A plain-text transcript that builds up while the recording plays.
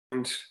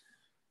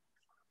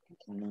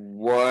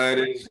What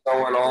is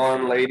going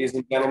on, ladies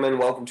and gentlemen?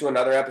 Welcome to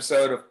another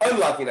episode of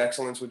Unlocking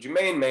Excellence with your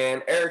main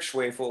man, Eric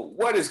Schwefel.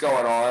 What is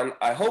going on?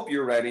 I hope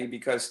you're ready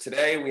because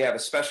today we have a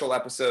special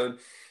episode.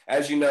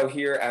 As you know,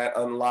 here at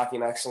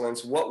Unlocking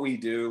Excellence, what we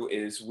do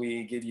is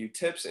we give you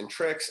tips and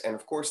tricks and,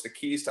 of course, the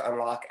keys to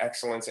unlock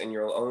excellence in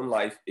your own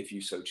life if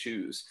you so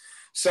choose.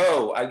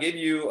 So I gave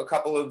you a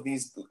couple of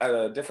these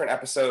different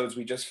episodes.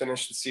 We just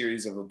finished the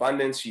series of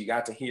Abundance. You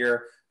got to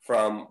hear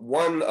from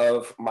one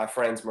of my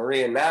friends,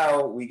 Maria.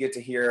 Now we get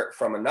to hear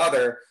from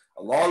another,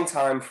 a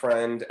longtime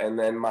friend, and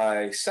then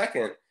my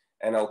second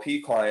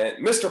NLP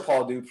client, Mr.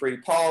 Paul Dupre.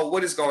 Paul,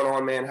 what is going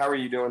on, man? How are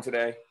you doing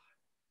today?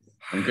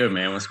 I'm good,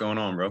 man. What's going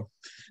on, bro?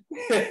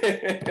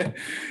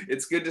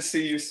 It's good to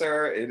see you,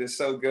 sir. It is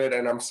so good.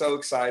 And I'm so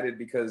excited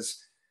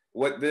because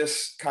what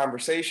this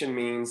conversation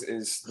means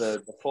is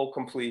the full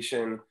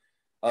completion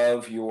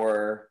of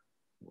your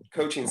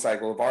coaching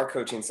cycle, of our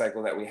coaching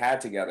cycle that we had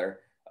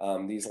together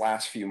these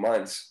last few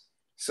months.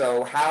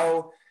 So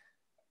how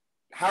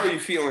are you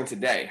feeling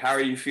today? How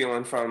are you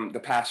feeling from the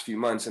past few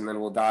months? And then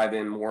we'll dive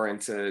in more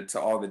into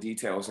all the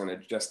details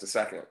in just a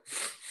second.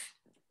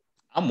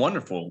 I'm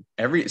wonderful.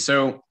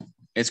 So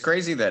it's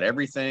crazy that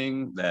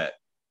everything that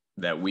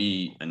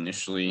we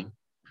initially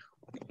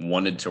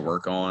wanted to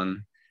work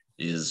on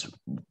is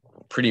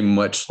pretty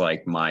much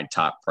like my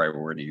top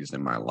priorities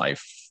in my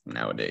life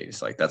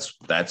nowadays. Like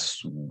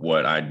that's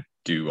what I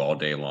do all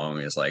day long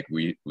is like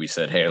we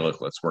said, hey, look,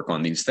 let's work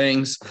on these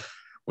things.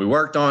 We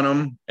worked on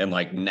them, and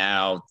like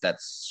now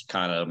that's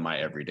kind of my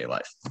everyday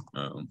life.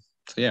 So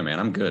yeah, man,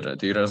 I'm good,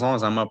 dude. As long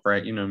as I'm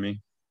upright, you know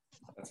me.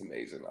 That's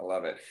amazing. I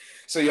love it.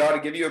 So you ought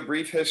to give you a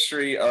brief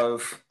history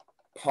of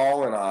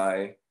Paul and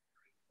I,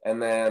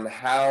 and then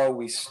how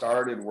we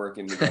started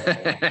working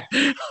together.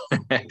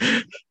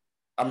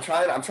 I'm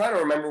trying to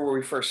remember where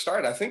we first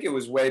started. I think it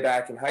was way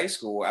back in high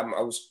school. I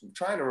was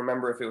trying to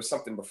remember if it was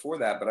something before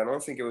that, but I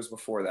don't think it was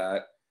before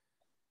that.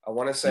 I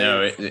want to say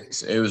no.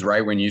 It was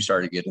right when you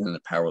started getting into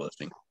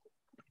powerlifting.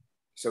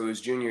 So it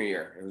was junior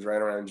year. It was right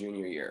around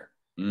junior year.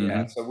 Mm-hmm.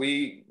 Yeah. So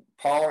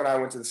Paul and I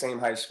went to the same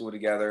high school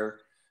together.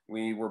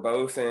 We were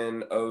both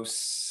in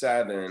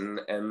 07,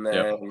 and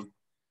then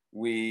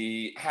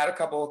we had a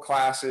couple of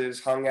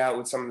classes, hung out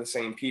with some of the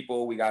same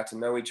people. We got to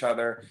know each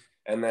other.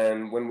 And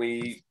then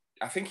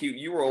I think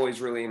you were always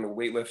really into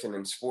weightlifting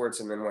and sports.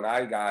 And then when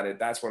I got it,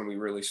 that's when we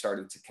really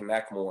started to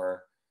connect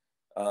more.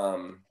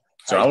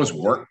 So I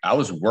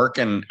was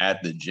working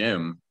at the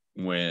gym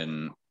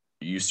when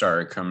you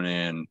started coming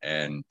in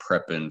and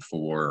prepping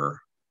for,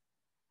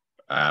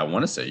 I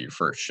want to say your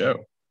first show.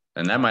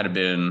 And that might have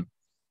been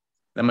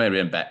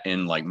back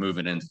in like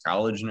moving into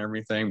college and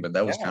everything, but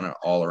that was kind of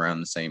all around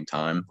the same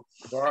time.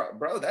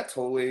 Bro, that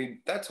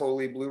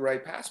totally blew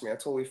right past me. I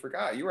totally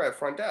forgot. You were at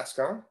front desk,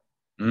 huh?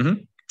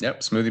 Mm-hmm.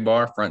 Yep. Smoothie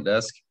bar, front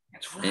desk.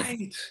 That's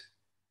right.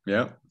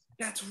 Yep.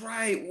 That's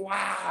right.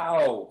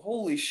 Wow.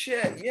 Holy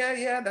shit.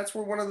 Yeah. That's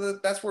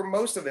where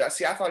most of it.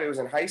 See, I thought it was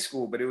in high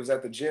school, but it was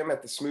at the gym,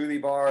 at the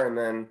smoothie bar, and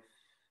then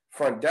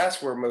front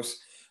desk where most.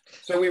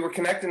 So we were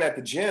connecting at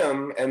the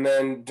gym, and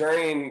then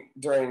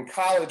during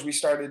college, we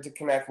started to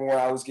connect more.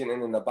 I was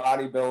getting into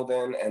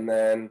bodybuilding, and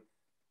then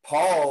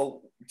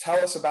Paul,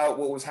 tell us about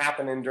what was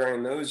happening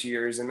during those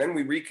years. And then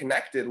we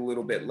reconnected a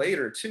little bit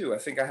later too. I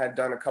think I had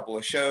done a couple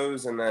of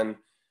shows, and then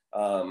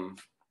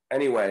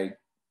anyway,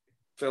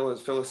 fill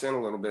us in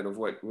a little bit of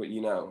what you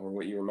know or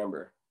what you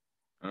remember.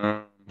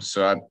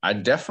 So I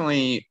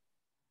definitely,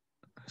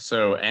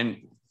 and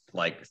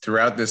like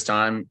throughout this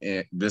time,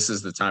 this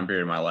is the time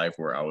period of my life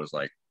where I was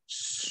like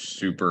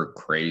super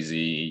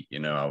crazy. You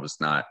know, I was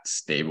not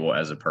stable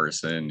as a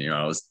person. You know,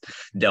 I was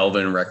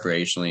delving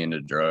recreationally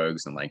into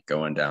drugs and like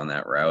going down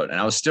that route. And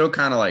I was still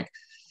kind of like,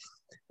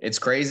 it's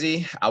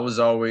crazy. I was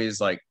always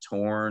like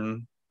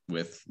torn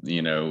with,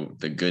 you know,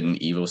 the good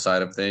and evil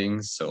side of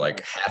things. So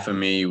like half of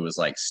me was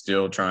like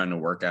still trying to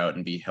work out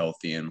and be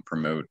healthy and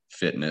promote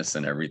fitness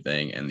and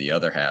everything. And the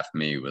other half of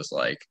me was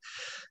like,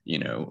 you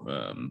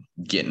know,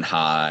 getting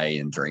high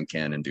and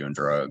drinking and doing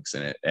drugs.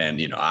 And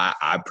you know,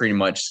 I pretty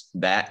much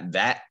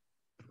that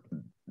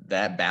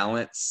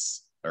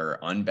balance or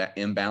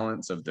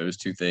imbalance of those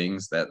two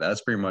things,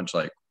 that's pretty much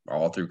like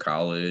all through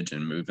college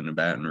and moving to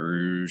Baton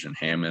Rouge and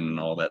Hammond and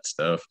all that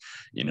stuff.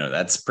 You know,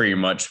 that's pretty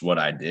much what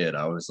I did.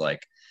 I was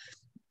like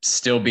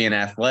still being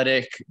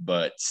athletic,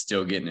 but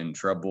still getting in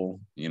trouble,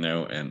 you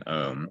know?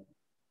 And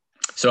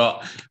so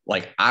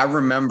like, I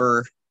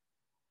remember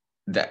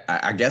that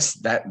I guess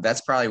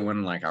that's probably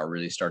when like I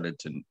really started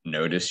to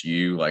notice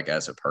you like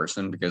as a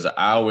person, because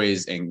I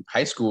always in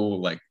high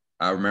school, like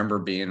I remember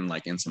being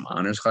like in some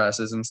honors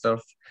classes and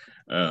stuff,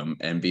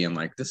 and being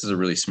like, this is a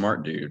really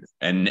smart dude,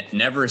 and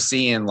never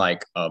seeing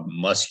like a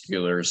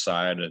muscular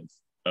side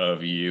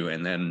of you.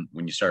 And then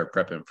when you started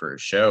prepping for a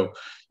show,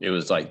 it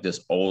was like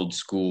this old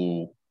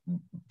school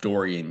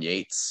Dorian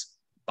Yates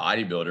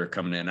bodybuilder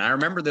coming in. And I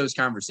remember those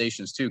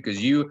conversations too,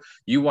 because you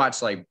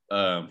watch like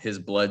his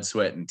Blood,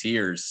 Sweat, and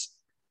Tears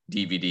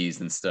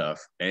DVDs and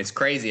stuff. And it's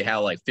crazy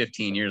how like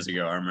 15 years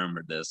ago I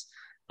remember this.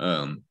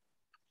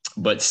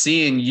 But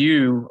seeing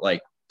you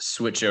like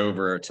switch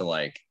over to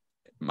like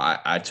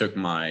I took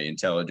my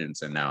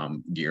intelligence and now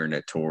I'm gearing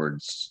it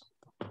towards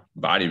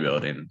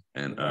bodybuilding.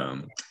 And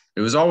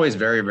it was always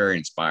very, very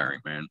inspiring,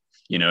 man.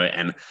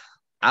 And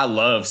I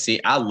love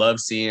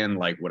seeing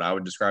like what I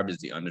would describe as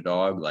the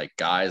underdog, like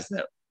guys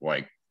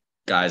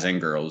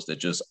and girls that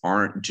just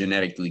aren't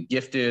genetically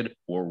gifted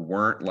or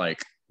weren't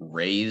like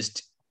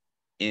raised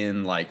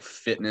in like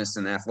fitness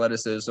and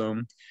athleticism,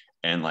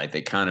 and like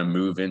they kind of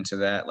move into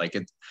that. Like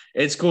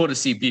it's cool to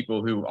see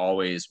people who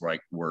always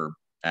like were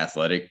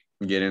athletic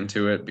get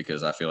into it,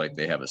 because I feel like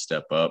they have a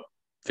step up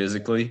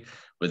physically.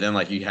 But then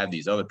like you have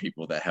these other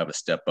people that have a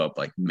step up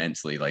like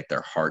mentally, like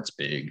their heart's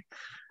big.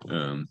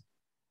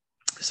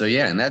 So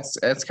yeah, and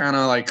that's kind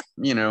of like,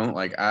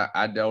 like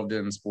I delved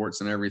in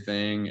sports and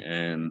everything.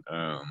 And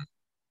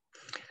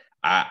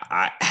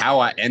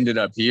how I ended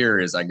up here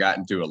is I got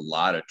into a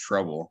lot of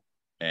trouble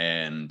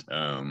and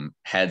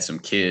had some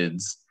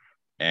kids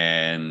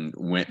and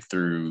went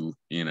through,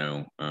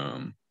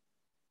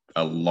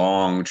 a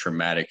long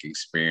traumatic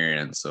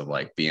experience of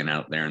like being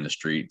out there in the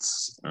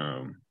streets.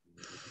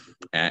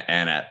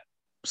 And at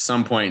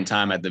some point in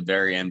time, at the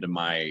very end of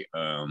my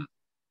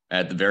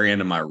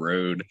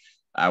road,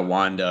 I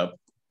wound up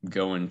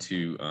going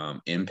to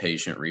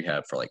inpatient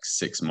rehab for like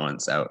 6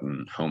 months out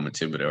in Home and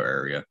Thibodeau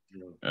area.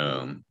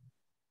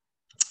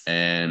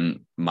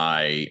 And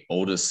my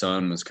oldest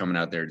son was coming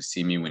out there to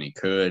see me when he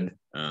could.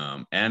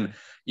 And,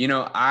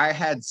 I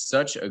had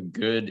such a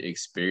good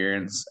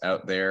experience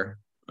out there,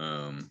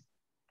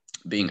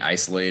 being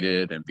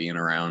isolated and being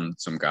around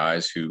some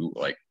guys who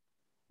like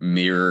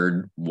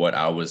mirrored what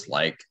I was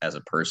like as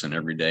a person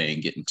every day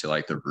and getting to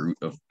like the root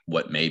of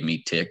what made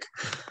me tick.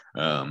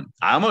 I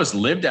almost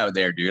lived out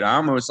there, dude. I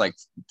almost like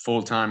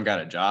full-time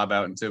got a job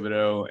out in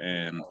Thibodeau,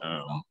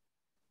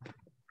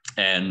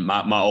 and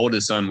my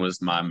oldest son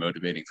was my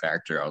motivating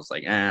factor. I was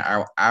like,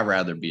 I'd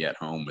rather be at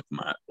home with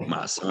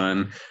my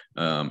son.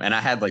 And I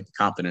had like the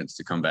confidence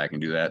to come back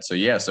and do that. So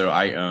yeah, so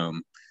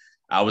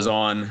I was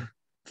on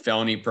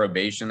felony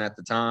probation at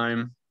the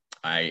time.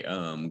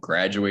 I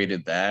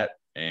graduated that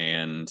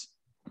and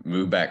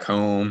moved back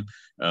home.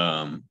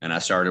 And I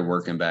started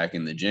working back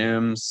in the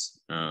gyms,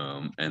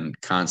 and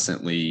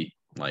constantly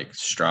like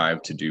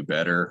strive to do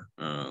better.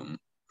 And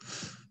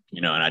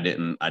I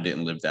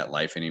didn't live that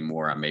life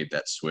anymore. I made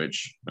that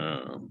switch.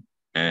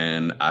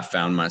 And I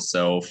found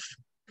myself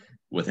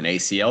with an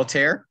ACL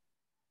tear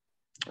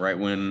right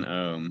when,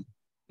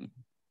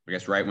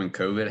 right when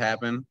COVID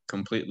happened,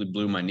 completely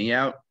blew my knee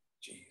out.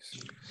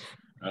 Jeez.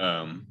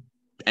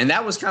 And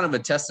that was kind of a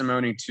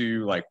testimony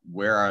to like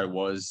where I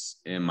was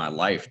in my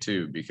life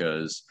too,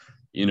 because,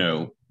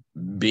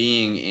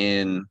 being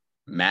in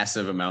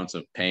massive amounts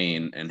of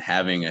pain and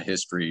having a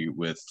history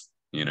with,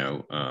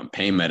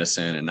 pain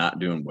medicine and not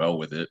doing well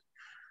with it.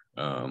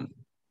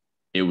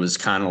 It was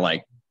kind of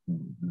like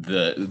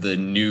the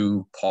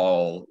new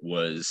Paul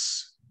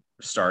was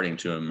starting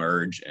to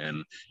emerge.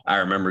 And I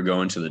remember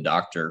going to the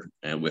doctor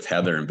and with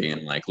Heather and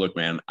being like, look,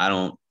 man, I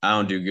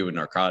don't do good with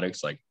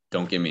narcotics. Like,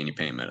 don't give me any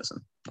pain medicine.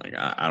 Like,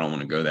 I don't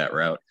want to go that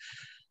route.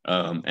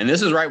 And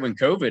this is right when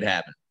COVID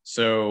happened.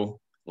 So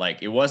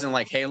like, it wasn't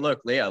like, hey, look,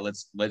 Leah,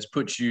 let's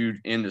put you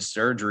into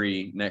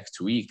surgery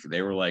next week.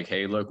 They were like,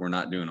 hey, look, we're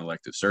not doing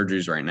elective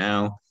surgeries right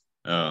now.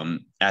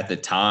 At the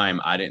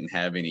time, I didn't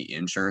have any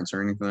insurance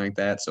or anything like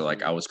that. So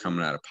like, I was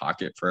coming out of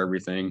pocket for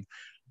everything.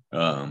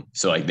 So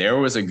like, there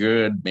was a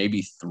good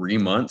maybe 3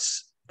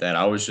 months that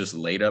I was just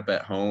laid up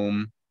at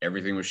home.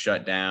 Everything was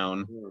shut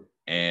down.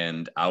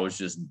 And I was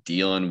just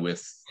dealing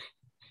with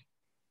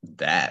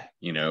that,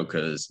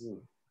 because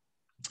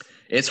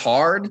it's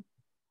hard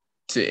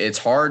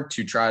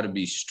to try to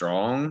be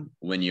strong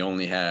when you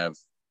only have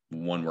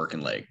one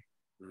working leg,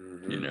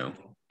 and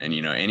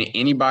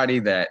anybody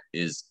that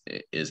is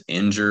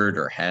injured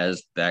or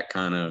has that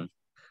kind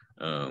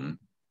of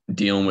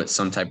dealing with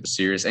some type of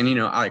serious, and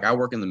I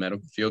work in the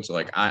medical field, so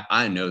like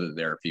I know that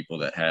there are people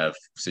that have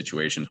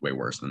situations way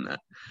worse than that.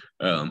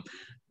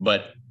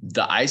 But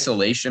the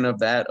isolation of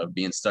that, of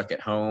being stuck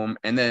at home,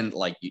 and then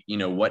like,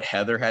 what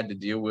Heather had to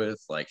deal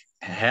with, like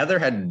Heather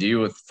had to deal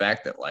with the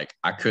fact that like,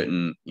 I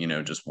couldn't,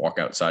 just walk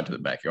outside to the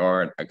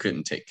backyard. I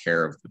couldn't take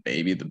care of the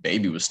baby. The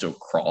baby was still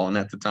crawling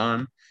at the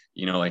time,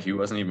 like he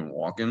wasn't even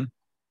walking.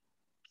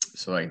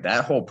 So like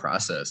that whole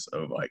process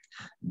of like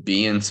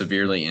being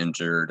severely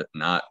injured,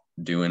 not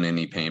doing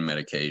any pain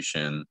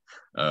medication,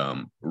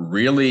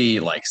 really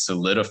like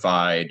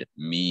solidified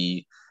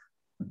me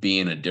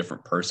being a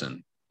different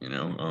person.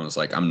 I was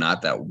like, I'm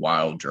not that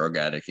wild drug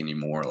addict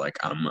anymore. Like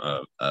I'm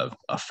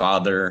a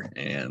father,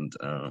 and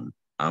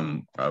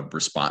I'm a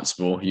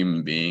responsible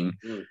human being.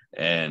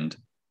 And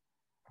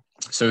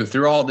so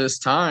through all this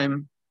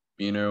time,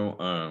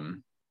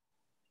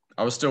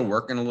 I was still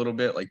working a little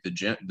bit. Like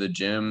the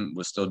gym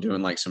was still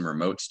doing like some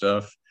remote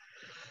stuff.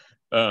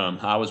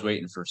 I was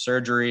waiting for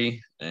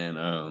surgery, and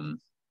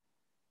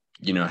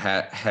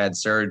had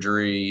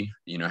surgery.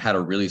 Had a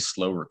really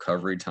slow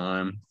recovery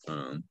time.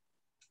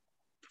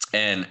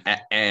 And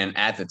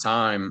at the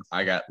time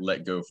I got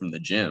let go from the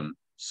gym.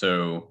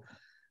 So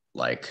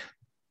like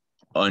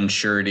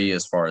unsurety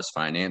as far as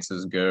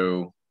finances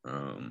go,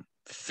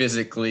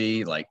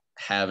 physically, like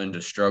having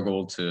to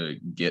struggle to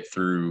get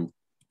through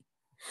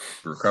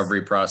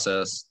recovery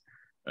process.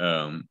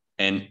 And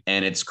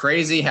it's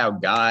crazy how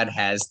God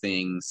has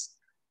things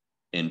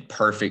in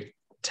perfect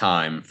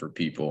time for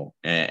people.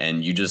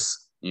 And you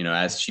just,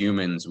 as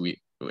humans,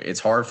 it's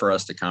hard for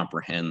us to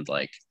comprehend,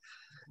 like,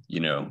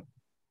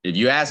 if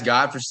you ask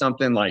God for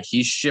something, like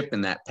he's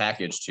shipping that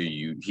package to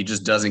you. He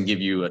just doesn't give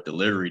you a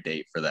delivery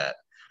date for that.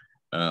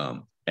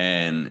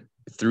 And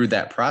through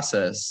that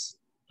process,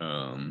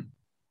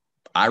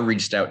 I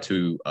reached out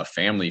to a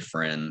family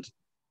friend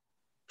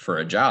for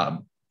a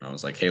job. I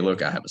was like, hey,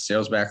 look, I have a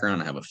sales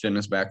background. I have a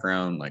fitness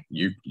background. Like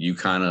you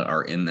kind of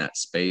are in that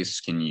space.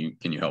 Can you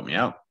help me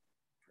out?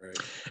 Right.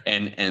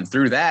 And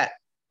through that,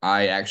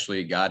 I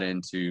actually got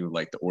into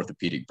like the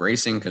orthopedic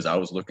bracing because I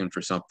was looking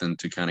for something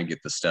to kind of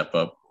get the step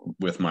up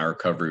with my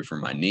recovery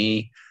from my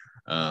knee.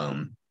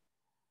 And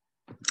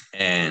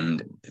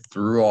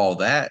through all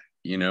that,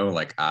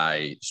 like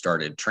I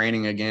started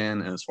training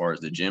again as far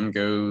as the gym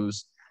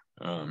goes,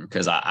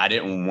 because I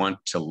didn't want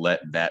to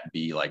let that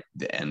be like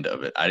the end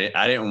of it.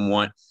 I didn't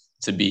want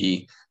to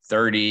be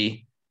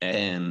 30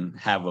 and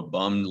have a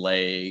bummed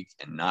leg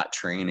and not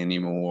train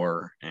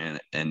anymore and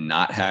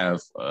not have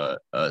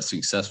a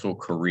successful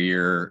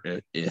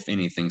career, if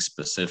anything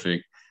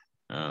specific.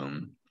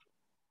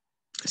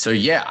 So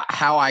yeah,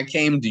 how I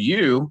came to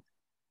you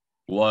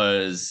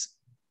was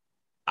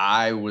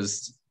I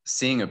was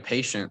seeing a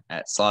patient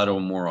at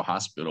Slidell Memorial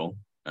Hospital.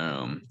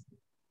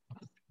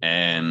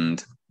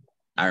 And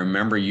I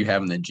remember you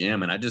having the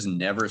gym, and I just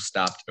never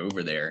stopped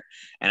over there.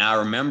 And I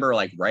remember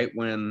like right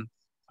when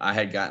I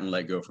had gotten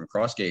let go from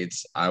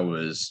CrossGates, I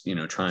was,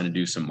 trying to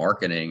do some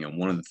marketing. And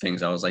one of the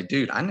things I was like,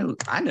 dude, I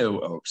know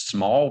a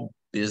small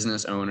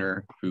business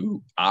owner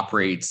who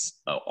operates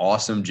an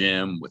awesome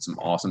gym with some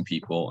awesome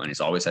people, and he's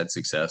always had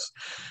success.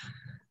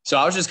 So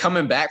I was just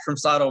coming back from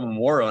Slidell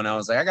Memorial, and I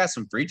was like, I got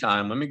some free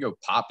time. Let me go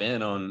pop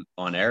in on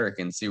Eric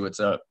and see what's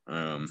up.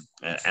 And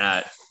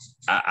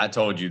I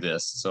told you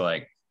this. So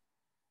like,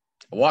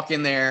 I walk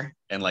in there,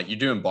 and like you're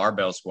doing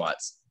barbell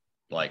squats,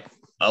 like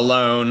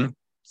alone,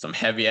 some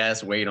heavy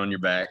ass weight on your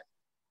back.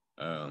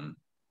 And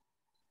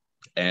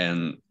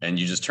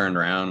you just turned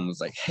around and was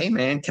like, hey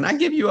man, can I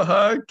give you a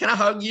hug? Can I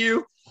hug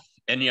you?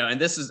 And,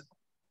 and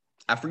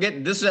I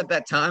forget, this is at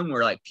that time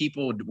where like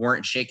people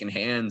weren't shaking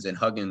hands and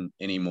hugging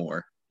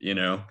anymore,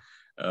 Yeah.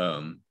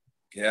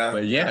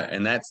 But yeah,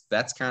 and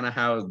that's kind of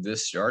how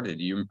this started.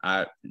 You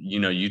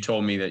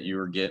told me that you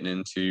were getting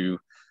into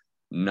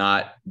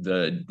not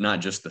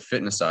just the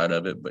fitness side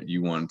of it, but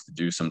you wanted to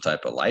do some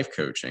type of life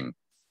coaching.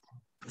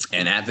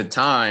 And at the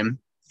time,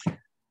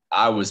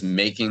 I was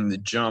making the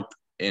jump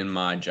in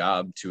my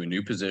job to a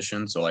new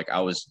position. So like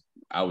I was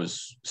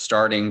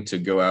starting to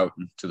go out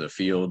into the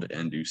field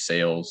and do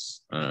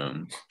sales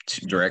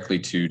directly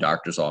to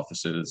doctors'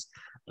 offices.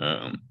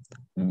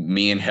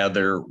 Me and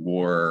Heather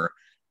were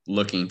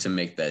looking to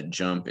make that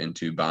jump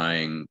into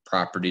buying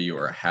property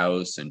or a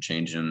house and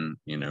changing,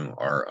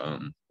 our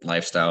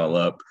lifestyle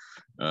up.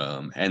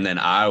 And then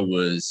I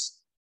was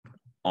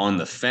on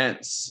the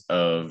fence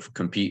of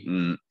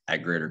competing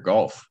at Greater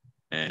Golf.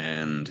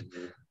 And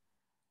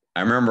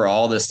I remember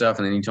all this stuff.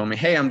 And then you told me,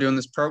 hey, I'm doing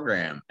this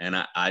program. And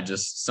I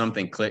just,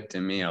 something clicked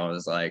in me. I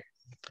was like,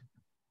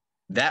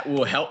 that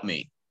will help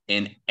me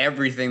in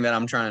everything that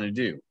I'm trying to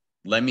do.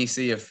 Let me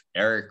see if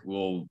Eric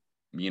will,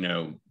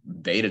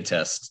 beta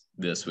test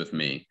this with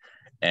me.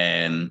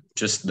 And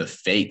just the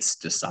fates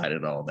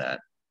decided all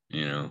that.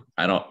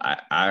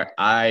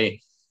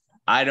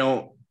 I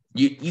don't,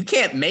 you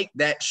can't make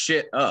that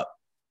shit up.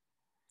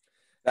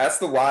 That's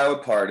the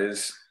wild part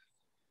is,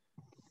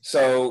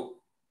 so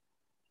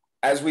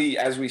as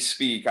we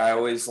speak, I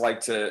always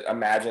like to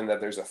imagine that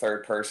there's a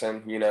third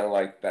person,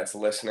 like that's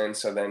listening.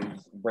 So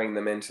then bring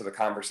them into the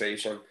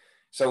conversation.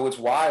 So what's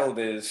wild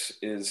is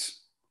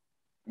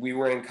we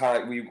were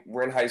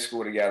in high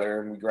school together,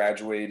 and we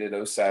graduated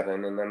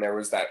 2007. And then there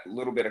was that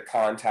little bit of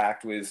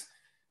contact with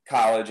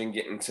college and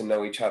getting to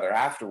know each other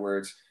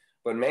afterwards.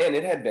 But man,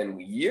 it had been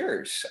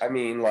years. I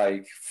mean,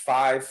 like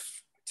 5-10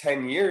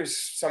 years,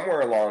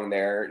 somewhere along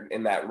there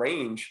in that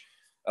range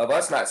of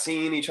us not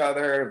seeing each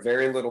other,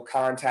 very little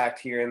contact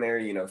here and there,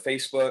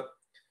 Facebook.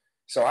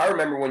 So I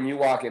remember when you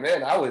walking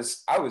in, I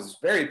was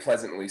very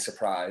pleasantly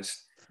surprised.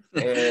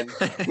 And,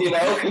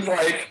 it's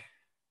like,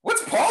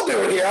 what's Paul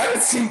doing here? I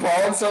haven't seen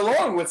Paul in so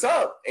long. What's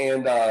up?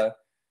 And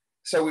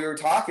so we were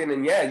talking,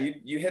 and yeah,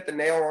 you hit the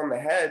nail on the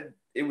head.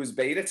 It was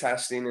beta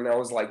testing, and I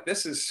was like,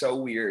 this is so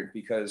weird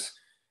because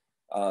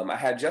I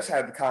had just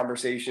had the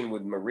conversation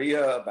with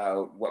Maria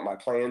about what my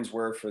plans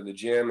were for the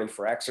gym and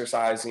for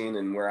exercising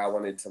and where I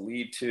wanted to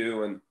lead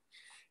to. And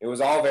it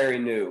was all very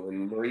new.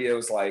 And Maria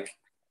was like,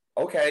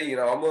 okay,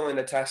 I'm willing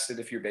to test it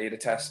if you're beta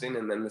testing.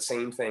 And then the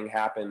same thing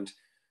happened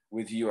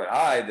with you and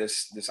I.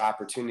 This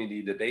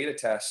opportunity to beta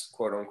test,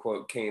 quote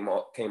unquote, came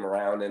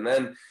around. And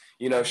then,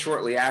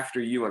 shortly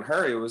after you and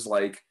her, it was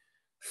like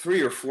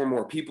 3 or 4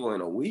 more people in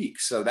a week.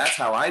 So that's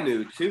how I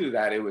knew too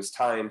that it was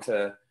time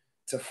to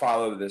to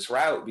follow this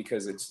route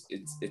because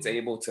it's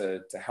able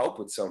to help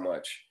with so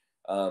much.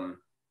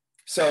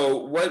 So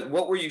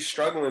what were you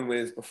struggling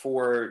with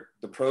before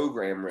the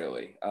program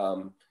really?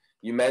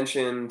 You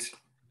mentioned,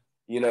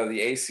 you know, the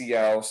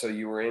ACL, so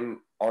you were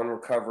on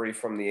recovery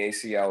from the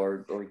ACL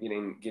or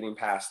getting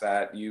past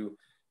that. You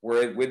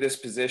were with this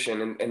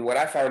position, and what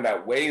I found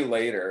out way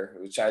later,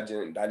 which I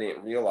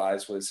didn't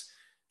realize, was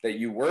that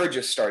you were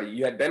just starting.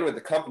 You had been with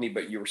the company,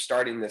 but you were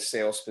starting this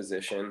sales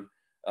position.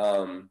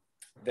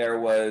 There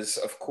was,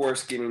 of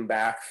course, getting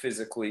back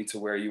physically to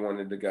where you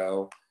wanted to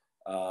go.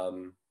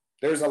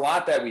 There's a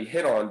lot that we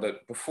hit on,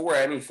 but before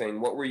anything,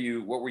 what were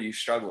you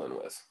struggling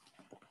with?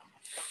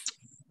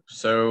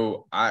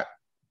 So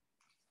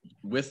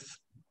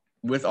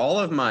with all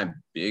of my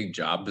big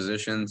job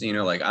positions, you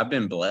know, like I've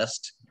been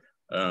blessed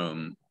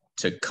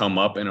to come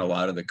up in a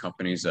lot of the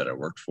companies that I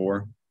worked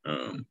for.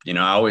 You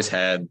know, I always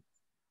had,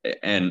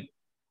 and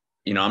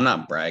you know, I'm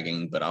not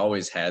bragging, but I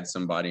always had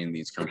somebody in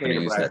these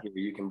companies that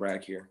you can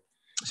brag here.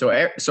 So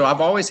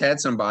I've always had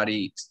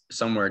somebody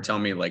somewhere tell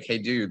me like, hey,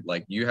 dude,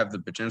 like you have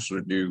the potential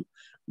to do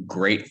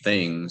great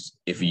things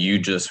if you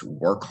just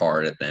work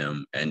hard at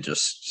them and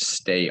just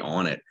stay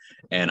on it.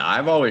 And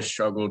I've always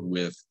struggled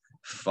with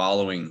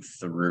following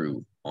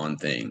through on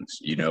things,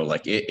 you know,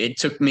 like it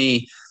took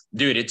me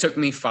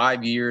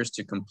 5 years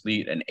to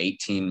complete an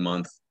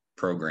 18-month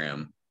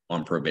program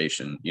on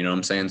probation. You know what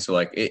I'm saying? So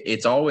like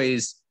it's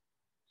always,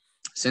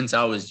 since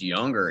I was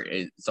younger,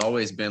 it's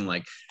always been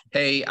like,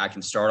 hey, I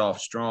can start off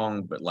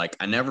strong, but like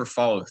I never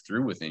follow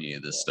through with any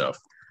of this stuff.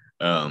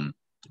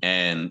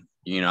 And,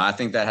 you know, I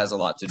think that has a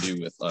lot to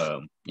do with,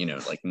 you know,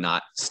 like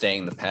not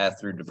staying the path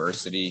through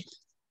diversity.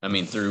 I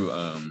mean, through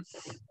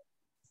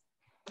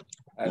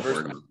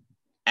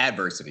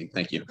adversity.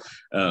 Thank you.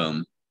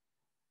 And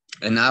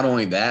not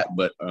only that,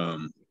 but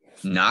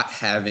not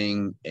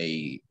having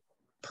a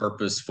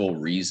purposeful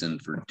reason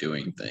for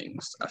doing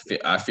things.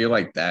 I feel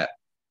like that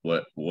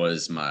what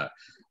was my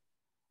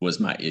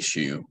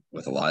issue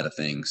with a lot of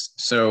things.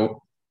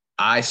 So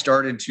I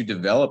started to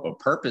develop a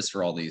purpose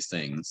for all these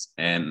things,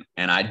 and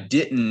I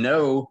didn't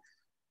know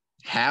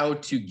how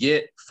to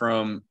get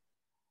from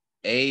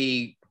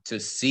A to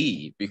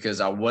C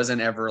because I wasn't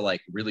ever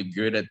like really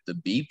good at the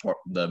B part,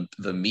 the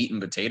meat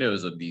and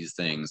potatoes of these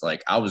things.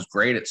 Like I was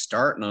great at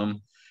starting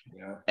them,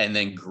 yeah, and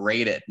then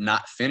great at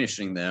not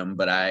finishing them,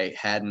 but I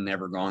hadn't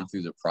ever gone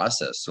through the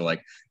process. So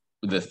like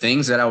the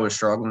things that I was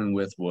struggling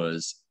with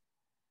was,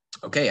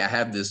 okay, I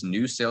have this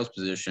new sales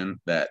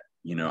position that,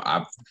 you know,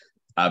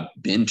 I've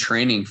been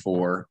training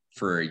for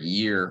a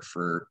year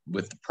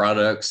with the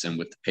products and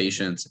with the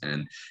patients,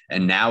 and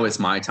now it's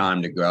my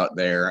time to go out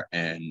there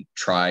and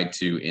try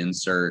to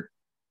insert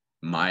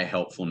my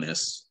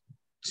helpfulness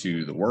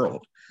to the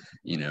world,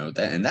 you know,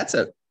 that's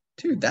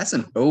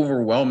an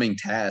overwhelming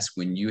task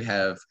when you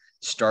have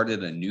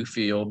started a new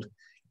field,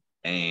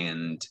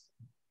 and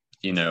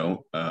you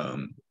know,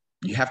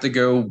 you have to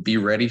go be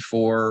ready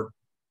for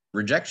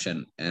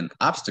rejection and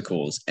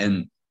obstacles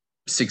and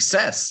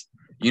success.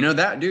 You know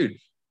that, dude.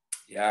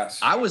 Yes.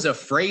 I was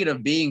afraid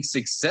of being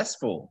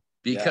successful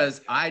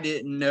because I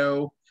didn't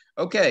know.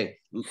 Okay,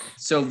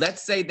 so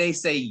let's say they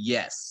say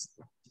yes.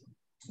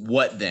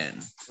 What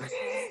then?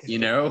 You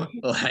know,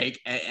 like,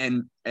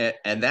 and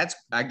that's,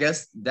 I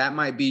guess that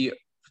might be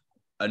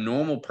a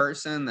normal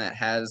person that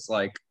has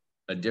like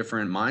a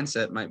different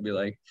mindset might be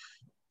like,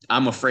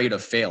 I'm afraid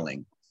of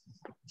failing.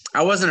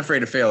 I wasn't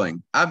afraid of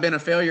failing. I've been a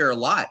failure a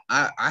lot.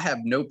 I have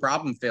no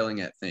problem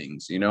failing at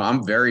things. You know,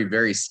 I'm very,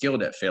 very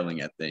skilled at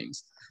failing at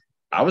things.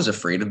 I was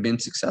afraid of being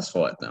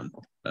successful at them.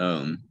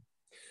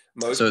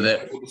 Most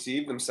people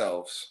deceive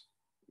themselves.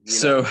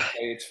 You know,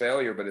 it's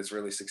failure, but it's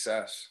really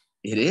success.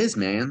 It is,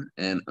 man.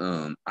 And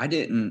I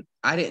didn't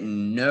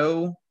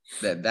know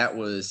that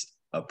was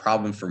a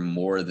problem for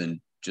more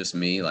than just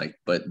me. Like,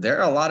 but there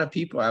are a lot of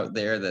people out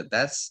there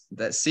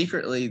that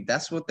secretly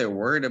that's what they're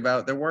worried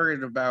about. They're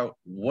worried about,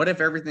 what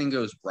if everything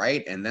goes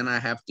right and then I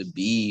have to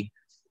be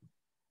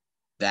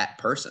that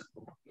person?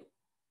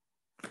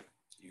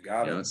 You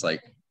got it.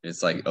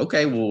 It's like,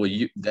 okay, well,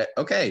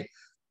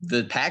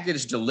 the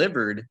package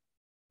delivered.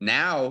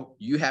 Now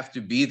you have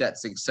to be that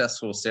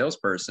successful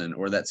salesperson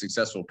or that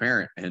successful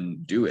parent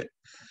and do it.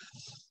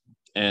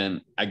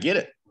 And I get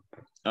it.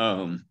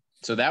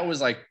 So that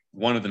was like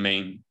one of the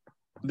main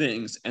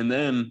things. And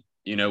then,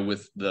 you know,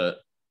 with the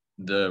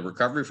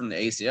recovery from the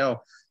ACL,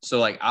 so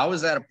like I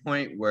was at a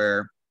point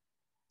where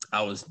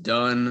I was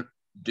done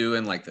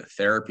doing like the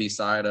therapy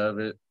side of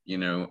it. You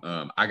know,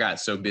 I got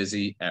so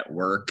busy at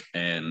work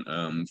and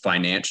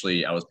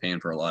financially I was paying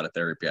for a lot of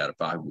therapy out of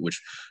pocket,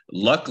 which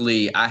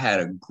luckily I had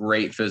a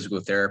great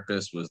physical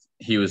therapist.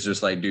 He was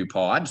just like, dude,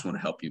 Paul, I just want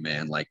to help you,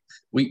 man. Like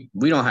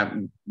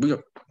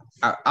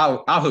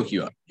I'll hook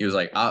you up. He was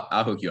like,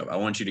 I'll hook you up. I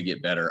want you to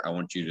get better. I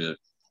want you to.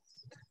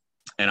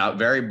 And I'm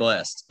very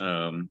blessed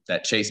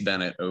that Chase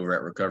Bennett over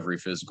at Recovery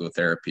Physical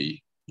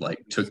Therapy like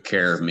took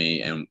care of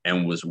me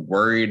and was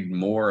worried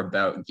more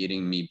about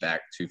getting me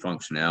back to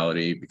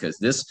functionality, because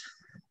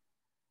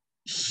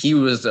he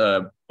was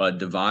a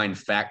divine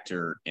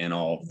factor in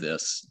all of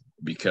this.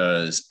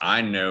 because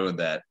I know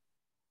that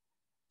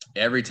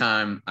every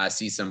time I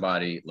see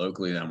somebody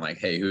locally that I'm like,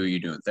 hey, who are you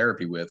doing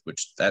therapy with?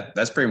 Which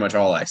that's pretty much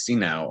all I see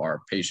now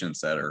are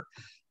patients that are,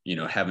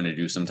 having to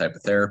do some type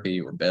of therapy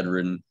or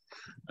bedridden.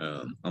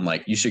 I'm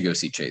like, you should go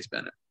see Chase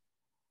Bennett.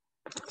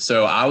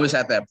 So I was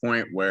at that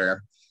point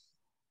where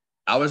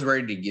I was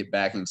ready to get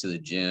back into the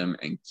gym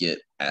and get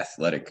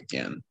athletic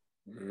again.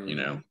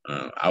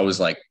 I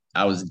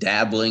was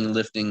dabbling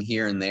lifting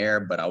here and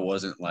there, but I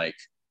wasn't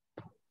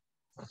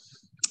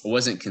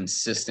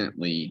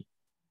consistently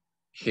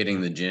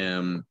hitting the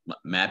gym,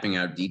 mapping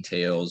out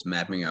details,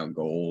 mapping out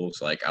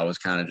goals. Like I was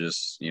kind of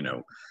just,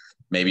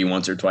 maybe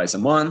once or twice a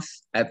month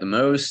at the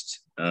most.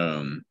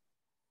 And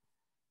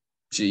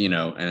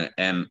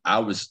I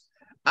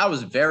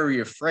was very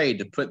afraid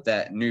to put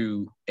that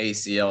new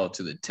ACL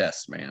to the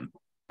test, man.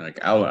 Like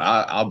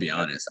I'll be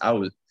honest, I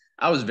was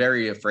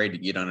very afraid to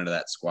get under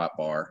that squat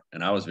bar,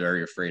 and I was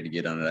very afraid to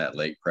get under that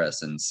leg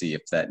press and see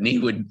if that knee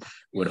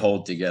would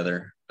hold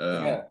together.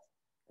 Yeah,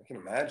 I can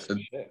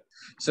imagine.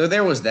 So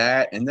there was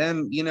that. And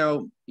then,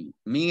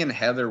 me and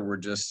Heather were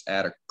just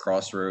at a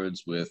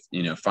crossroads with,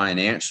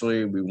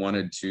 financially, we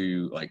wanted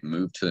to like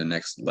move to the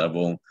next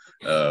level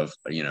of,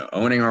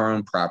 owning our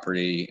own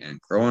property and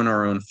growing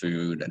our own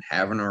food and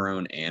having our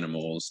own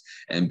animals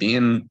and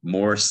being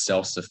more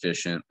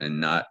self-sufficient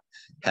and not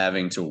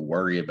having to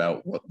worry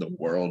about what the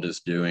world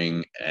is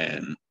doing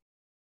and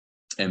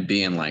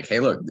being like, hey,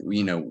 look,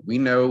 we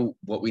know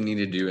what we need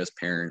to do as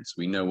parents.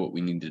 We know what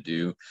we need to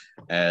do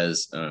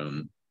as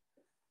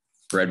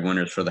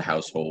breadwinners for the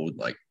household.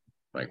 Like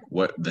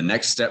what the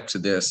next step to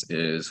this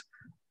is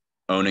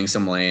owning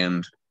some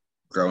land,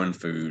 growing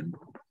food,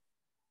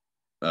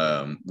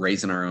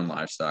 raising our own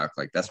livestock.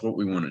 Like that's what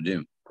we want to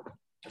do.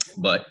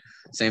 But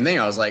same thing,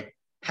 I was like,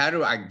 how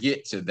do I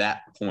get to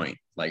that point?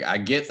 Like I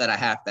get that I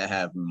have to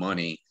have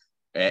money.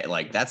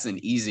 Like that's an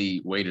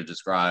easy way to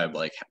describe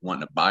like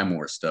wanting to buy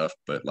more stuff,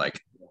 but like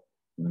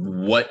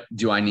what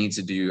do I need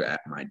to do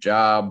at my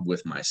job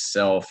with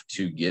myself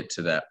to get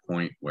to that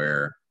point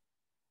where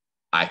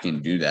I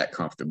can do that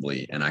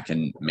comfortably and I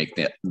can make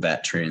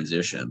that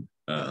transition.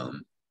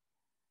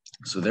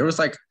 So there was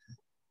like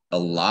a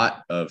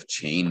lot of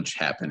change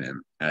happening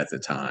at the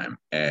time.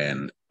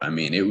 And I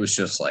mean, it was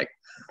just like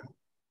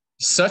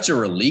such a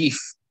relief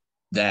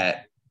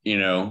that,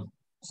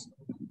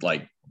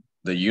 like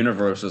the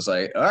universe was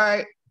like, all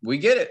right, we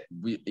get it.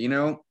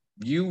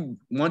 You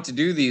want to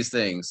do these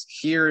things.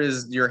 Here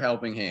is your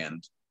helping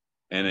hand.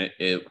 And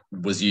it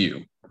was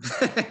you,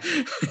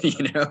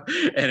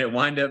 and it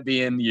wound up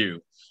being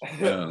you.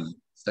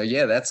 So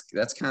yeah,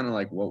 that's kind of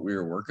like what we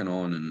were working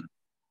on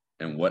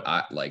and what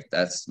I like,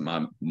 that's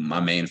my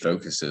main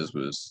focuses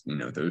was,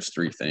 those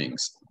three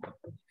things.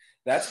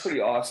 That's pretty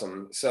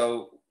awesome.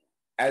 So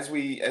as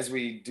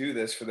we do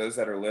this, for those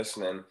that are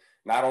listening,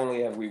 not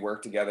only have we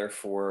worked together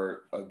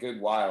for a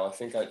good while, I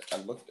think I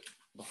looked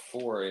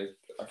before it,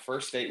 our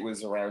first date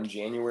was around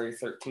January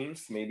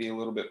 13th, maybe a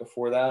little bit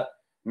before that.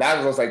 And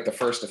that was like the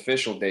first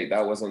official date.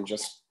 That wasn't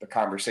just the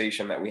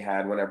conversation that we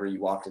had whenever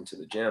you walked into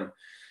the gym.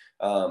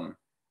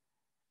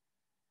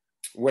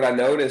 What I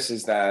notice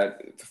is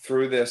that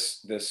through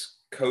this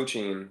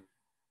coaching,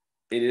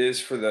 it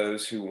is for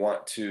those who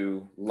want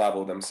to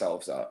level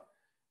themselves up,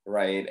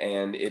 right?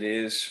 And it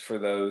is for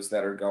those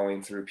that are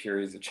going through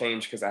periods of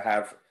change, because I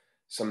have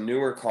some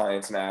newer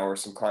clients now, or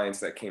some clients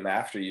that came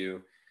after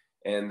you,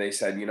 and they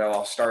said,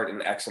 I'll start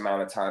in X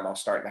amount of time, I'll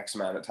start in X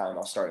amount of time,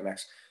 I'll start in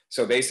X.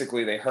 So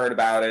basically they heard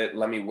about it,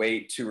 let me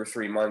wait 2 or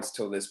 3 months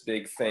till this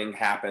big thing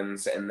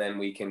happens, and then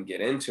we can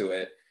get into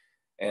it.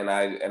 And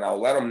I'll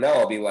let them know,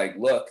 I'll be like,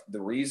 look,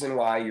 the reason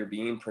why you're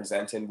being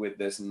presented with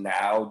this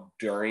now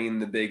during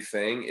the big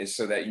thing is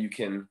so that you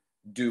can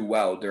do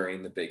well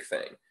during the big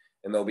thing.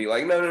 And they'll be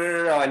like,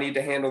 no, I need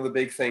to handle the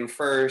big thing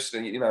first.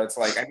 And, it's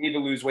like, I need to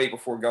lose weight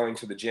before going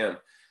to the gym.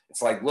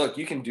 It's like, look,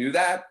 you can do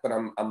that, but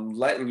I'm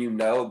letting you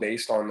know,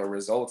 based on the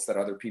results that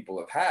other people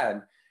have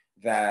had,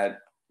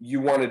 that you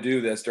want to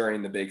do this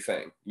during the big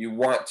thing. You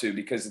want to,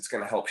 because it's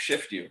going to help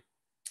shift you.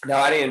 Now,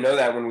 I didn't know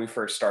that when we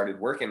first started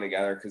working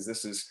together, because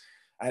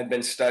I had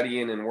been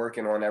studying and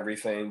working on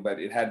everything, but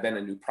it had been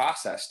a new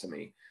process to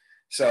me.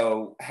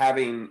 So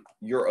having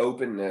your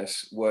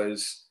openness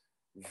was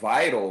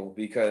vital,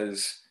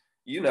 because,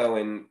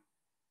 in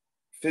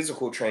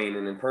physical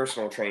training and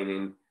personal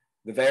training,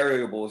 the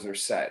variables are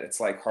set. It's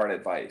like hard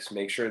advice.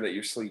 Make sure that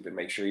you're sleeping,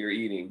 make sure you're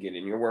eating,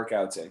 getting your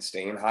workouts in,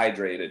 staying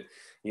hydrated.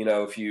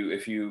 If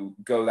you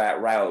go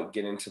that route,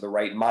 get into the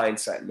right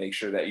mindset, make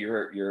sure that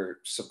your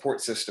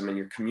support system and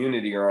your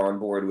community are on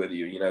board with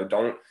you.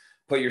 Don't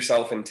put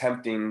yourself in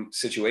tempting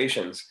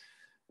situations.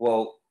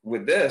 Well,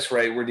 with this,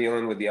 right, we're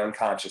dealing with the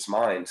unconscious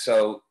mind.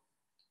 So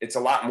it's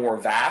a lot more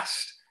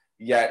vast,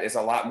 yet it's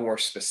a lot more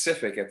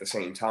specific at the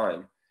same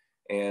time.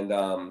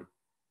 And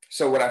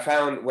so what I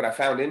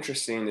found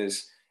interesting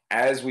is,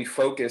 as we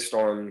focused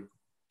on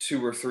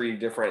 2 or 3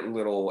 different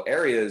little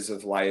areas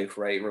of life,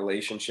 right,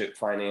 relationship,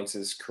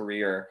 finances,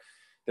 career,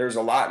 there's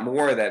a lot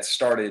more that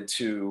started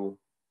to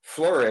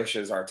flourish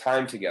as our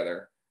time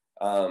together.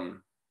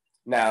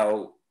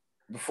 Now,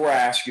 before I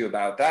ask you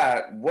about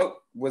that, what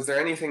was there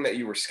anything that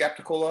you were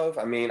skeptical of?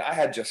 I mean, I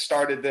had just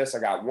started this. I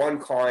got one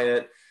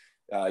client.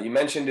 You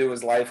mentioned it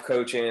was life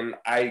coaching.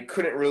 I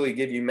couldn't really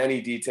give you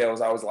many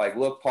details. I was like,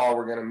 look, Paul,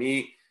 we're going to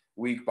meet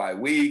week by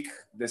week.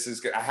 This is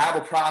good. I have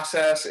a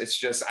process. It's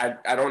just,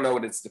 I don't know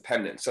what it's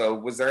dependent. So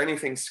was there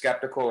anything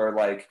skeptical or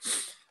like,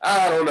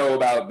 I don't know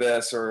about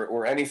this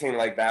or anything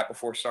like that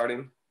before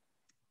starting?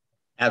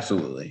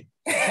 Absolutely.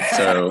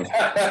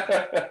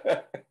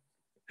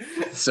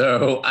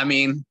 So I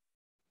mean,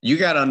 you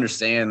got to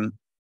understand,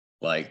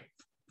 like,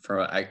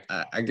 I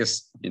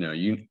guess,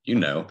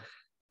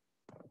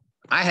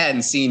 I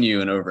hadn't seen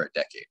you in over a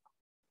decade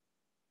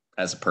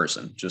as a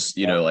person. Just,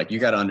 like, you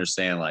got to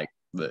understand, like,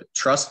 the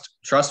trust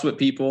with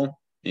people,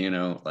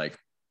 like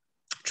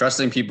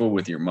trusting people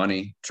with your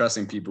money,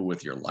 trusting people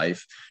with your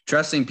life,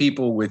 trusting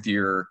people with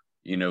your,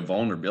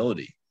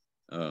 vulnerability.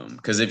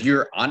 Because if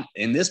you're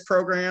in this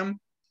program,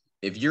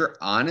 if you're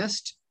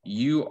honest,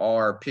 you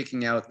are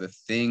picking out the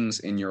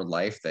things in your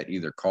life that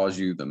either cause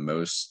you the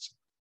most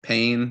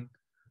pain,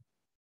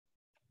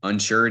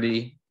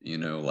 unsurety,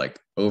 like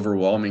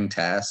overwhelming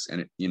tasks.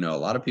 And, a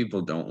lot of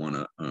people don't want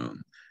to,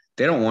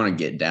 they don't want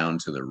to get down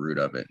to the root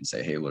of it and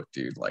say, hey, look,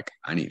 dude, like,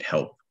 I need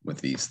help with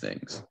these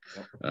things.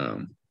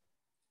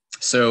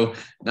 So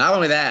not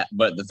only that,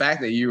 but the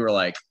fact that you were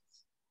like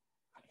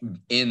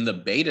in the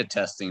beta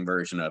testing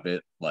version of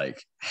it,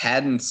 like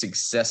hadn't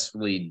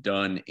successfully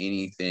done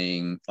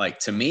anything, like,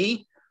 to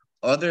me,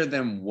 other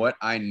than what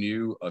I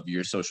knew of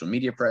your social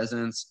media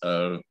presence,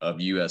 of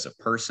you as a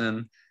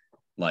person,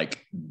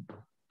 like,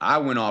 I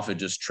went off of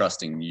just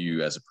trusting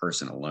you as a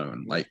person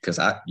alone. Like, cause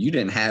you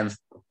didn't have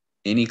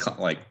any,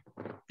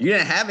 you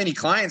didn't have any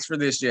clients for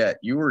this yet.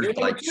 You were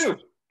like,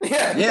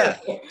 yeah.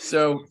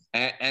 So,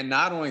 and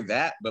not only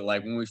that, but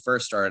like when we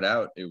first started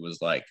out, it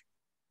was like,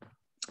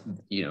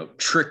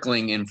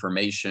 trickling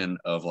information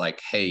of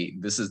like, hey,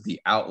 this is the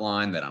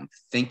outline that I'm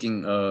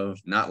thinking of,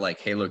 not like,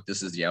 hey, look,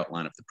 this is the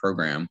outline of the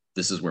program.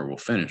 This is where we'll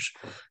finish.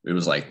 It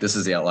was like, this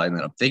is the outline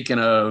that I'm thinking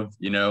of,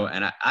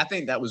 and I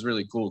think that was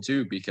really cool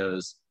too,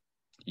 because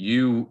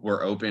you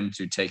were open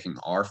to taking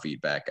our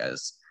feedback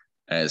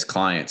as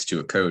clients to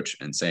a coach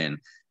and saying,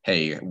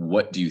 hey,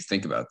 what do you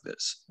think about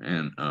this?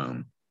 And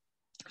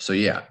so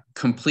yeah,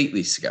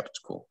 completely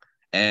skeptical.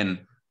 And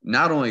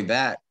not only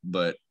that,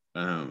 but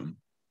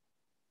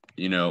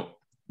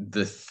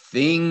the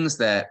things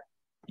that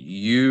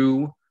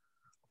you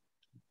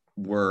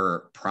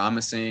were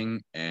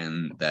promising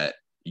and that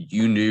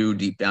you knew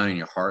deep down in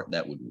your heart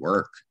that would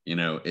work,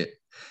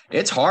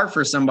 it's hard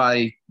for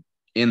somebody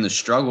in the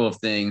struggle of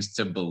things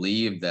to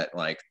believe that,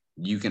 like,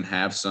 you can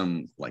have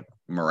some like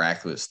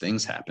miraculous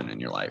things happen in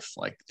your life,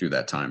 like through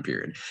that time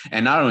period.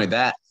 And not only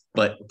that,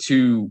 but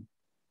to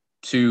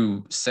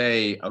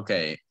say,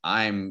 okay,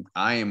 I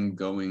am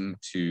going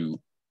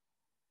to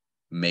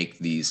make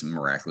these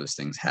miraculous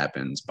things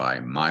happen by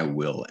my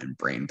will and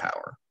brain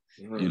power.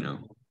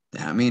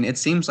 I mean, it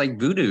seems like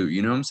voodoo,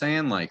 you know what I'm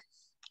saying? Like,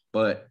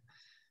 but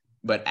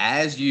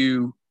as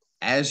you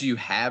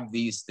have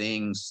these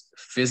things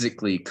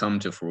physically come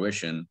to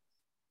fruition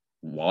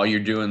while you're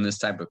doing this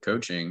type of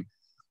coaching,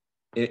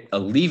 it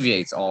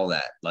alleviates all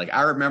that. Like,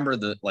 I remember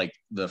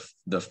the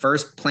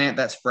first plant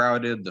that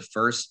sprouted, the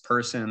first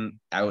person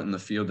out in the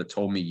field that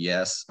told me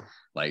yes,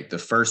 like the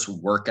first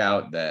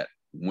workout that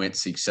went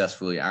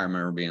successfully, I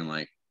remember being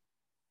like,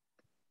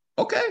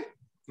 okay,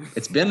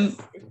 it's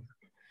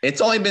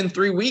only been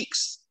 3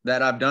 weeks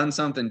that I've done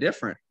something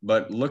different,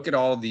 but look at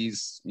all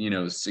these,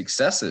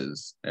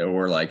 successes,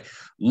 or like,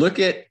 look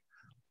at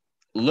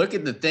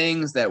the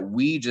things that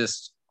we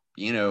just,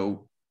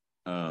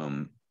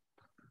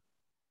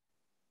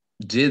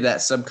 did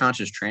that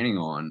subconscious training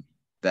on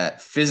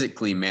that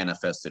physically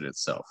manifested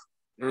itself.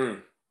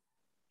 And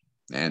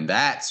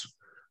that's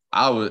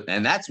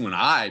when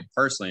I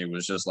personally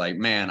was just like,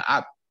 man,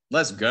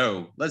 let's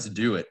go, let's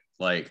do it.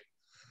 Like,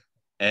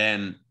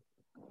 and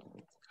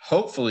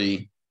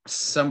hopefully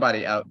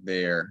somebody out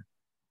there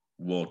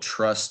will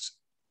trust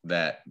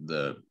that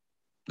the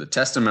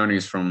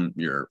testimonies from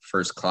your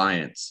first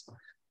clients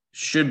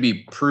should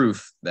be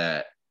proof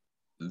that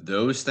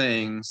those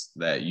things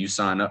that you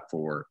sign up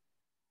for,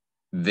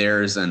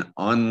 there's an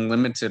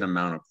unlimited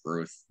amount of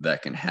growth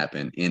that can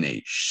happen in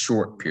a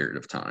short period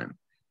of time.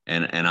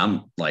 And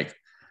I'm like,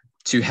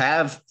 to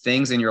have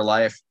things in your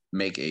life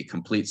make a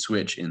complete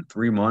switch in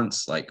 3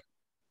 months, like,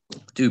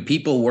 dude,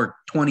 people work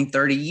 20,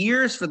 30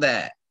 years for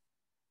that.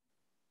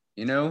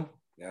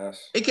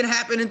 Yes. It can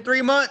happen in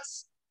 3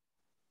 months.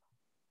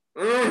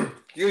 You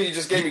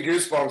just gave me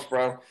goosebumps,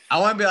 bro. I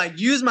want to be like,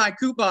 use my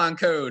coupon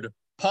code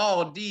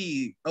Paul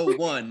D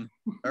 01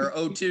 or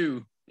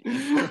 02.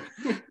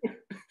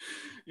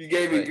 You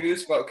gave me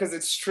goosebumps, because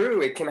it's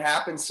true. It can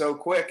happen so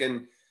quick.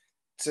 And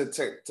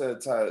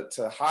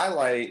to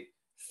highlight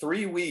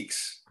 3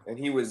 weeks, and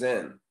he was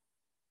in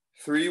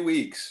 3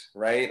 weeks,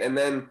 right? And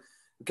then,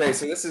 okay,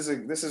 so this is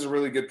a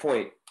really good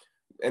point,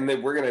 and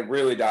then we're gonna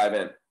really dive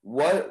in.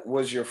 What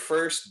was your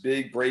first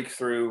big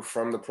breakthrough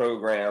from the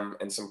program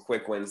and some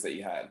quick wins that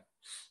you had?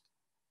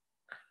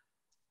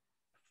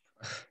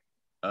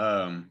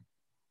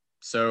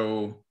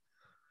 So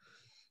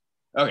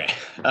okay.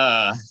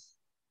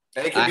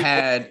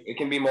 And it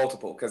can be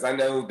multiple because I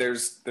know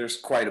there's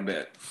quite a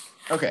bit.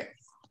 Okay.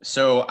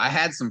 So I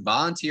had some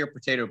volunteer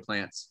potato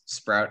plants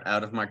sprout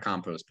out of my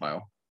compost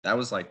pile. That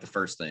was like the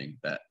first thing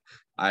that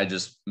I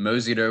just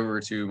moseyed over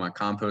to my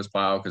compost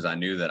pile because I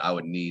knew that I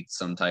would need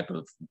some type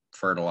of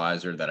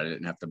fertilizer that I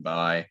didn't have to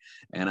buy.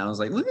 And I was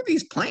like, look at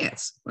these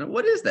plants.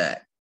 What is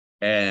that?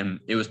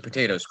 And it was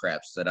potato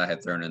scraps that I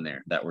had thrown in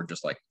there that were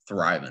just like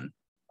thriving.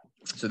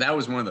 So that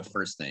was one of the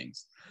first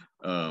things.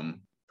 And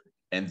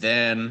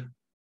then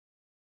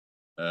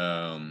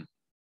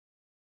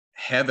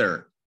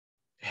Heather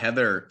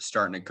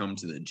starting to come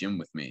to the gym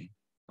with me,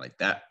 like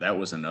that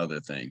was another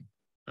thing,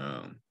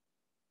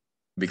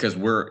 because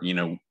it's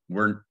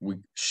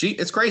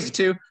crazy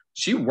too.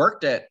 She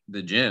worked at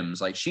the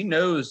gyms, like she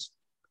knows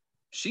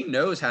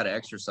how to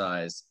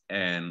exercise,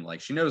 and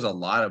like she knows a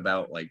lot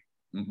about like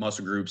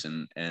muscle groups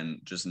and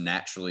just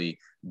naturally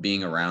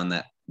being around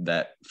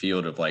that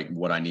field of like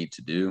what I need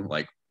to do,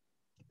 like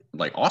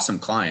awesome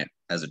client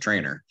as a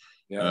trainer.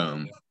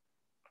 Yeah.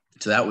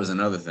 So that was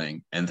another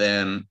thing. And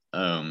then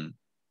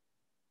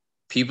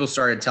people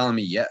started telling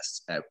me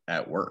yes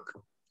at work.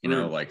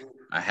 Like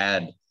I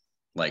had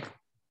like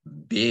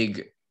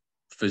big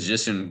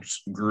physician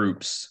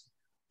groups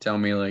tell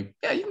me like,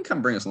 yeah, you can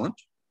come bring us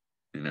lunch.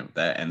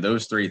 That, and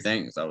those three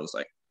things, I was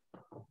like,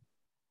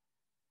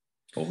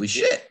 holy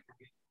shit.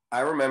 I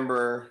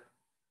remember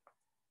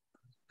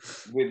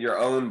with your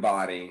own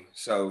body,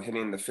 so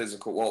hitting the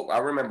physical. Well, I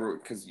remember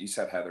because you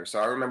said Heather. So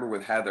I remember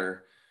with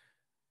Heather,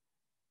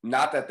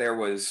 not that there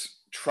was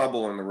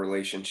trouble in the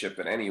relationship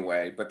in any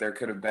way, but there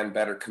could have been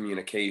better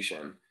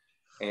communication.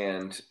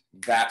 And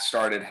that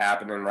started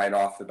happening right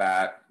off the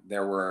bat.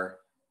 There were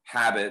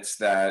habits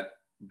that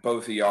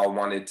both of y'all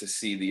wanted to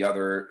see the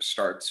other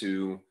start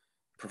to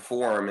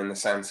perform, in the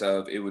sense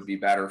of it would be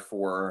better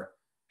for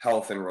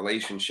health and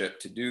relationship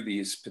to do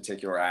these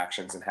particular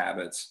actions and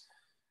habits.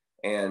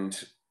 And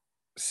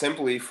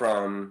simply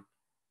from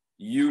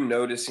you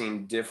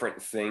noticing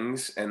different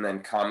things and then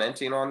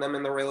commenting on them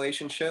in the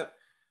relationship,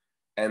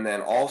 and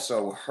then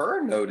also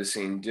her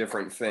noticing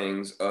different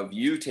things of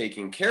you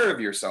taking care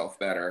of yourself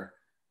better,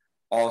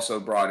 also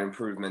brought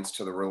improvements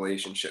to the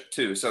relationship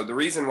too. So the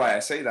reason why I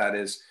say that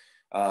is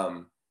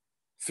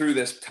through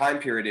this time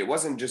period, it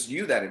wasn't just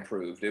you that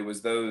improved. It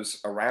was those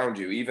around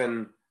you,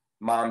 even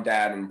mom,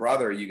 dad, and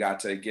brother. You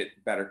got to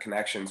get better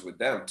connections with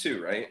them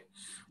too, right?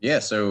 Yeah.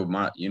 So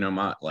my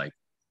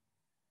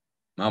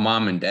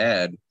mom and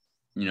dad,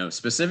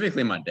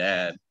 specifically my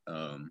dad,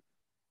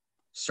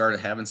 started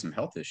having some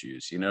health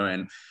issues,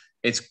 and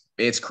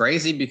it's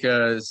crazy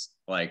because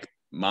like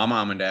my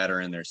mom and dad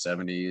are in their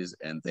 70s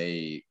and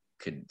they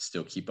could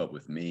still keep up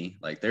with me.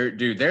 Like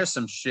there's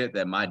some shit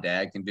that my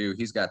dad can do.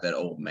 He's got that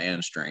old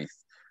man strength,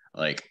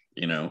 like,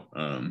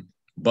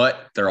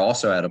 but they're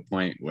also at a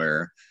point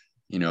where,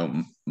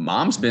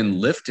 mom's been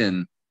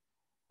lifting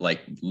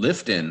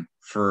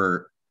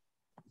for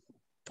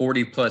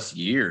 40 plus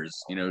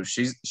years.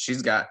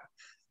 She's got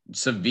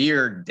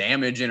severe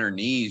damage in her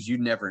knees. You'd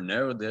never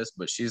know this,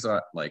 but she's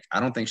like, I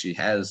don't think she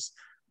has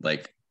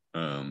like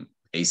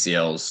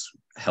ACLs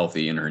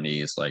healthy in her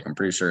knees. Like I'm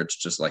pretty sure it's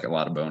just like a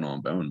lot of bone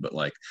on bone. But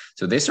like,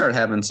 so they started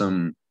having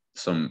some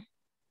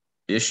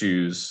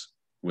issues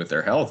with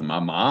their health. And my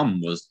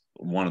mom was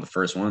one of the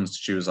first ones.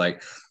 She was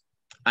like,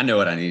 I know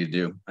what I need to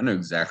do. I know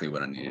exactly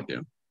what I need to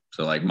do.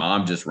 So like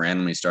mom just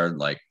randomly started,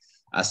 like,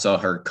 I saw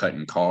her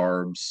cutting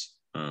carbs.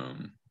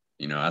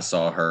 I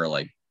saw her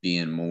like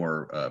being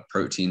more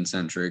protein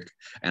centric,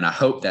 and I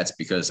hope that's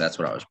because that's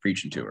what I was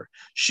preaching to her.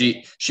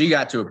 She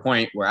got to a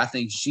point where I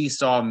think she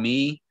saw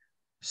me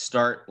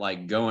start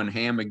like going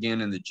ham again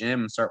in the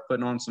gym and start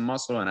putting on some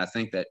muscle, and I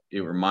think that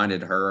it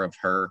reminded her of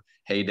her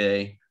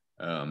heyday.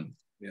 But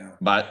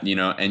like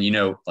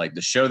the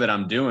show that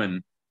I'm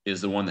doing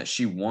is the one that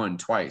she won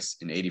twice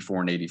in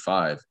 84 and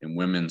 85 in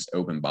women's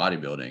open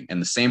bodybuilding,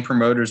 and the same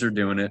promoters are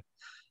doing it.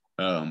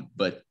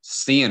 But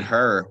seeing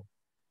her,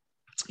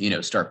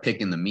 start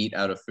picking the meat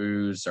out of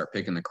foods, start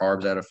picking the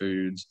carbs out of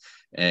foods,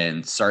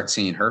 and start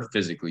seeing her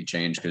physically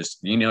change. Because,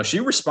 she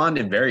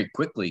responded very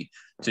quickly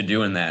to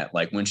doing that.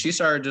 Like when she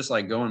started just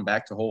like going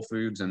back to whole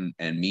foods and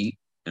meat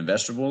and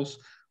vegetables,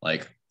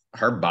 like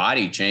her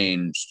body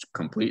changed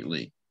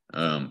completely.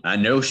 I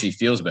know she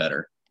feels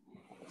better.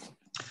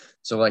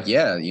 So like,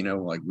 yeah,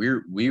 like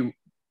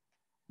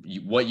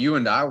what you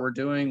and I were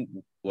doing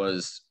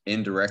was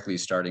indirectly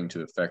starting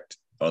to affect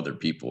other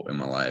people in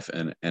my life,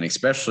 and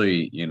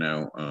especially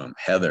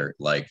Heather,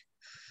 like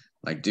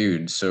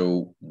dude,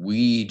 so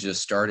we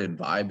just started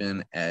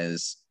vibing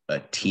as a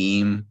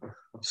team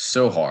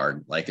so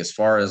hard, like as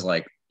far as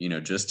like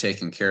just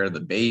taking care of the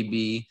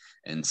baby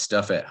and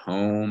stuff at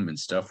home and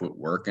stuff with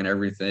work and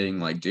everything.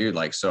 Like dude,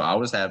 like so I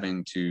was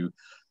having to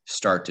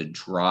start to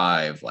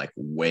drive like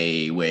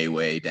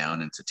way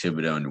down into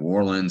Thibodaux, New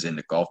Orleans,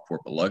 into Gulfport,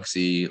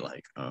 Biloxi,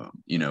 like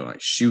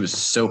like she was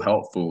so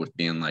helpful with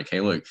being like,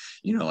 hey look,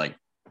 like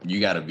you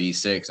got a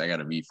V6, I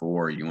got a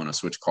V4, you want to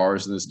switch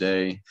cars this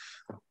day?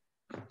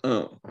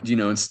 you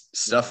know, it's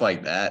stuff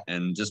like that.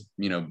 And just,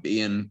 you know,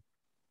 being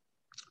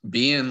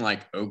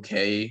like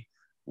okay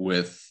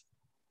with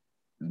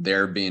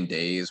there being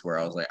days where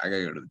I was like, I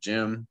gotta go to the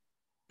gym,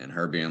 and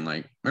her being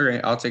like, all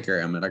right, I'll take care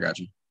of Emmett, I got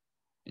you,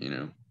 you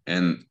know.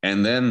 And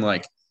then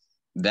like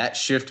that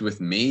shift with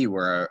me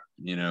where,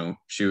 you know,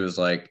 she was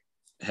like,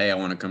 hey, I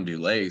want to come do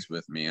legs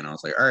with me, and I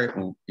was like, all right,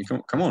 well, you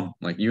come on,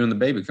 like you and the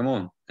baby, come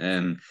on.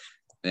 And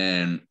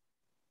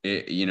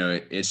it, you know,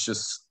 it's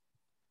just,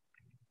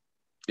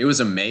 it was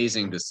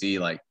amazing to see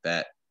like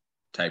that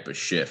type of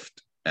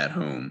shift at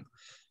home,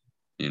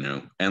 you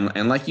know.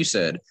 And like you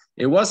said,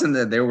 it wasn't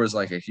that there was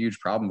like a huge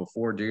problem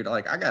before, dude.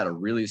 Like I got a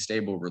really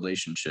stable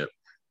relationship,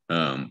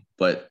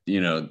 but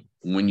you know,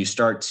 when you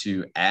start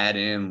to add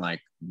in like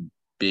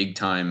big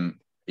time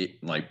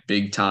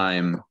big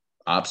time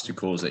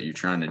obstacles that you're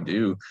trying to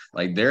do,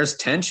 like there's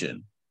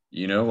tension,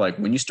 you know, like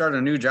when you start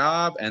a new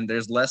job and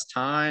there's less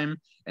time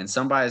and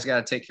somebody's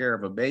got to take care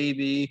of a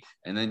baby,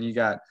 and then you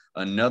got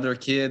another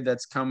kid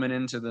that's coming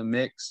into the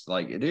mix,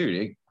 like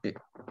dude,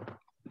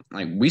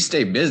 like we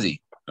stay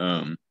busy.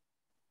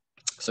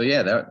 So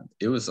yeah, that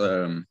it was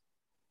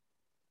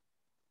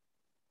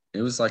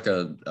like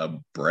a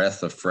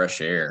breath of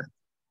fresh air,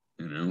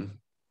 you know.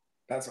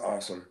 That's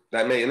awesome.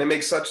 And it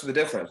makes such the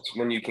difference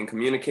when you can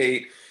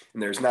communicate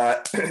and there's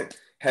not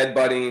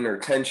headbutting or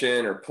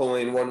tension or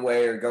pulling one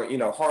way or going, you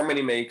know,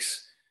 harmony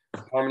makes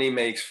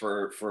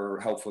for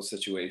helpful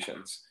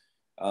situations.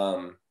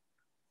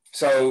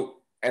 So,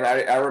 and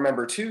I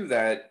remember too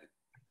that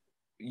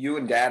you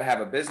and dad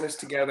have a business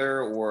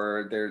together,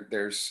 or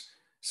there's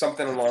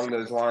something along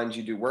those lines.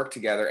 You do work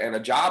together, and a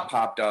job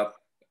popped up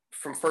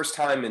from first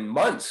time in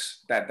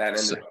months that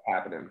ended up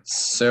happening.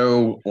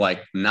 So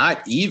like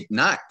not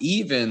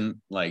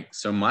even like,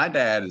 so my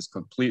dad is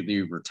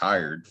completely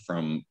retired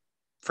from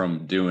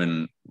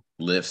doing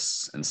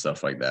lifts and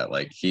stuff like that.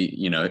 Like he,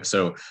 you know,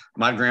 so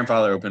my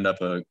grandfather opened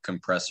up a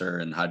compressor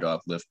and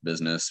hydraulic lift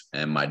business,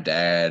 and my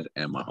dad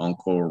and my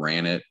uncle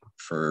ran it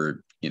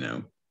for, you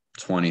know,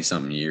 20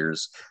 something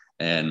years.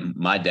 And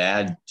my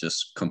dad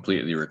just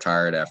completely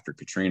retired after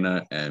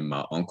Katrina, and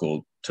my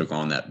uncle took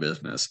on that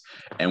business.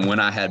 And when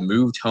I had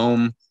moved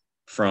home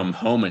from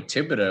home at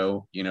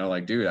Thibodeau, you know,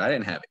 like, dude, I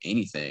didn't have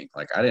anything.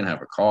 Like, I didn't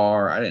have a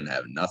car. I didn't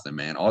have nothing,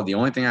 man. The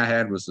only thing I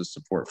had was the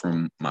support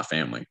from my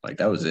family. Like,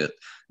 that was it.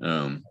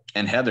 And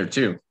Heather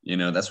too, you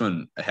know, that's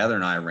when Heather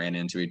and I ran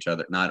into each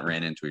other, not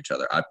ran into each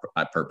other. I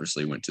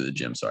purposely went to the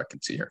gym so I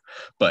could see her,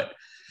 but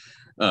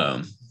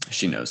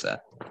she knows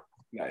that.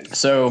 Nice.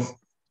 So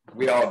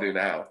we all do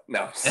now.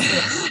 No.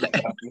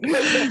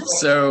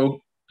 So,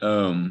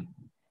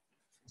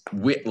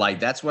 like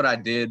that's what I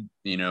did,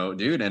 you know,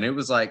 dude. And it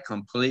was like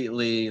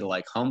completely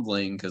like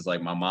humbling, because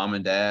like my mom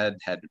and dad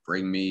had to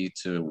bring me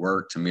to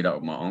work to meet up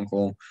with my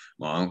uncle.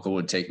 My uncle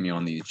would take me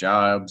on these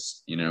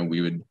jobs, you know,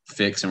 we would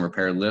fix and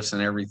repair lifts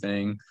and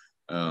everything.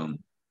 And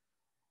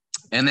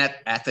that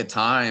at the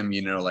time,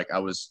 you know, like I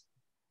was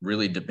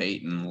really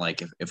debating,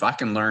 like if I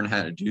can learn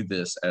how to do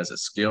this as a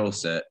skill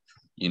set,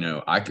 you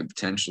know, I could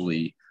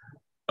potentially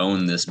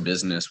own this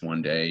business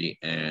one day,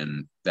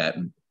 and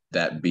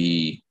that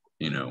be,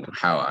 you know,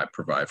 how I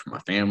provide for my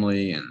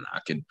family, and I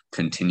could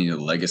continue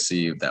the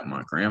legacy that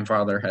my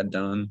grandfather had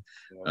done.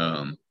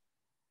 And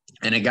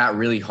it got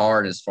really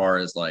hard as far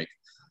as like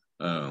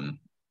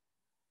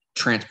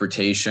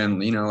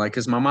transportation, you know, like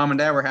because my mom and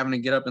dad were having to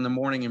get up in the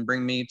morning and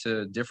bring me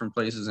to different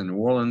places in New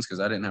Orleans because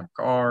I didn't have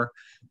a car.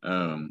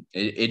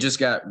 It just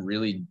got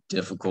really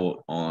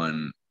difficult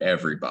on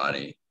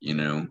everybody, you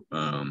know,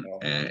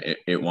 and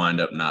it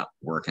wound up not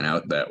working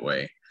out that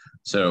way.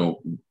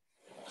 So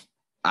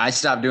I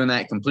stopped doing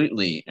that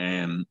completely.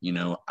 And, you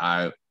know,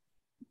 I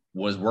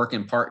was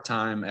working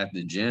part-time at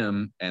the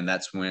gym. And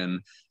that's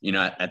when, you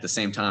know, at the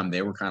same time,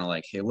 they were kind of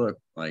like, hey, look,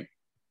 like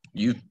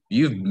you've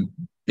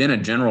been a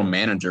general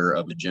manager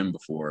of a gym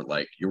before.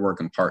 Like you're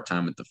working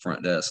part-time at the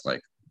front desk.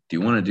 Like, do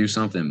you want to do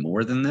something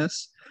more than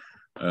this?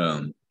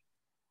 And,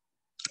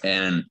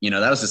 you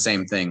know, that was the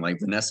same thing. Like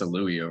Vanessa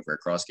Louie over at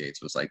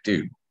Crossgates was like,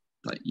 dude,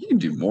 like you can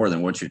do more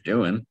than what you're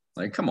doing.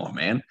 Like, come on,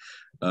 man.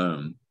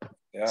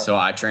 So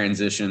I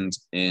transitioned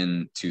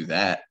into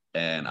that,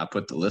 and I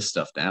put the list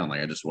stuff down.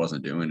 Like I just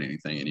wasn't doing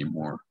anything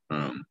anymore.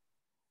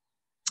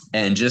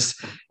 And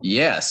just,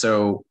 yeah.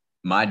 So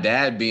my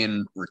dad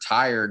being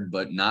retired,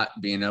 but not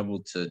being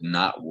able to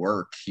not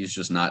work, he's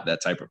just not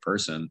that type of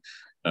person.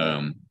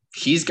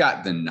 He's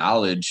got the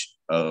knowledge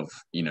of,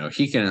 you know,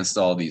 he can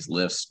install these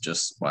lifts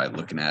just by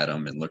looking at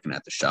them and looking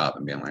at the shop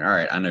and being like, all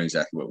right, I know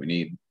exactly what we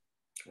need.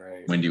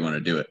 Right. When do you want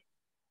to do it?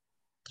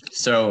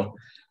 So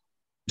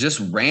just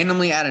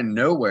randomly out of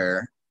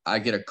nowhere, I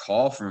get a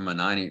call from a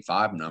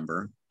 985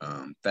 number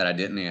that I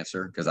didn't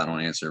answer because I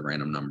don't answer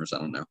random numbers. I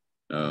don't know.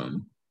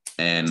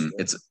 And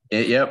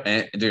yep.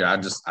 And dude, I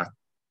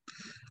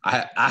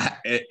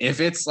if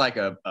it's like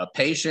a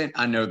patient,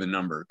 I know the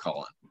number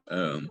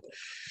calling.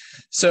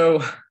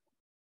 So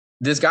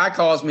this guy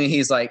calls me.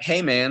 He's like,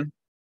 hey man,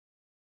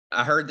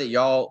 I heard that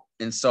y'all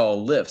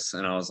install lifts,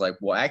 and I was like,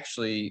 well,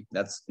 actually,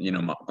 that's,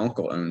 my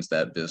uncle owns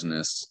that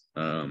business.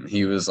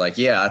 He was like,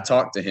 yeah, I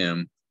talked to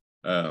him.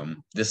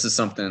 This is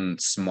something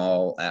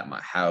small at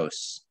my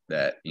house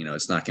that,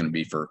 it's not going to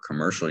be for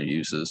commercial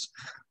uses.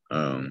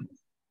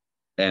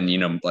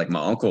 And like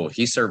my uncle,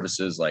 he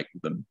services like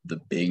the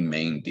big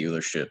main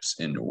dealerships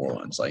in New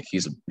Orleans. Like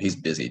he's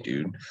busy,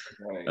 dude.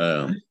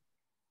 Right.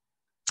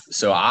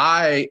 So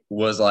I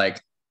was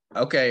like,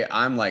 okay,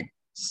 I'm like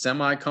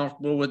semi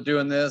comfortable with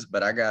doing this,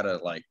 but I gotta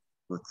like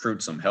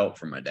recruit some help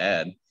from my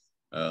dad.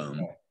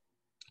 And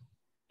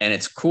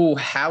it's cool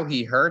how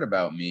he heard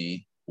about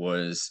me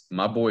was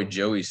my boy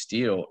Joey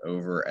Steele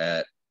over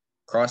at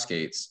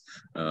Crossgates.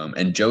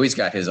 And Joey's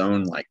got his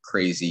own like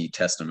crazy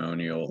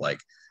testimonial. Like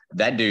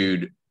that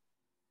dude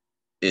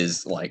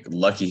is like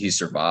lucky he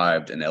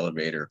survived an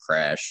elevator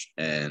crash,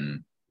 and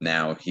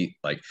now he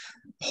like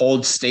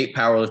holds state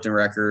powerlifting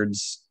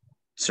records,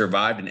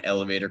 survived an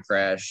elevator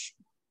crash,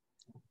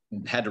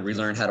 had to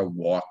relearn how to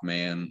walk,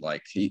 man.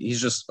 Like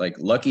he's just like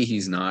lucky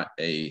he's not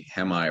a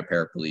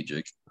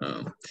hemi-paraplegic.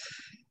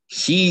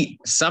 He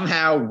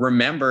somehow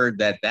remembered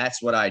that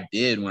that's what I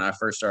did when I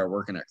first started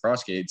working at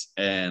Crossgates,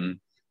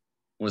 and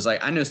was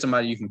like, I know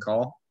somebody you can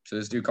call. So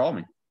this dude called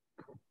me.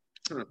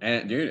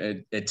 And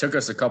dude, it took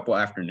us a couple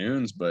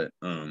afternoons, but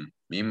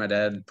me and my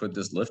dad put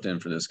this lift in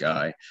for this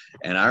guy.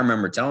 And I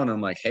remember telling him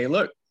like, hey,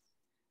 look,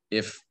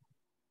 if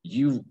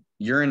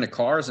you're into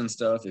cars and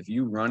stuff, if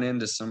you run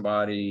into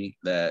somebody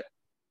that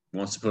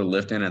wants to put a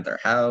lift in at their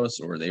house,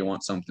 or they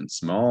want something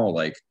small,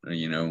 like,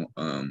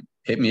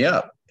 hit me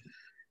up.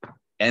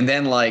 And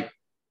then like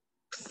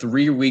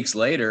 3 weeks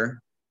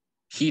later,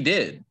 he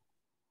did.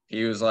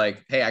 He was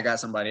like, hey, I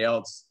got somebody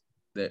else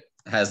that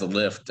has a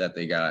lift that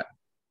they got.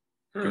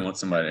 He wants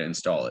somebody to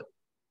install it.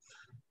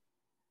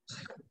 It's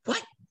like,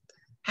 what?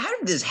 How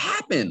did this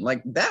happen?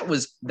 Like that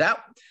was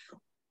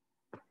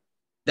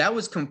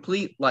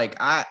complete. Like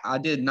I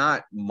did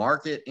not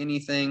market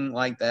anything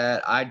like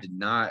that. I did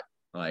not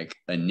like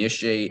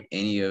initiate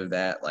any of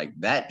that. Like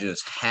that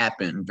just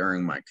happened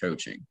during my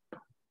coaching.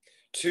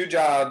 2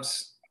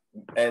 jobs,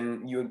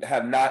 and you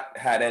have not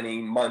had any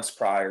months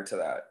prior to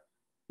that?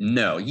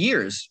 No,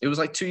 years. It was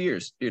like 2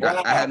 years, dude.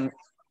 Wow. I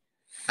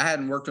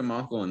hadn't worked with my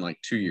uncle in like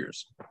 2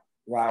 years.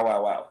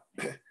 Wow.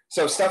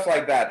 So stuff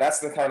like that, that's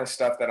the kind of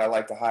stuff that I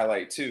like to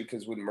highlight too,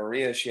 because with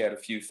Maria, she had a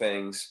few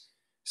things.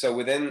 So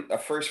within the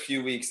first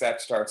few weeks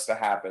that starts to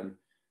happen,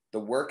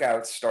 the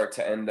workouts start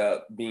to end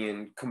up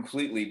being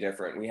completely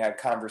different. We had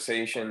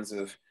conversations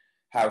of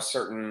how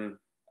certain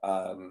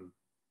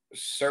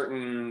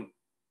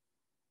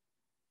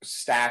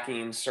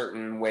stacking,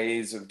 certain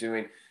ways of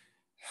doing,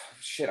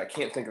 I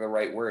can't think of the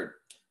right word.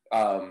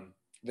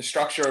 The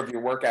structure of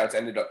your workouts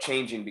ended up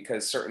changing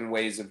because certain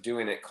ways of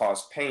doing it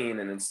caused pain.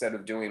 And instead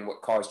of doing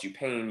what caused you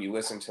pain, you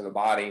listen to the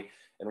body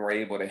and were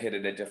able to hit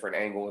it at different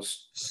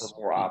angles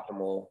for more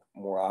optimal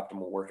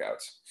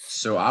workouts.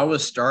 So I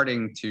was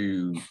starting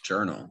to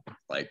journal,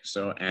 like,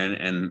 so,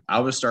 and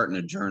I was starting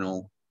to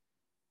journal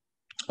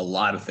a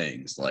lot of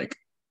things, like,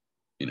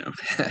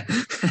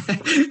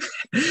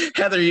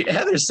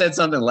 Heather said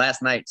something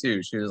last night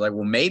too. She was like,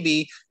 well,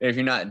 maybe if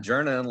you're not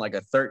journaling like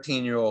a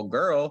 13-year-old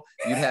girl,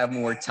 you'd have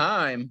more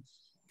time.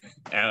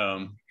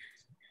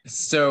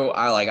 So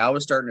I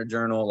was starting to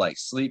journal like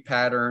sleep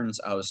patterns.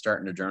 I was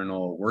starting to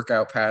journal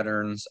workout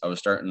patterns. I was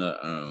starting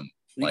to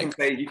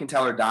you can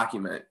tell her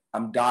document.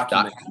 I'm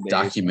documenting.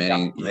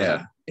 Documenting.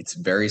 Yeah. It's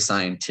very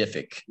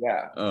scientific.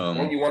 Yeah.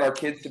 When you want our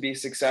kids to be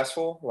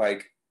successful,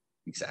 like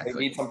exactly, they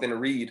need something to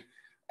read.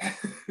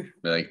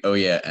 Like, oh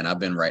yeah, and I've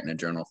been writing a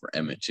journal for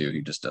Emmett too.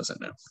 He just doesn't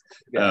know.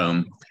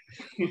 Yeah.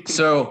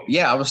 So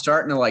yeah, I was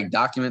starting to like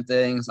document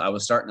things. I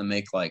was starting to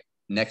make like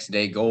next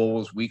day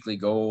goals, weekly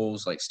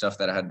goals, like stuff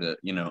that I had to,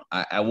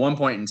 at one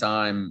point in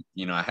time,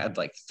 I had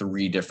like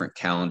 3 different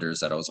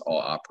calendars that I was all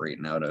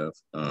operating out of.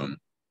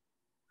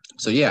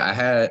 So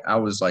yeah, I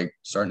was like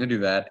starting to do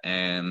that,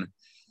 and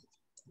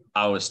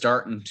I was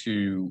starting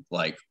to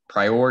like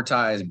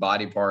prioritize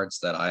body parts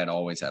that I had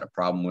always had a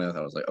problem with.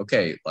 I was like,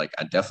 okay, like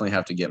I definitely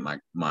have to get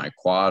my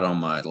quad on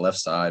my left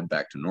side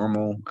back to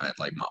normal.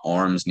 Like my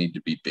arms need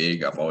to be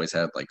big. I've always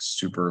had like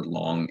super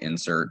long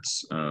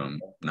inserts,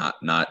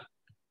 not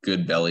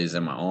good bellies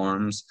in my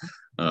arms.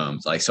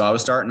 So I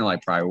was starting to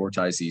like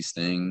prioritize these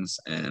things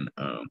and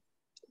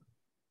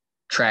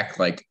track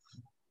like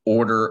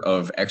order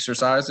of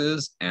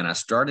exercises, and I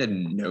started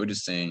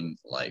noticing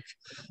like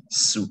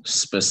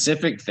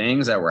specific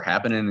things that were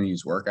happening in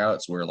these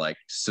workouts where like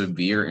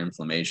severe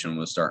inflammation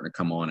was starting to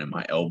come on in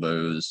my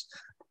elbows,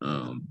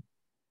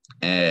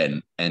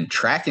 and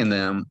tracking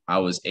them, I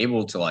was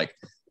able to like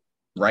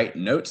write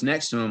notes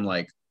next to them,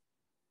 like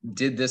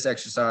did this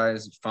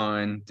exercise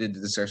fine, did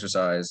this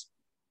exercise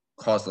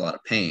caused a lot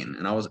of pain.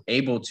 And I was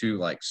able to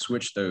like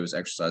switch those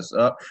exercises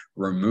up,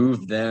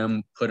 remove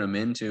them, put them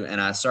into,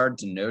 and I started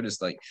to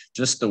notice like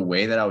just the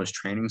way that I was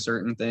training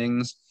certain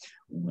things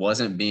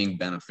wasn't being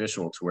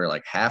beneficial, to where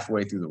like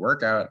halfway through the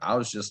workout, I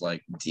was just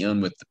like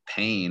dealing with the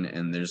pain.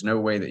 And there's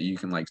no way that you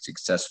can like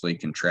successfully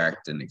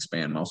contract and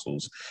expand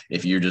muscles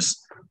if you're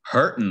just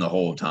hurting the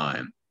whole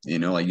time. You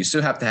know, like you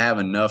still have to have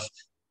enough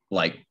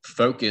like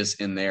focus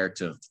in there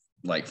to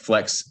like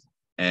flex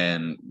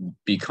and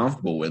be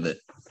comfortable with it.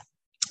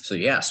 So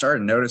yeah, I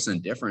started noticing a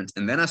difference.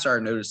 And then I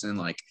started noticing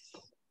like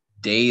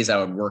days I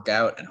would work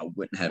out and I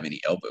wouldn't have any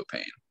elbow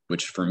pain,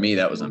 which for me,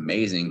 that was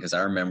amazing, because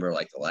I remember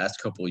like the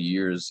last couple of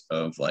years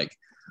of like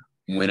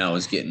when I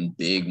was getting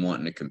big,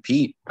 wanting to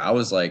compete, I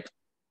was like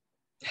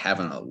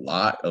having a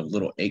lot of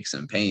little aches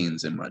and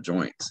pains in my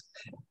joints,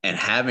 and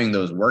having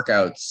those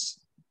workouts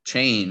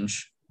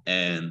change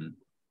and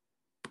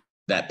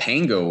that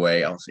pain go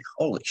away. I was like,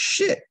 holy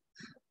shit,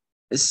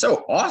 it's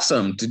so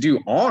awesome to do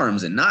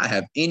arms and not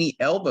have any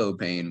elbow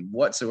pain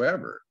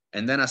whatsoever.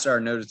 And then I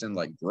started noticing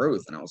like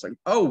growth, and I was like,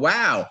 oh,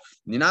 wow.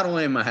 Not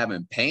only am I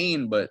having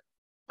pain, but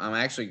I'm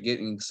actually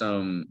getting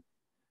some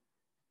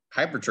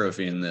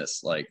hypertrophy in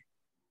this. Like,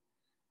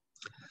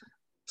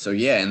 so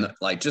yeah. And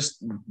like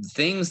just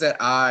things that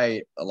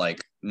I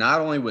like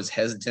not only was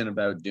hesitant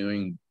about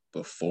doing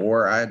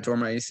before I had tore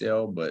my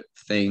ACL, but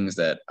things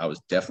that I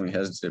was definitely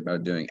hesitant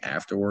about doing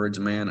afterwards,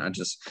 man.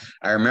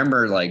 I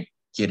remember like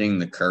getting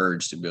the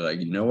courage to be like,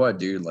 you know what,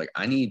 dude, like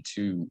I need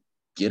to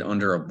get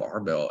under a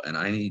barbell and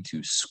I need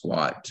to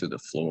squat to the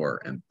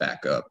floor and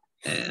back up.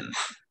 And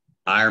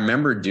I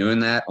remember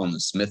doing that on the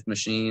Smith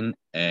machine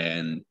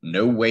and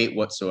no weight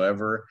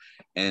whatsoever.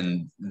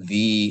 And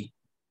the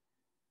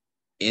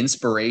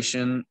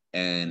inspiration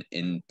and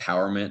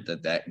empowerment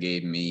that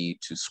gave me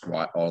to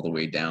squat all the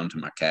way down to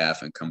my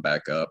calf and come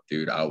back up,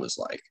 dude, I was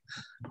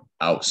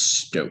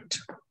stoked.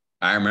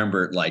 I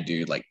remember like,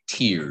 dude, like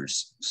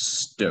tears,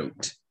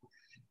 stoked.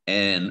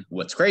 And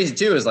what's crazy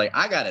too is like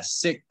I got a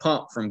sick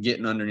pump from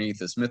getting underneath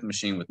the Smith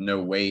machine with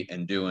no weight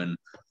and doing,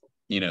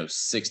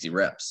 60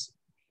 reps.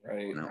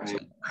 Right. And I was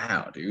like,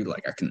 wow, dude,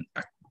 like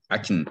I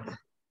can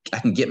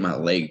get my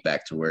leg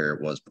back to where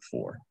it was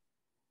before.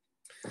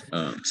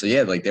 So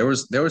yeah, like there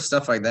was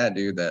stuff like that,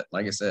 dude, that,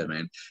 like I said,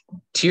 man,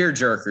 tear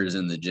jerkers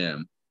in the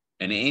gym.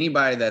 And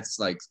anybody that's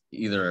like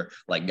either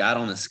like got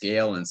on a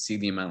scale and see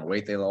the amount of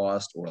weight they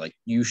lost, or like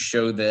you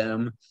show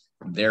them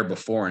their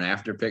before and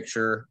after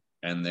picture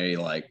and they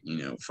like,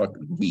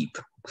 fucking weep.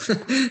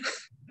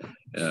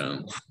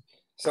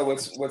 So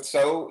what's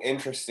so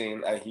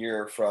interesting, I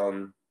hear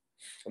from,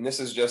 and this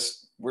is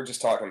we're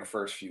just talking the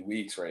first few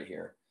weeks right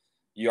here.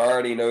 You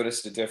already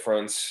noticed a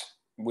difference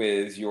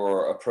with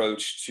your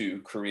approach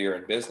to career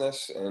and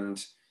business,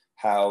 and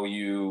how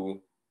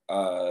you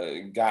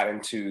got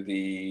into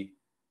the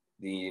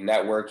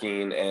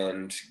networking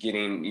and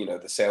getting,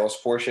 the sales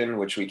portion,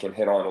 which we can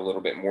hit on a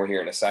little bit more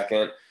here in a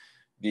second.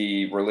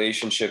 The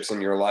relationships in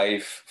your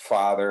life,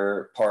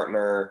 father,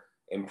 partner,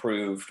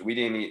 improved.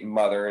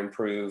 Mother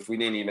improved. We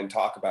didn't even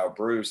talk about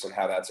Bruce and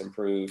how that's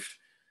improved.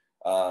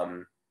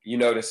 You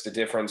noticed a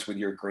difference with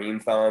your green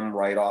thumb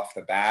right off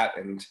the bat,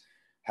 and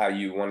how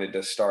you wanted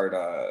to start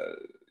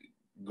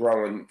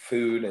growing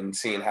food and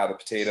seeing how the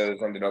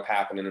potatoes ended up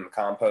happening in the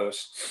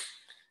compost.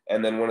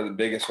 And then one of the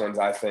biggest ones,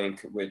 I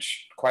think,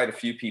 which quite a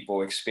few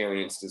people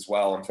experienced as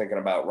well, I'm thinking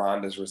about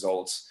Rhonda's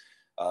results.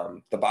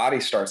 The body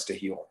starts to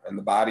heal and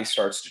the body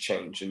starts to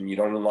change, and you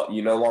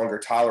no longer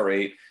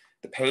tolerate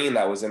the pain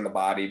that was in the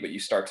body, but you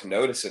start to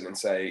notice it and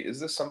say, is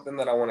this something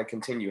that I want to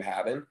continue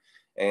having?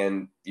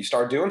 And you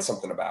start doing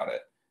something about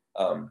it.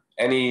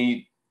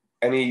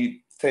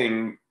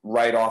 Anything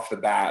right off the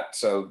bat?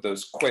 So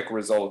those quick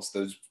results,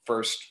 those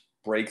first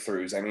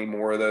breakthroughs, any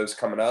more of those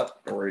coming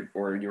up,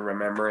 or you're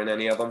remembering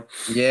any of them?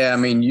 Yeah, I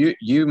mean,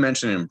 you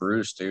mentioned in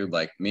Bruce, dude,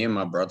 like me and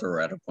my brother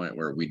were at a point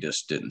where we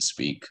just didn't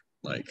speak.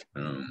 Like,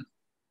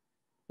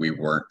 we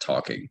weren't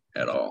talking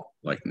at all,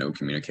 like no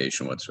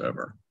communication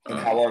whatsoever. And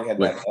how long had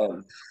that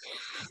been?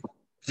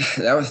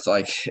 That was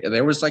like,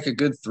 there was like a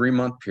good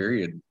 3-month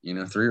period,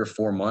 3 or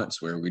 4 months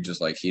where we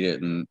just like,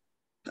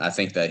 I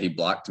think that he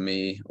blocked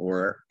me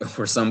or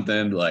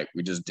something, like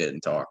we just didn't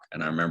talk.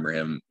 And I remember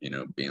him,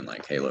 being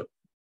like, hey, look,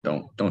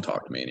 don't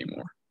talk to me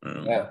anymore.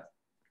 And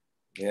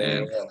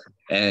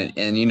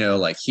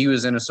like he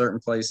was in a certain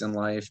place in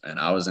life and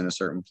I was in a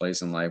certain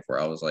place in life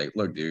where I was like,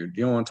 look, dude,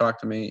 you don't want to talk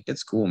to me?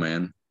 It's cool,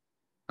 man.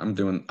 I'm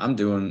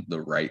doing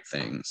the right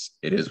things.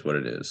 It is what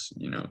it is.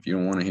 If you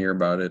don't want to hear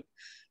about it,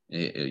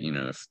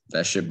 if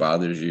that shit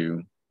bothers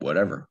you,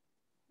 whatever,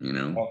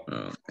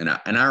 and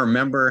I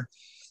remember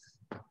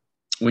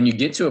when you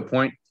get to a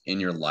point in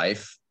your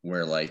life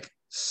where like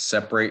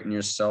separating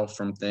yourself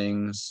from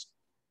things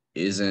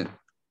isn't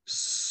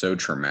so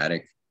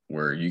traumatic,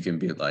 where you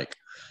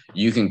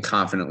can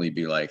confidently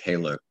be like, hey,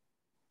 look,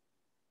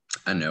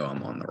 I know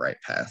I'm on the right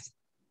path,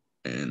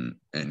 and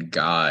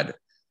God,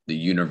 the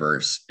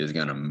universe is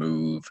going to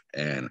move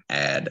and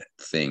add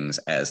things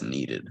as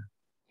needed.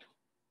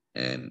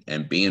 And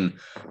being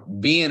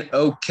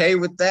okay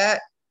with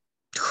that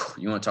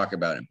You want to talk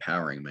about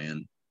empowering,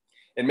 man.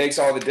 It makes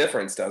all the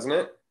difference, doesn't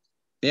it?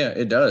 Yeah,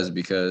 it does,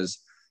 because,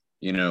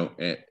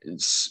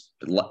 it's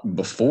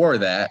before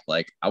that,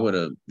 like I would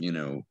have,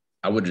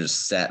 I would have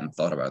just sat and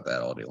thought about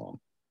that all day long,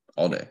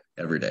 all day,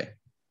 every day.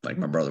 Like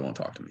my brother won't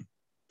talk to me,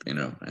 and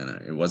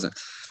it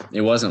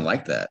wasn't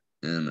like that.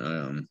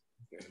 And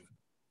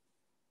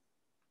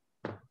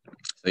so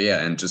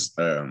yeah, and just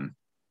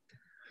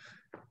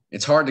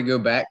it's hard to go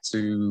back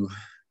to.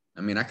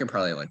 I mean, I could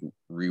probably like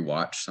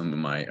rewatch some of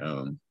my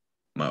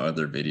my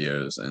other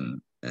videos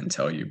and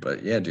tell you,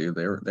 but yeah, dude,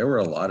 there were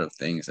a lot of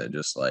things that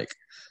just like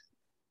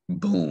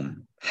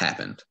boom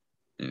happened.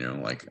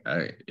 Like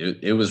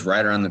it was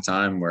right around the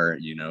time where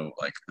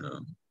like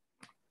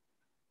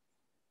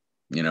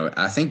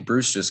I think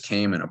Bruce just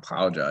came and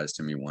apologized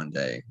to me one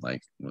day.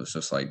 Like, it was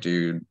just like,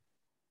 dude,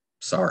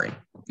 sorry,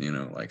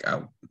 like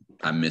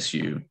I miss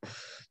you,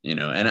 and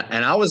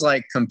I was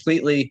like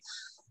completely.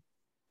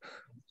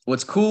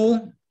 What's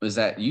cool is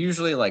that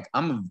usually like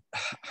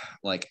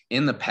like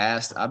in the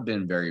past I've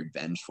been very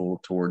vengeful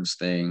towards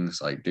things.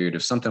 Like, dude,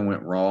 if something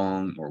went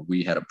wrong or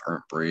we had a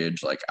burnt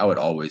bridge, like I would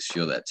always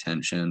feel that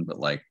tension. But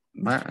like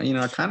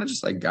I kind of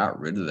just like got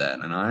rid of that.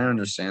 And I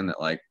understand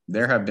that like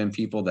there have been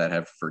people that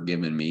have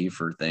forgiven me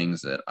for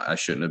things that I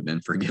shouldn't have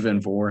been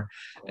forgiven for.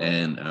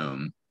 And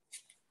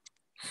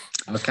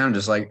I was kind of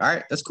just like, all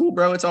right, that's cool,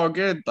 bro. It's all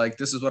good. Like,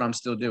 this is what I'm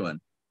still doing,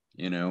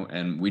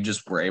 and we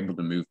just were able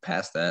to move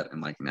past that.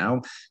 And like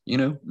now,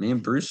 me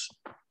and Bruce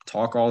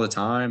talk all the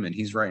time, and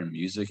he's writing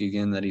music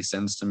again that he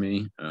sends to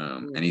me.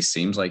 And he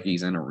seems like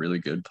he's in a really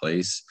good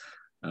place,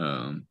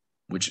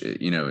 which,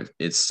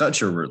 it's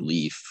such a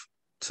relief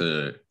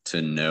to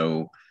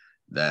know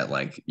that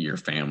like your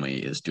family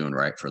is doing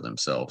right for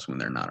themselves when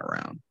they're not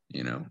around,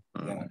 Yeah.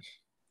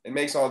 It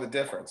makes all the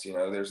difference.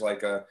 There's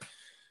like a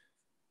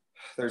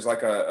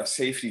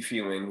safety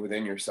feeling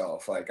within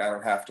yourself. Like, I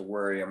don't have to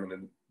worry.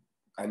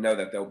 I know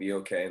that they'll be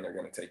okay and they're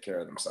going to take care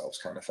of themselves,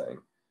 kind of thing.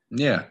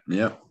 Yeah.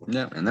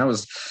 And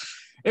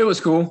it was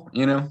cool,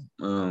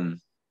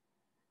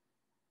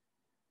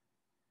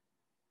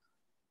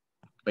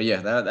 but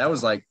yeah, that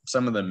was like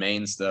some of the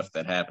main stuff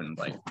that happened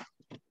like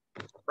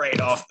right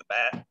off the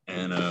bat.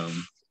 And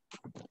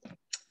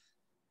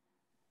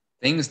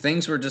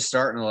things were just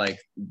starting to like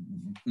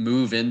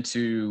move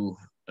into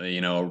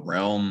a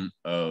realm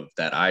of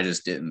that I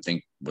just didn't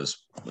think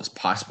was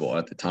possible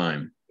at the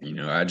time.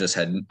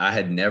 I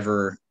had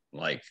never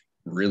like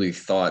really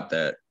thought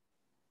that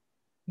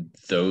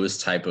those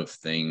type of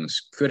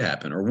things could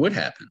happen or would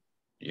happen,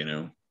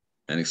 and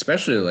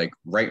especially like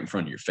right in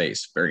front of your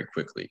face very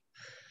quickly.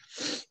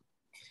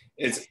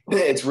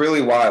 It's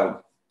really wild.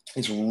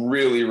 It's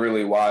really,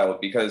 really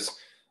wild because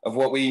of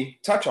what we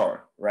touch on,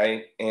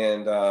 right?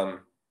 And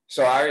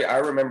so I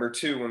remember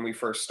too, when we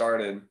first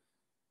started,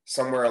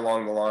 somewhere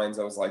along the lines,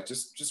 I was like,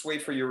 just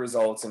wait for your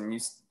results.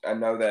 And I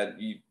know that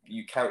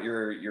you count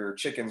your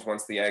chickens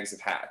once the eggs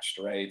have hatched,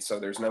 right? So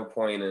there's no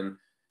point in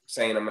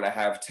saying I'm going to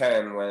have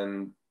 10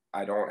 when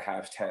I don't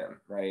have 10,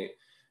 right?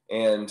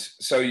 And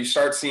so you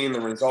start seeing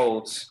the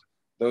results.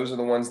 Those are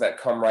the ones that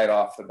come right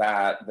off the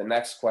bat. The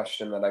next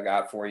question that I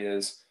got for you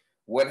is,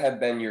 what have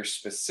been your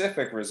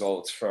specific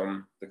results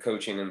from the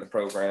coaching in the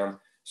program?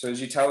 So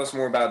as you tell us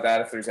more about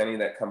that, if there's any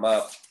that come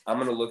up, I'm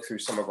going to look through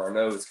some of our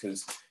notes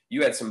because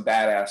you had some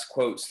badass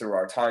quotes through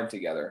our time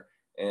together,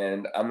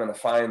 and I'm going to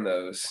find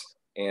those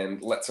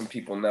and let some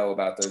people know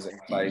about those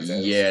insights.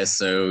 Yeah.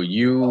 So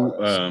you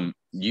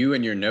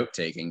and your note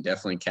taking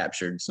definitely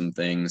captured some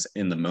things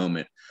in the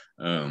moment.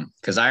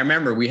 Cause I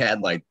remember we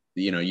had like,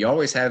 you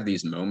always have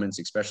these moments,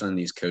 especially in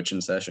these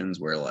coaching sessions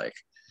where like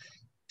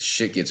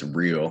shit gets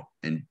real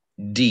and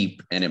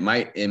deep, and it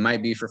might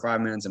be for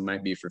 5 minutes, it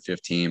might be for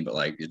 15, but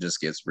like it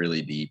just gets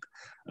really deep.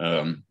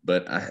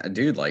 But I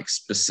dude, like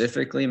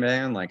specifically,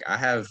 man, like I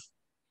have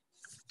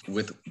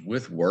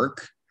with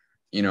work,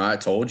 I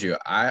told you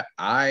I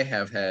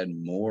have had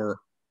more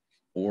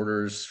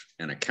orders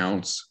and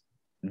accounts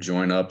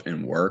join up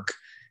in work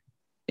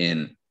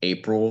in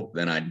April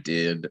than I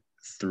did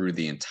through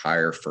the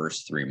entire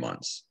first 3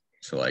 months.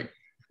 So like,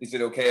 is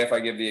it okay if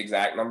I give the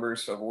exact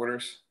numbers of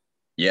orders?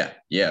 Yeah.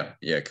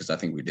 Because I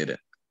think we did it.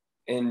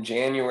 In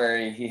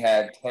January, he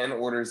had 10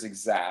 orders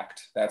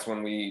exact. That's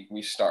when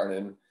we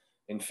started.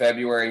 In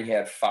February, he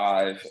had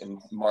 5. In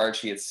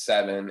March, he had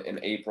 7. In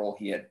April,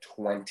 he had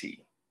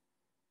 20.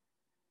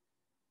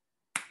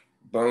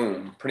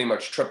 Boom. Pretty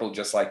much tripled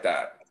just like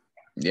that.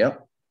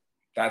 Yep.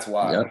 That's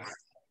wild. Yep.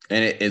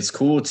 And it's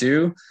cool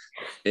too.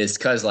 It's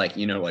because like,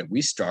 like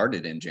we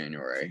started in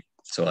January.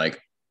 So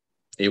like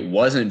it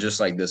wasn't just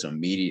like this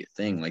immediate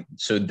thing. Like,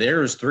 so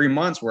there's 3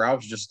 months where I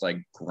was just like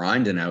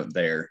grinding out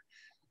there,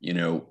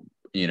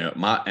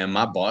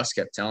 my boss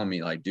kept telling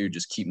me like, dude,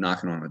 just keep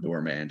knocking on the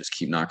door, man. Just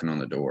keep knocking on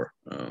the door.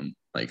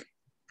 Like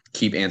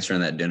keep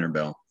answering that dinner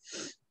bell.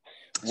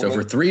 So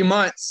for 3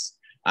 months,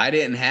 I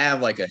didn't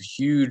have like a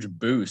huge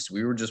boost.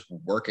 We were just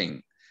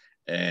working.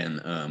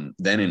 And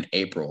then in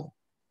April,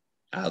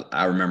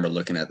 I remember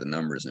looking at the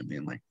numbers and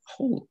being like,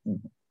 oh,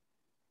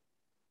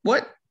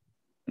 what?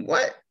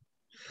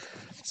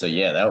 So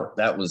yeah,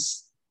 that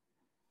was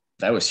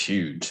that was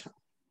huge.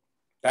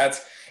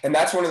 That's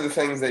one of the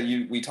things that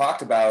we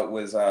talked about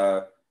was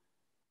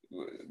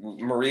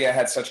Maria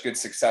had such good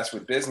success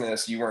with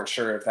business. You weren't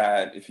sure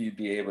if you'd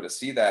be able to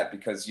see that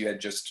because you had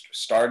just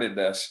started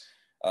this,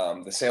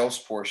 the sales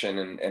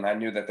portion. And I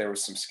knew that there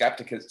was some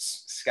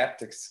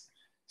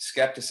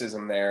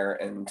skepticism there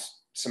and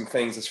some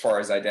things as far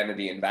as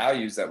identity and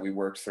values that we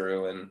worked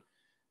through and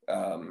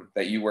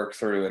that you worked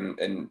through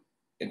and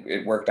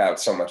it worked out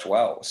so much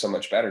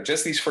better.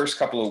 Just these first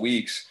couple of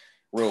weeks,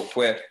 real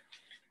quick,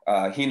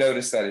 he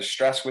noticed that his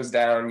stress was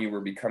down. You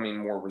were becoming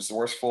more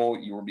resourceful.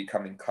 You were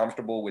becoming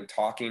comfortable with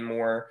talking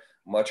more,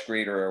 much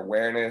greater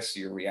awareness.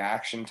 Your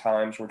reaction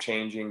times were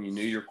changing. You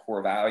knew your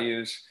core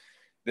values.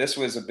 This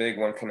was a big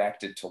one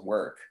connected to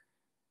work.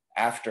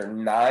 After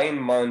 9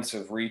 months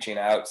of reaching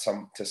out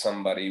to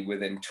somebody,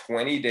 within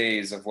 20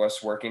 days of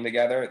us working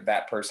together,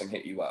 that person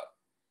hit you up.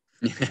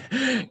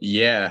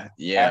 Yeah.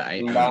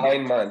 After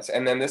 9 months.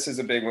 And then this is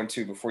a big one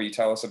too, before you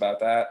tell us about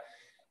that.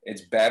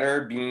 It's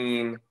better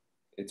being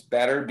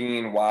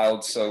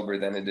wild sober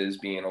than it is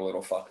being a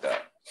little fucked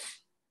up.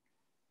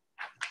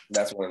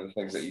 That's one of the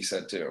things that you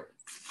said too.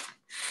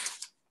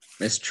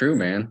 It's true,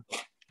 man.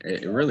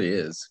 It really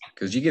is.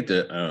 Because you get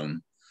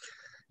to,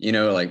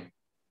 like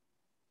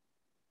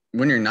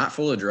when you're not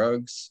full of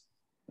drugs,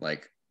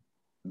 like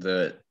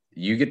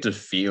you get to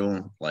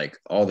feel like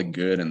all the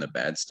good and the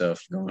bad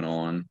stuff going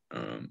on.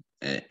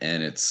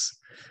 And it's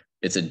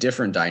a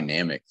different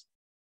dynamic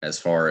as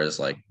far as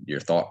like your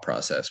thought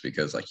process,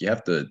 because like you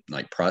have to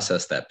like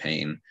process that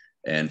pain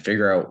and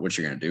figure out what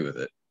you're going to do with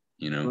it,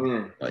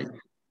 like,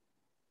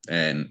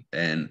 and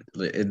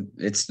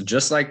it's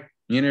just like,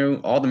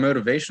 all the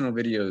motivational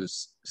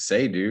videos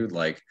say, dude,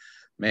 like,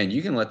 man,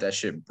 you can let that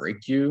shit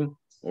break you,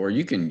 or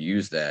you can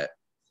use that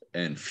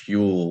and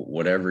fuel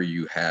whatever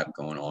you have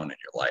going on in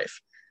your life.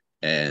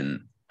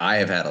 And I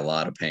have had a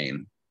lot of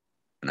pain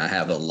and I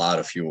have a lot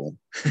of fuel,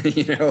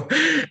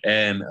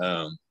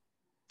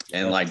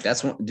 and like,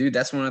 that's one of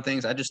the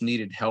things I just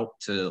needed help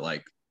to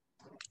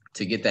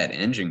get that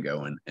engine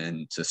going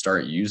and to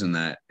start using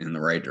that in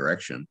the right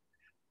direction.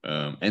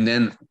 And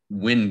then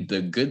when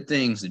the good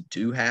things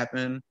do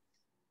happen,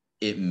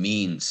 it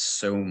means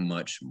so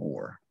much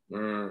more,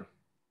 but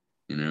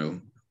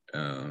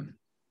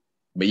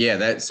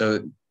yeah, so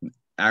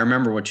I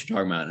remember what you're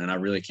talking about, and I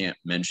really can't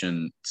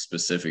mention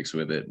specifics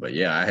with it, but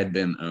yeah, I had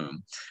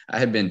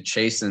been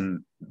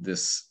chasing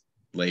this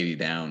lady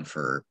down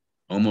for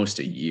almost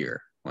a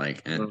year.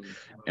 Like, and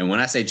when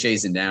I say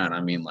chasing down,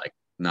 I mean like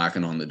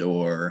knocking on the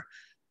door,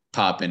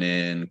 popping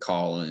in,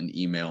 calling,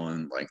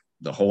 emailing, like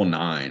the whole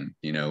nine,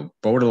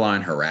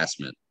 borderline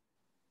harassment.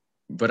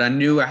 But I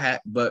knew I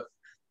had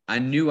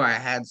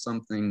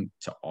something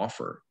to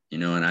offer,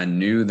 and I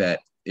knew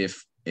that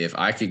if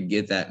I could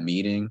get that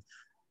meeting,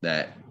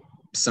 that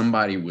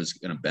somebody was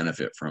going to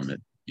benefit from it,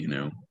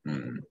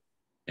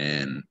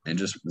 and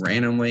just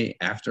randomly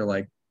after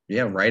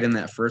right in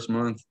that first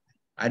month,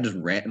 I just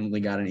randomly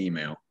got an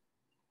email.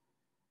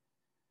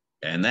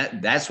 And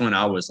that's when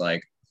I was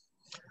like,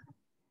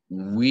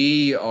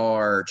 we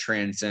are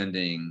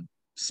transcending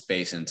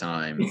space and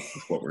time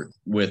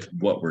with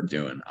what we're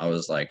doing. I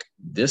was like,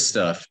 this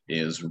stuff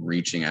is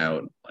reaching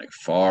out like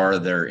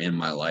farther in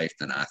my life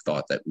than I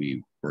thought that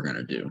we were going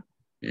to do.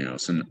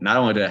 So not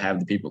only did I have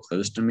the people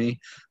close to me,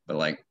 but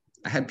like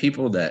I had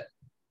people that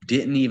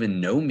didn't even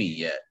know me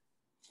yet,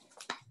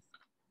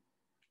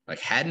 like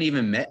hadn't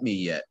even met me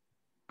yet.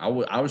 I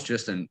was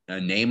just a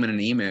name and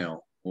an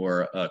email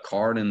or a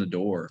card in the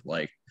door,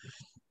 like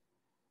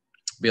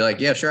be like,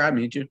 yeah, sure, I'd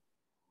meet you.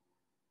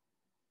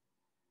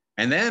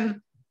 And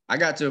then I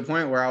got to a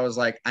point where I was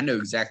like, I know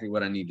exactly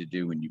what I need to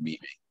do when you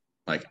meet me.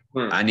 Like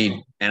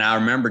and I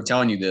remember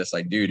telling you this,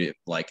 like, dude,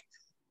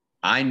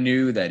 I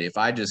knew that if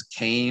I just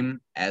came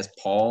as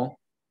Paul,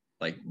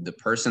 like the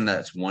person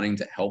that's wanting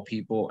to help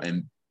people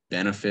and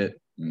benefit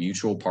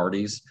mutual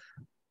parties,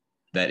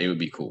 that it would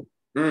be cool.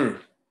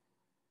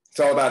 It's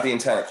all about the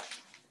intent.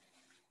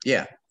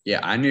 Yeah.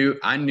 I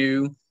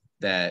knew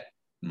that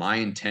my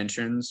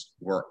intentions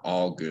were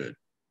all good.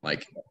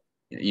 Like,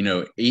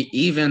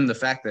 even the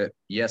fact that,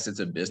 yes, it's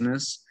a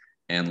business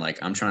and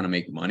like I'm trying to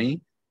make money,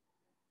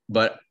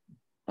 but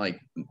like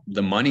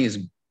the money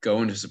is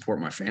going to support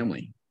my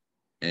family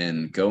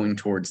and going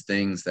towards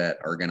things that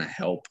are going to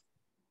help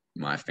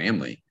my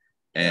family.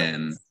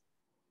 And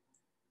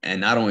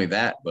not only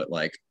that, but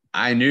like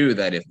I knew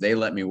that if they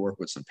let me work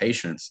with some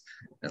patients,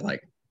 that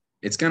like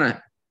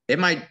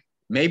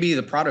maybe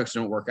the products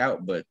don't work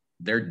out, but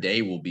their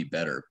day will be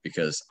better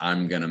because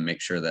I'm going to make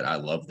sure that I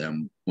love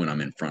them when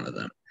I'm in front of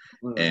them.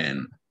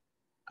 And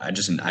I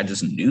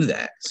just knew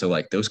that. So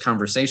like those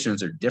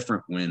conversations are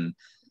different when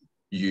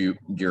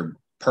you're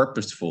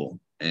purposeful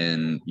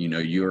and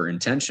you're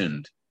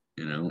intentioned,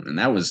 and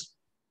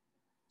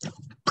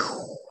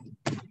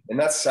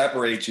that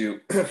separates you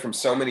from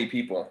so many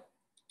people,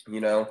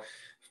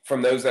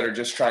 from those that are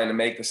just trying to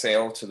make the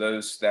sale to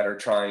those that are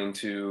trying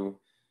to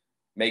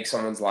make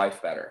someone's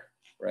life better,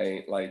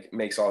 right? Like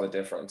makes all the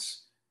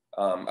difference.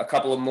 A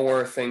couple of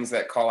more things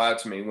that call out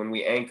to me when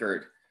we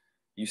anchored,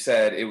 You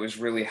said it was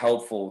really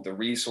helpful, the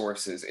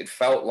resources. It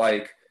felt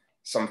like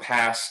some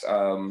past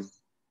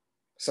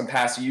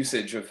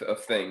usage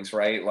of things,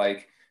 right?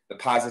 Like the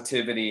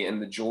positivity and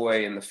the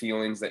joy and the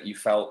feelings that you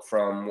felt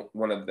from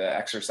one of the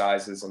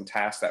exercises and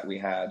tasks that we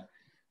had.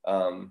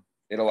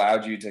 It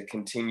allowed you to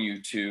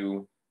continue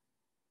to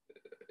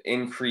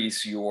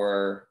increase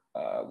your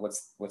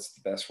what's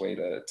the best way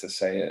to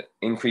say it?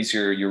 Increase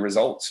your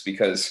results,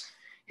 because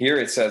here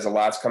it says a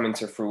lot's coming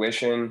to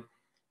fruition.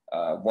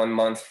 1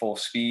 month full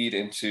speed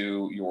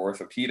into your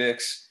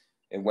orthopedics.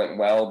 It went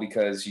well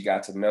because you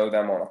got to know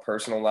them on a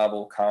personal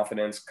level,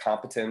 confidence,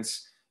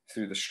 competence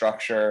through the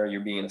structure.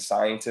 You're being a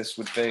scientist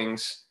with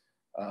things.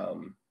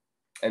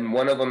 And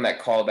one of them that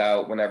called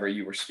out whenever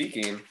you were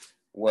speaking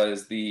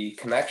was the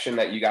connection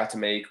that you got to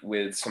make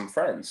with some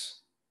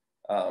friends.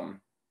 So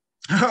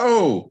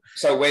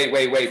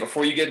wait,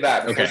 before you get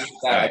that, Okay.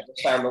 I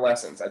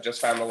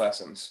just found the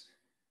lessons.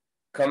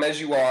 Come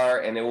as you are,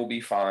 and it will be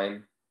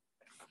fine.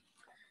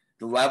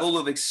 The level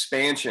of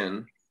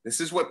expansion, this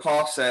is what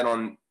Paul said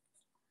on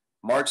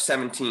March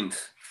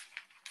 17th.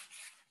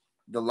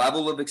 The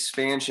level of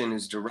expansion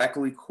is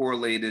directly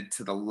correlated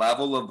to the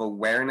level of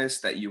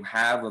awareness that you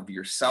have of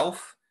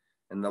yourself,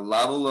 and the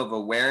level of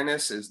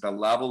awareness is the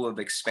level of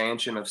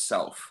expansion of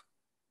self.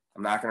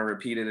 I'm not going to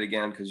repeat it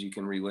again because you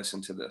can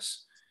re-listen to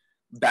this.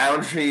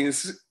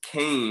 Boundaries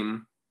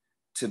came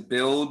to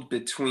build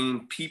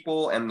between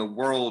people and the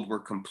world were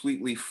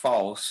completely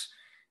false,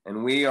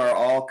 and we are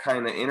all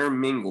kind of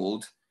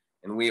intermingled,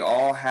 and we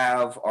all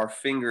have our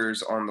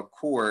fingers on the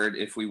chord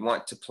if we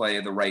want to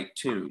play the right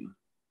tune.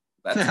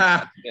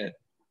 That's it.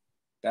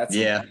 That's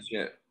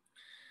shit.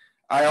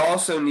 I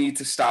also need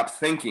to stop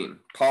thinking.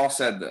 Paul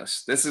said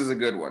this. This is a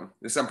good one.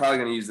 I'm probably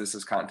going to use this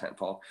as content,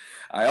 Paul.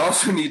 I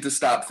also need to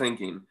stop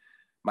thinking.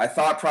 My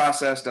thought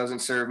process doesn't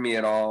serve me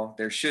at all.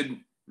 There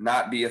should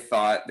not be a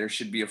thought. There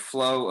should be a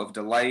flow of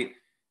delight.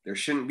 There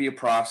shouldn't be a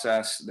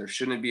process. There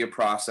shouldn't be a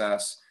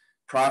process.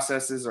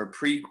 Processes are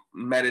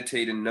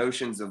premeditated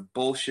notions of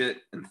bullshit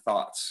and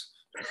thoughts.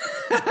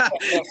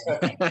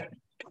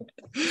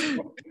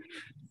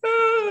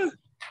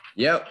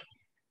 Yep.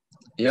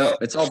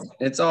 It's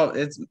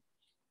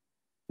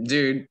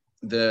dude,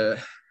 the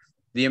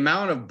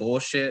amount of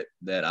bullshit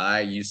that I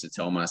used to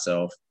tell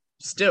myself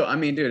still, I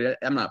mean, dude,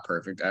 I'm not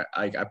perfect.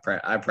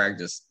 I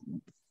practice,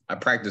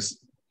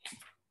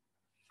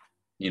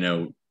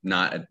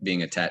 not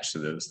being attached to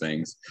those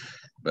things.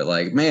 But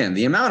like, man,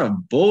 the amount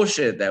of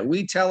bullshit that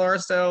we tell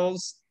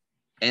ourselves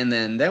and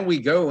then we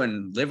go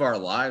and live our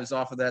lives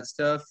off of that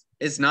stuff,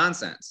 it's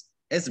nonsense.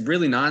 It's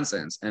really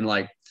nonsense. And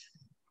like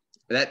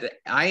that,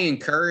 I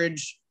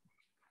encourage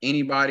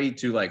anybody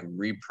to like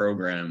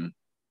reprogram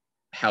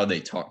how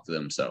they talk to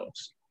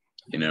themselves,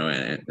 and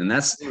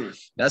that's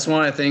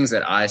one of the things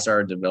that I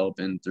started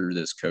developing through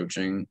this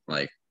coaching.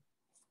 Like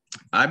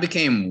I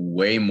became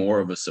way more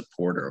of a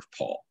supporter of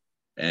Paul,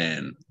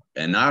 and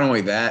not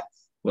only that,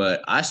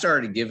 but I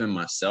started giving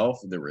myself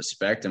the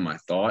respect in my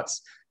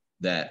thoughts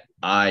that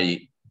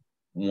I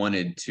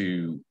wanted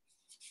to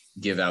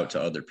give out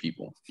to other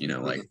people.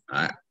 Like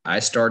I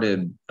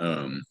started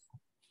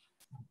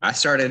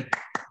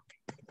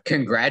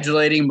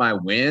congratulating my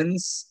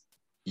wins,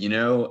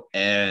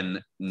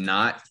 and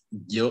not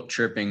guilt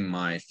tripping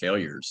my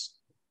failures,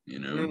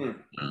 and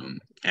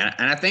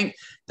I think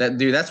that,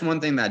 dude, that's one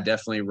thing that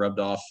definitely rubbed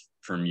off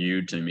from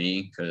you to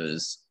me,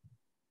 because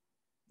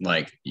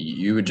like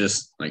you would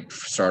just like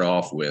start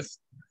off with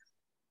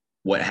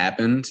what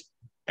happened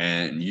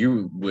and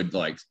you would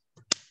like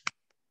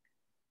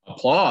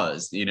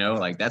applause,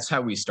 like that's how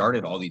we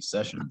started all these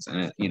sessions.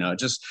 And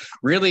just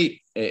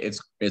really,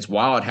 it's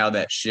wild how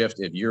that shift,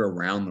 if you're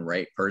around the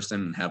right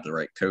person and have the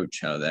right coach,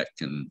 how that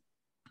can,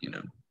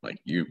 like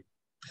it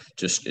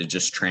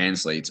just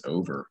translates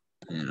over.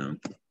 And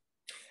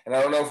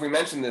I don't know if we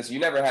mentioned this, you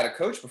never had a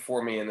coach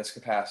before me in this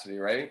capacity,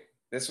 right?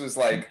 This was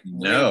like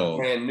no,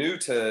 brand new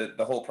to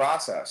the whole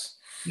process.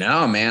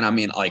 No, man. I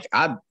mean, like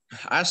I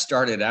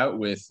started out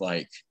with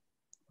like,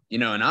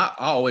 and I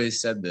always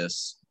said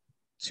this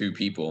to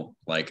people.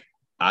 Like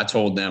I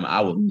told them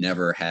I will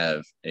never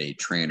have a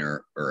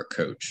trainer or a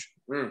coach,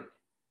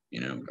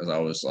 because I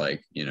was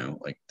like,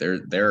 like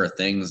there are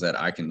things that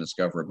I can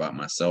discover about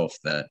myself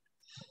that,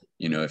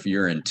 if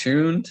you're in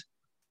tuned,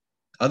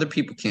 other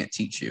people can't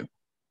teach you.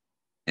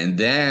 And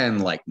then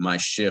like my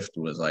shift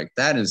was like,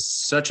 that is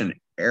such an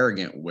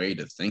arrogant way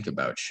to think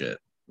about shit.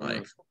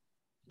 Like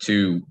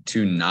to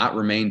not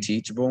remain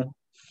teachable.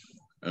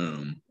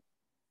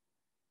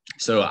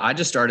 So I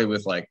just started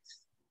with like,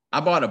 I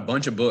bought a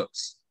bunch of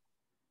books,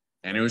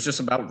 and it was just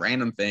about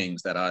random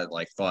things that I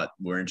like thought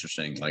were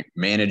interesting, like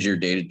manage your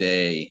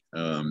day-to-day,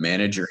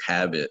 manage your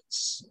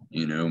habits,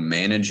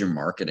 manage your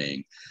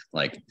marketing.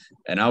 Like,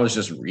 and I was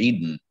just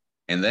reading.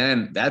 And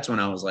then that's when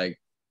I was like,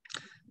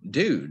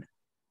 dude,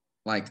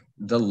 like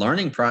the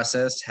learning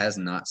process has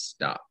not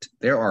stopped.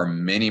 There are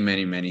many,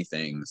 many, many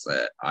things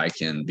that I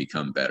can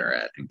become better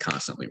at and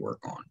constantly work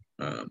on.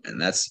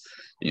 And that's,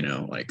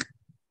 like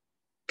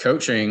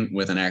coaching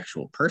with an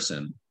actual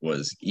person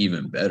was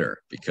even better,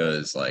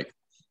 because like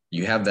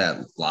you have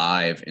that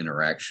live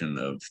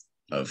interaction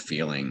of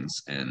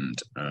feelings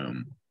and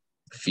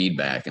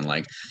feedback, and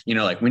like, you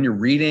know, like when you're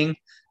reading,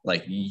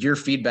 like your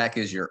feedback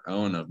is your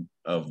own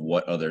of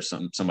what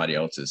somebody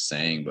else is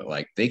saying, but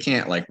like they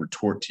can't like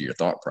retort to your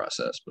thought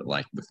process. But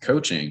like with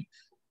coaching,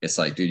 it's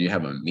like, dude, you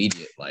have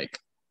immediate like,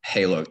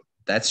 hey, look,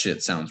 that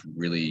shit sounds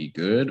really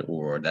good,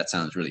 or that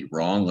sounds really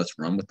wrong, let's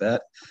run with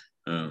that.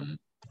 um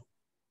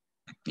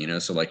you know,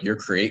 so like you're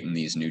creating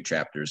these new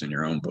chapters in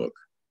your own book.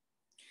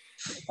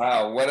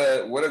 Wow, what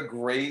a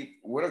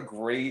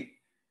great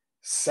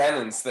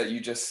sentence that you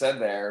just said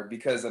there,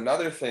 because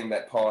another thing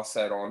that Paul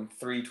said on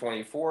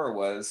 324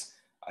 was,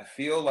 I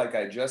feel like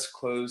I just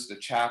closed a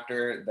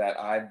chapter that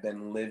I've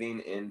been living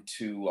in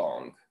too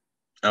long.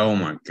 Oh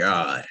my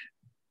god,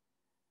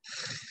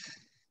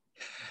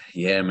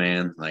 yeah,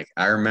 man. Like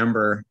I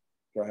remember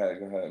Go ahead.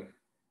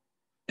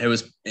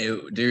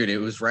 dude, it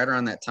was right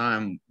around that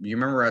time. You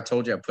remember I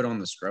told you I put on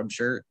the scrub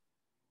shirt?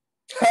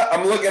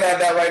 I'm looking at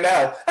that right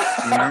now.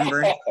 You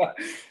remember?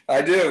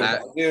 I do. I,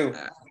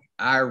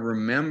 I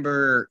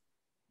remember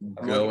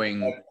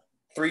going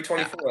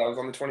 324. I was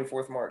on the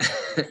 24th mark.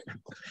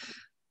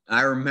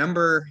 I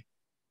remember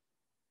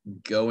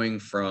going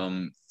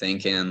from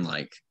thinking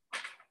like,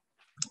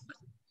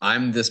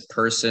 I'm this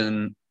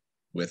person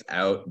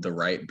without the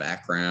right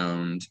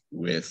background,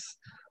 with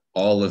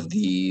all of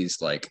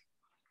these like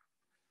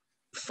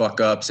fuck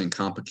ups and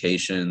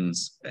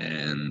complications,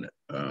 and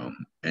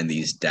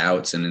these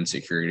doubts and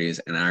insecurities.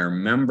 And I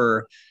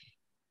remember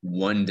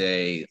one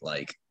day,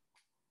 like,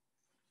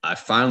 I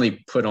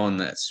finally put on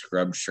that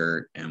scrub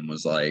shirt and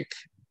was like,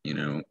 you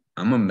know,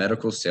 I'm a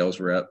medical sales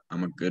rep.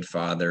 I'm a good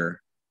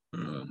father.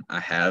 I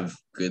have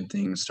good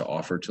things to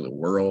offer to the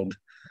world.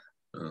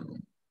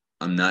 Um,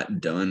 I'm not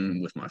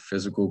done with my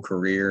physical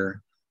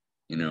career.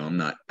 You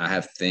know, I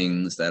have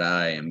things that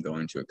I am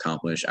going to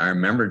accomplish. I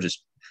remember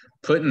just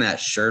putting that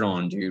shirt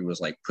on, dude,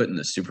 was like putting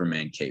the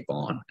Superman cape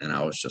on. And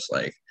I was just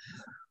like,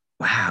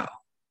 wow,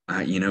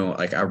 you know,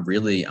 like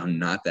I'm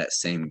not that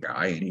same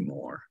guy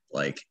anymore.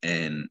 Like,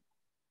 and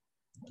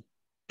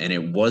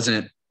it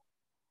wasn't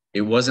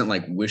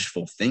like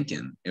wishful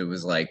thinking. It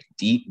was like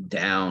deep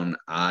down,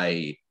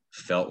 I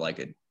felt like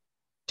a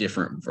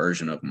different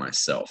version of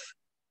myself.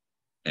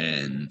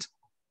 And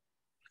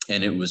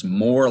it was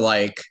more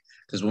like,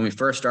 because when we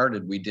first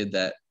started, we did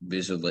that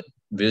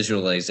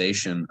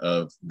visualization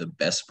of the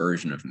best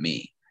version of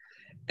me.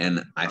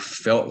 And I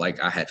felt like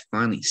I had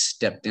finally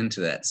stepped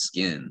into that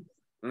skin.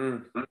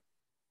 You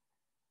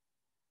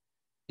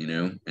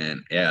know,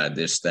 and yeah,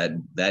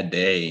 that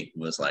day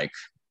was like,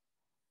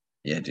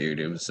 yeah, dude,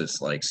 it was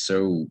just like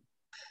so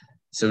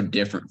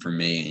different for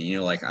me. And you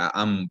know, like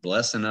I'm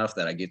blessed enough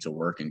that I get to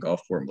work in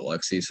Gulfport and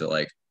Biloxi. So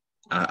like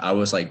I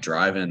was like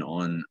driving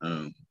on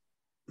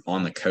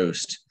the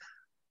coast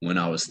when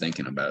I was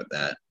thinking about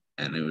that.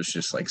 And it was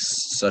just like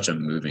such a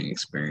moving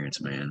experience,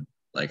 man.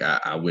 Like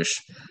I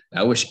wish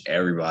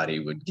everybody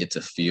would get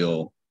to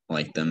feel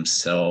like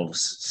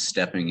themselves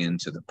stepping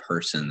into the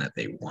person that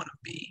they want to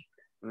be.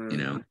 You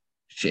know,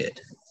 shit.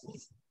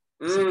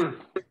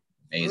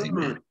 Amazing,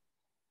 man.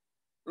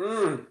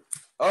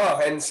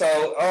 Oh, and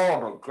so, oh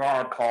my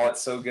God, Paul,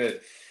 it's so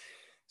good.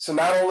 So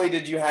not only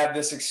did you have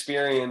this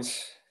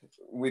experience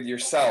with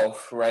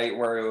yourself, right,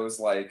 where it was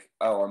like,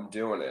 oh, I'm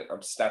doing it,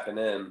 I'm stepping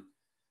in,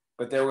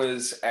 but there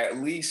was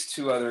at least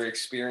two other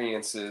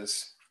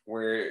experiences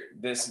where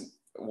this,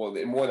 well,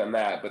 more than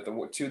that, but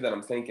the two that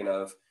I'm thinking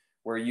of,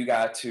 where you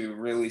got to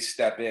really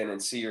step in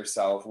and see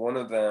yourself. One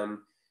of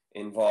them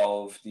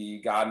involved the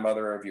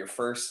godmother of your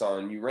first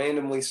son. You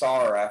randomly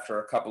saw her after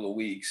a couple of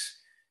weeks.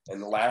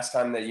 And the last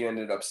time that you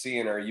ended up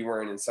seeing her, you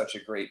weren't in such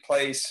a great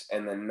place.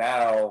 And then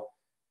now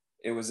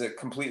it was a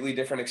completely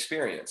different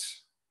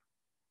experience.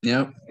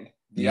 Yep.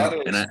 The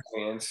other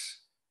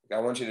experience, I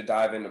want you to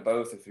dive into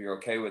both if you're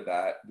okay with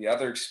that. The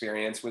other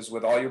experience was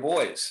with all your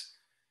boys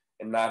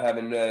and not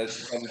having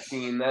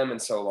seen them in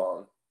so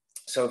long.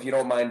 So if you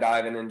don't mind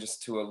diving in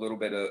just to a little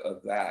bit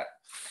of that.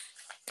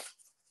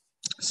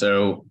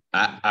 So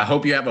I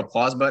hope you have a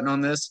pause button on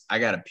this. I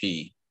got to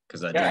pee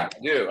because I drank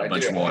a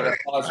bunch of water.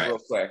 Pause real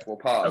quick. We'll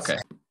pause. Okay.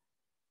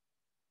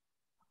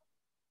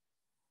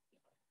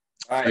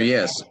 All right. So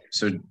yes.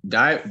 So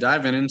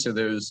diving into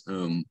those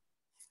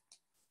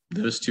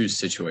two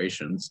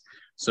situations.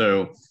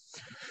 So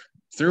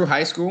through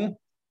high school,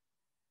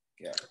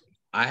 yeah,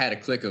 I had a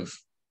clique of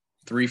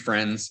 3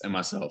 friends and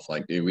myself.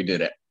 Like, dude, we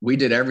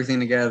did everything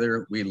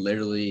together. We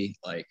literally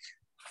like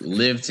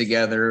lived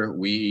together.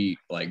 We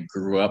like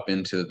grew up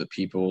into the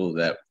people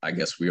that I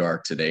guess we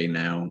are today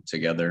now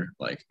together.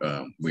 Like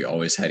we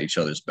always had each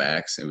other's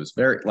backs. It was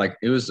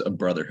it was a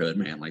brotherhood,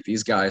 man. Like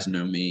these guys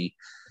know me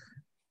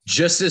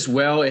just as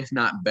well, if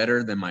not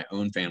better, than my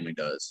own family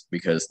does,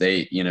 because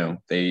they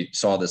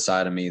saw the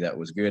side of me that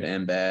was good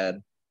and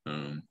bad.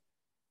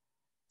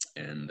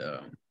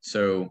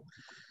 So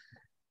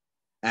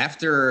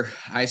after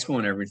high school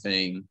and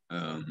everything,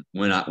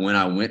 when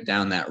I went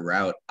down that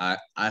route, I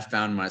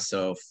found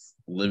myself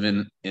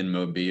living in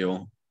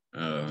Mobile,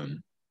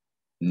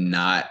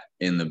 not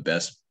in the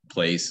best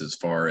place as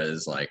far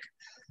as like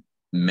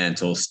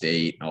mental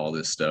state, all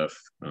this stuff.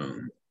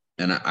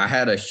 And I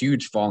had a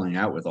huge falling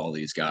out with all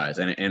these guys.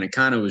 And it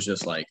kind of was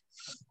just like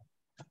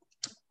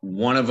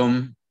one of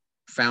them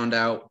found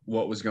out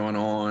what was going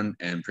on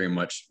and pretty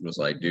much was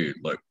like, dude,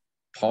 look,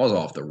 Paul's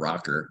off the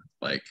rocker.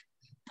 Like,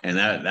 and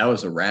that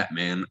was a wrap,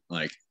 man.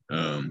 Like,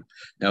 that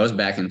was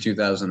back in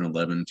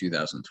 2011,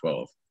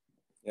 2012.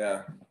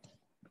 Yeah.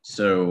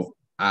 So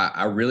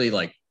I really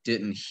like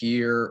didn't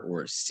hear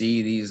or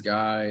see these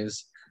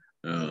guys.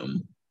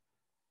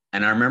 And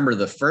I remember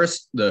the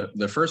first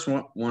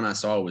one I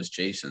saw was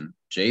Jason.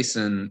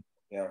 Jason,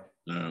 yeah.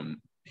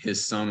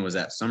 His son was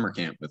at summer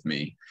camp with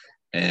me,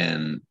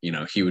 and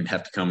he would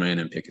have to come in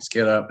and pick his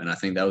kid up. And I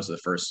think that was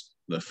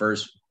the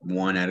first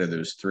one out of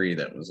those three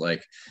that was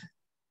like,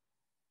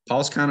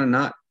 Paul's kind of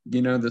not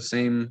the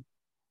same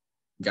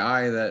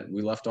guy that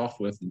we left off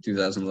with in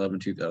 2011,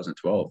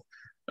 2012.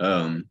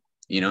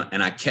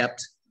 And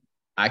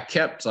I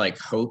kept like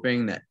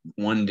hoping that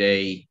one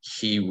day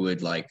he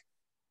would like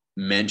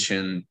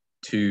mention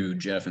to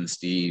Jeff and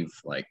Steve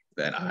like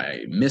that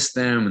I missed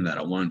them and that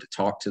I wanted to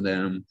talk to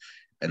them,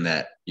 and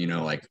that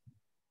like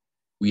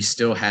we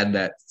still had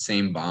that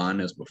same bond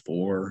as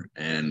before.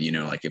 And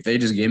like if they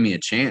just gave me a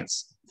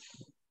chance,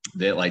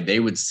 that like they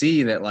would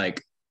see that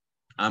like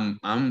I'm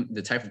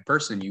the type of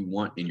person you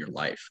want in your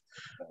life.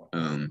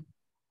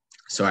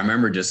 So I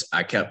remember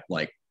I kept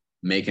like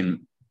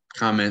making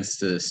comments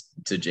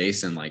to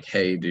Jason like,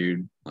 hey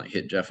dude, like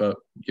hit Jeff up,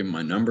 give him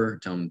my number,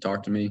 tell him to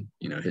talk to me.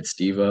 Hit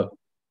Steve up,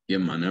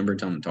 give him my number,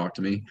 tell him to talk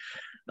to me.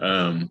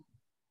 And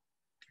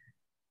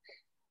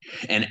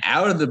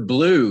out of the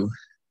blue,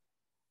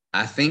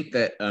 I think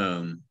that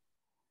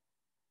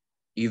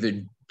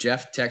either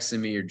Jeff texted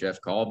me or Jeff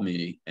called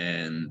me,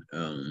 and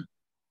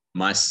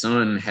my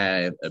son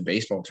had a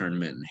baseball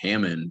tournament in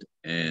Hammond,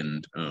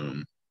 and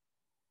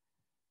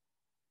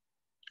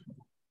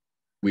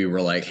we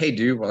were like, hey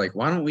dude, we're like,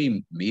 why don't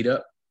we meet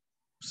up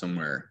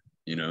somewhere,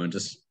 and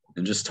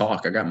just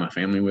talk. I got my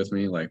family with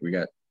me, like we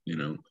got,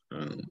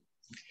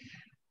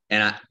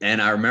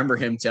 and I remember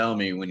him telling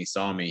me when he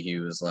saw me, he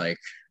was like,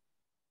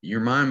 you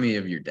remind me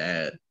of your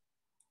dad.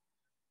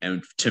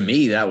 And to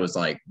me, that was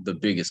like the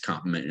biggest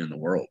compliment in the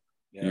world,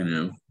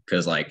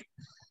 because like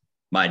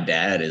my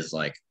dad is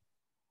like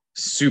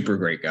super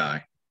great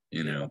guy,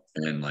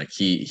 and like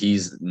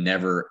he's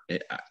never,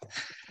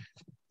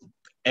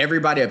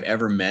 everybody I've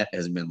ever met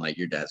has been like,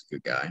 your dad's a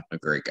good guy, a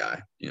great guy,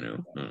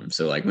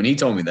 so like when he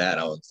told me that,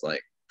 I was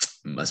like,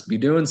 must be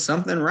doing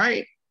something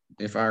right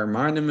if I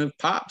remind him of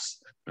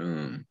Pops.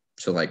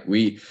 So like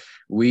we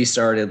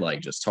started like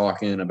just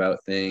talking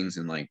about things,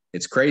 and like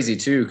it's crazy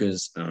too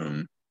because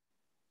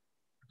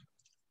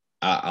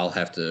I'll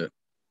have to,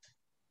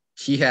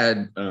 he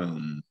had I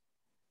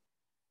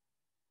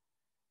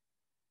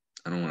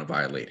don't want to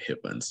violate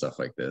HIPAA and stuff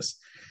like this.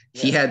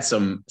 Yeah. He had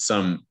some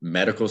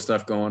medical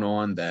stuff going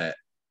on that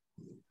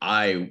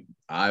I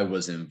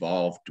was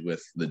involved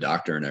with the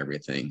doctor and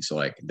everything. So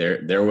like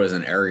there was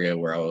an area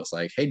where I was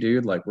like, hey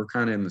dude, like we're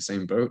kind of in the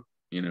same boat,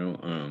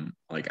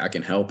 like I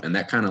can help. And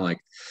that kind of like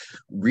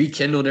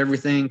rekindled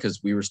everything, because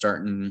we were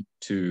starting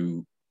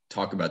to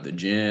talk about the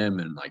gym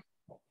and like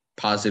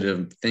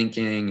positive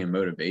thinking and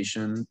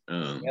motivation.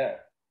 Yeah.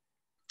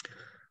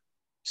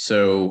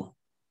 So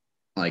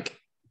like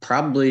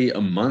probably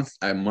a month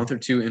or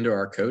two into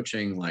our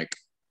coaching, like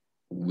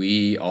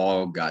we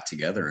all got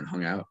together and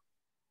hung out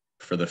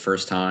for the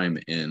first time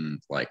in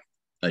like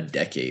a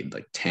decade,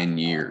 like 10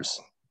 years.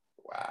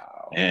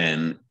 Wow.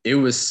 And it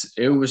was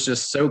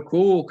just so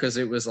cool, because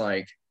it was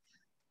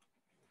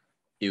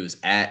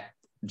at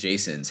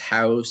Jason's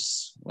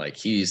house. Like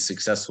he's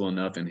successful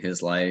enough in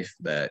his life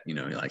that,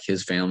 like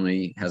his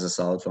family has a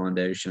solid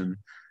foundation.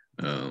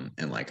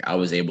 And like I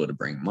was able to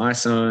bring my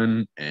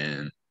son,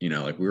 and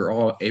like we were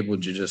all able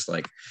to just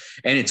like,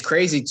 and it's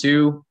crazy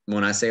too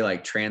when I say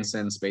like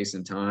transcend space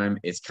and time,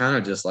 it's kind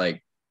of just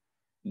like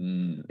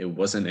it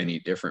wasn't any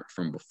different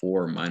from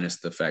before, minus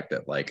the fact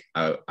that like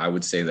I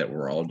would say that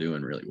we're all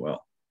doing really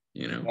well,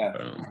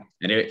 Yeah.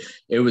 And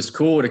it was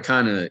cool to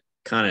kind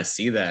of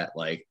see that.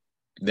 Like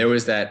there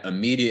was that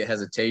immediate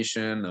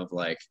hesitation of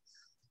like,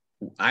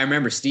 I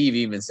remember Steve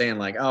even saying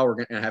like, oh,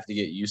 we're gonna have to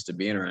get used to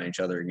being around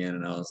each other again,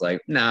 and I was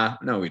like, no,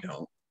 we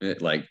don't.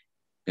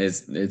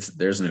 It's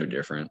there's no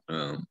different.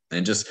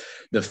 And just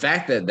the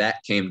fact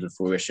that came to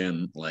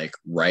fruition like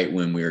right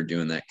when we were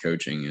doing that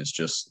coaching is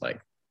just like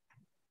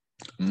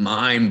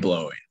mind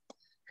blowing,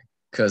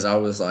 because I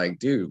was like,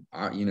 dude,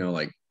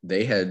 like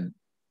they had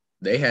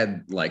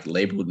like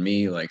labeled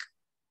me like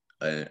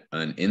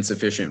an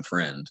insufficient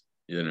friend,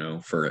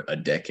 for a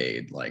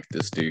decade. Like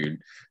this dude,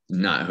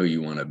 not who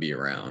you want to be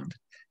around.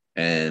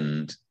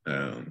 And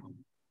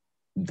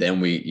then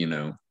we,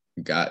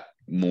 got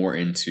more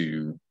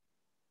into,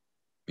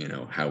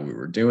 how we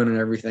were doing and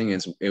everything.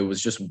 And it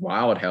was just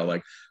wild how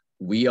like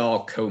we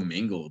all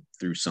commingled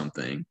through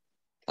something.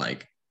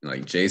 Like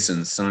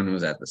Jason's son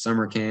was at the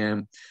summer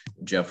camp.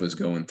 Jeff was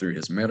going through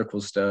his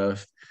medical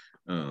stuff.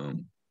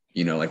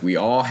 Like we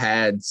all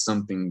had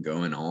something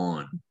going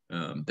on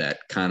that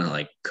kind of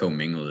like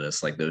commingled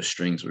us, like those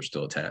strings were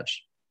still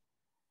attached.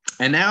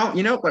 And now,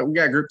 like we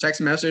got a group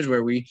text message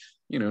where we,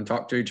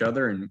 talk to each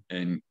other,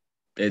 and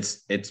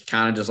it's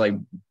kind of just like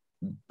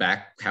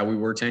back how we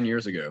were 10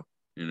 years ago.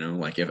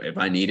 Like if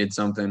I needed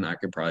something, I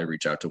could probably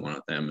reach out to one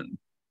of them and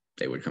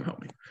they would come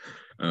help me.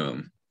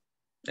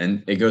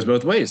 And it goes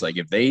both ways. Like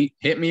if they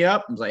hit me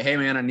up, I'm like, hey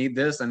man, I need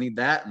this, I need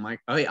that. I'm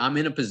like, oh, hey, I'm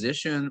in a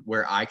position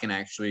where I can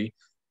actually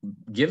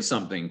give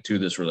something to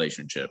this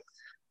relationship.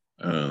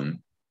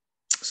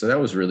 So that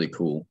was really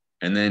cool.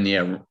 And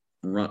then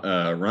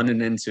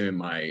running into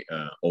my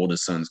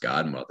oldest son's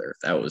godmother,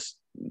 that was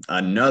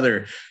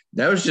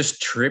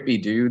just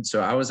trippy, dude.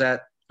 So I was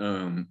at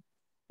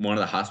one of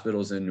the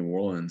hospitals in New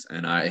Orleans,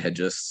 and I had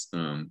just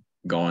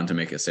gone to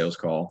make a sales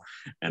call,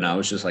 and I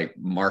was just like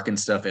marking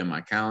stuff in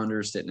my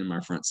calendar, sitting in my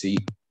front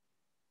seat.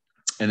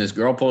 And this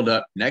girl pulled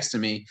up next to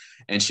me,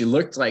 and she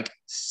looked like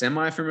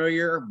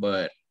semi-familiar,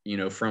 but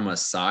from a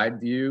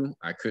side view,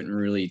 I couldn't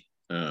really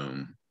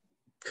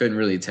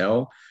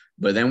tell.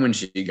 But then when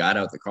she got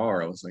out the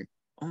car, I was like,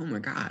 oh my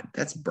God,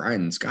 that's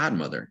Bryden's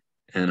godmother.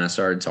 And I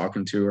started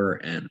talking to her,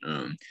 and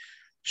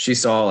she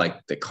saw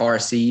like the car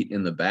seat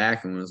in the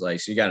back and was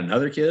like, she got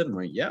another kid? I'm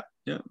like, yeah,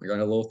 I got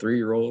a little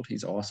 3-year-old.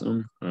 He's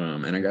awesome.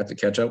 And I got to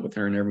catch up with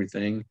her and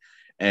everything.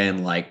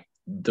 And like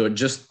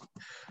just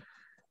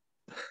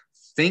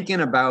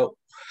thinking about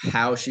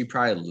how she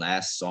probably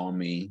last saw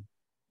me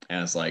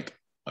as like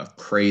a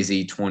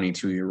crazy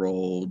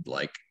 22-year-old,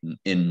 like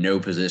in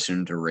no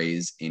position to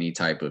raise any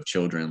type of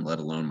children, let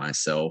alone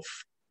myself,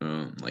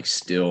 like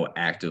still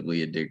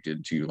actively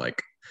addicted to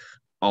like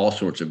all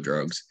sorts of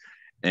drugs.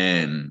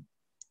 And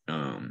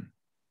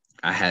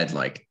I had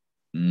like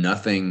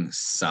nothing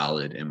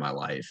solid in my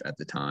life at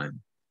the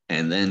time.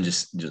 And then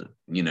just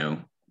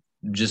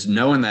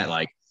knowing that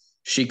like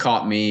she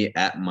caught me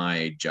at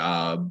my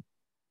job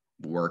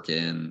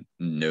working,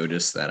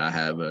 noticed that I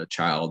have a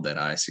child that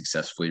I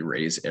successfully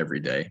raise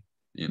every day,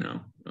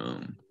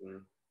 and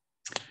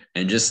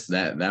just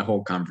that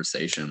whole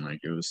conversation, like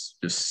it was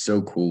just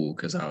so cool,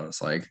 because I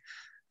was like,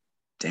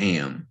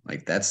 damn,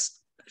 like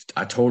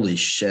I totally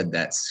shed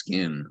that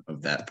skin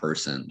of that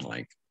person,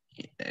 like,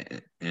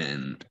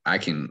 and I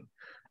can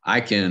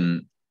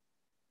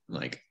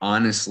like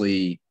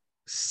honestly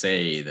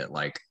say that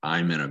like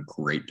I'm in a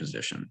great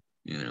position.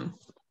 It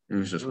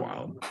was just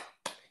wild.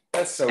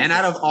 That's so and cool.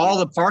 Out of all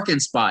the parking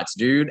spots,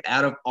 dude,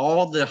 out of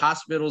all the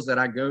hospitals that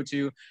I go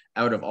to,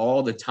 out of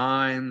all the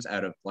times,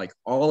 out of like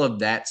all of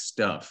that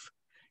stuff,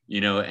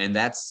 and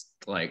that's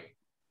like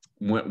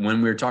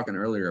when we were talking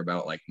earlier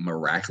about like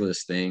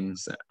miraculous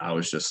things, I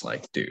was just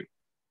like, dude,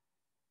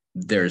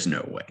 there's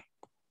no way.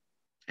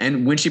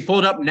 And when she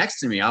pulled up next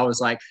to me, I was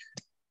like,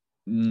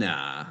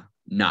 nah,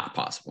 not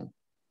possible.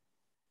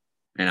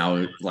 And I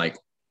was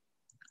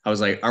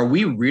like, are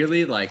we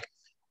really like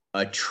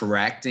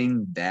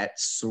attracting that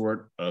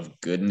sort of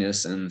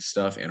goodness and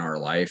stuff in our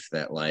life,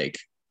 that like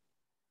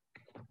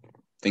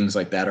things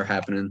like that are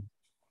happening?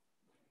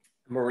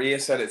 Maria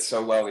said it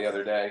so well the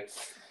other day.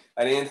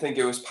 I didn't think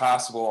it was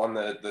possible on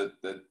the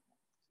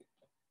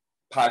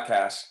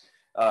podcast.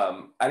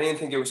 I didn't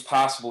think it was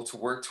possible to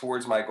work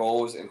towards my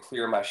goals and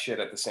clear my shit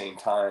at the same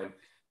time.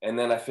 And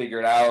then I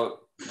figured out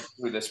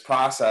through this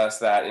process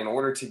that in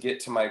order to get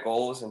to my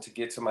goals and to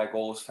get to my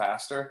goals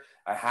faster,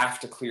 I have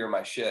to clear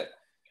my shit.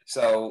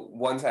 So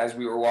once, as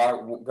we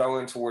were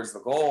going towards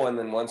the goal, and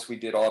then once we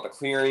did all the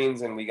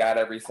clearings and we got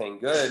everything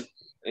good,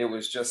 it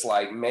was just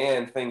like,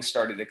 man, things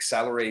started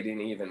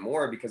accelerating even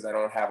more, because I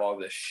don't have all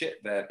this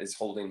shit that is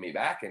holding me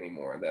back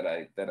anymore, that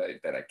I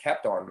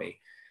kept on me.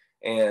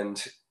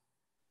 And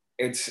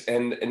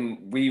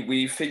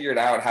we figured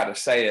out how to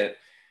say it.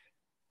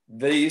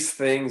 These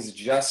things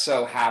just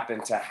so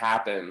happened to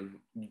happen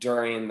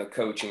during the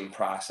coaching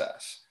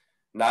process.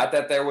 Not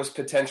that there was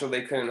potential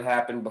they couldn't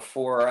happen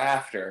before or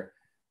after,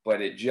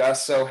 but it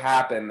just so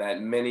happened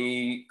that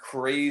many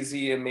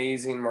crazy,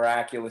 amazing,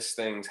 miraculous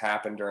things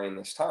happened during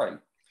this time.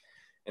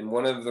 And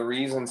one of the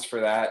reasons for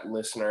that,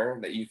 listener,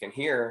 that you can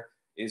hear,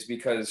 is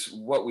because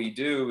what we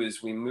do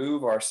is we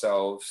move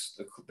ourselves,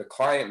 the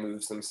client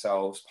moves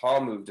themselves,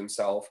 Paul moved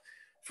himself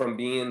from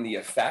being the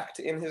effect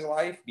in his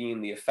life,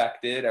 being the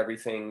affected,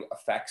 everything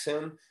affects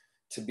him,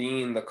 to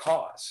being the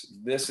cause.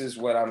 This is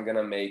what I'm going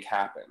to make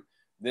happen.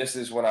 This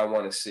is what I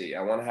want to see.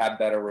 I want to have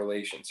better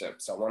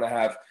relationships. I want to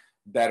have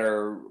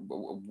better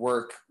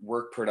work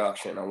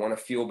production. I want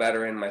to feel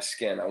better in my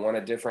skin. I want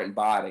a different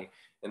body.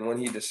 And when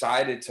he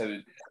decided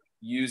to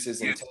use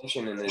his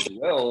intention and his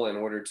will in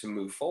order to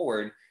move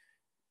forward,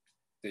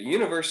 the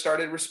universe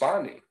started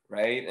responding,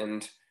 right?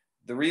 And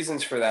the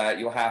reasons for that,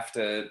 you'll have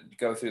to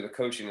go through the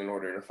coaching in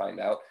order to find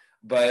out.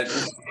 But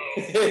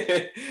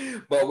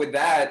but with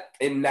that,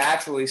 it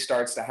naturally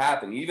starts to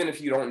happen. Even if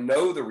you don't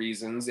know the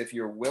reasons, if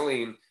you're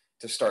willing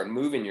to start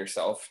moving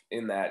yourself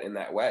in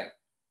that way.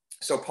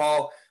 So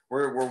Paul,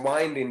 we're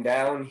winding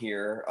down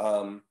here.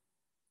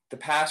 The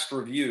past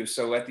review.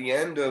 So at the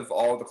end of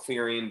all the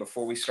clearing,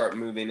 before we start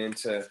moving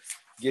into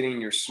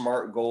getting your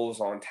SMART goals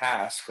on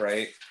task,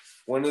 right?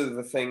 One of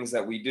the things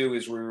that we do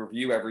is we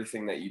review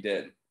everything that you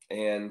did.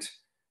 And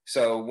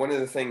so one of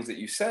the things that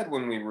you said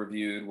when we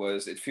reviewed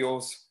was, it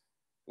feels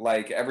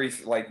like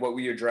what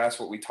we addressed,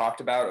 what we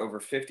talked about, over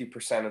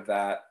 50% of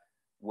that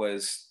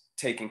was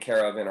taken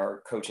care of in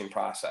our coaching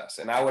process.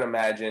 And I would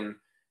imagine,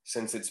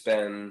 since it's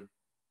been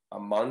a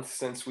month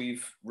since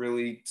we've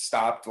really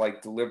stopped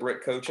like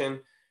deliberate coaching,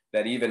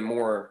 that even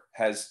more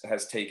has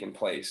taken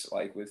place,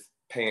 like with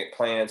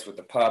plants, with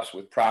the pups,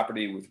 with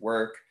property, with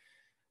work.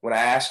 When I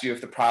asked you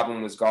if the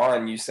problem was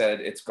gone, you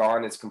said it's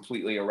gone, it's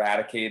completely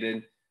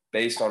eradicated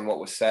based on what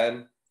was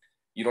said.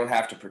 You don't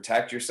have to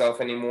protect yourself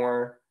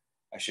anymore.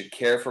 I should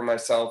care for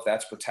myself.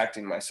 That's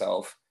protecting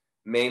myself.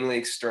 Mainly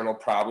external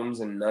problems,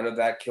 and none of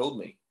that killed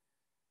me.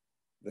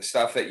 The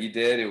stuff that you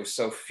did, it was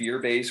so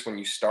fear-based when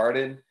you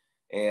started,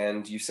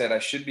 and you said I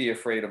should be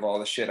afraid of all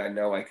the shit I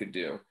know I could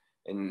do.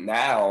 And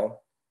now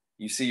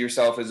you see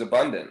yourself as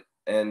abundant.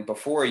 And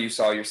before, you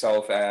saw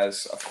yourself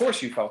as, of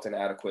course you felt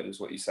inadequate,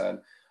 is what you said.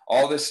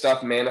 All this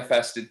stuff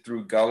manifested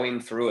through going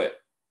through it.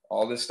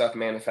 All this stuff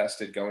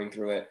manifested going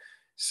through it.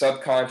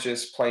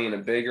 Subconscious playing a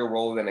bigger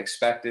role than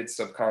expected.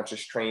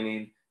 Subconscious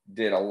training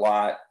did a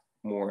lot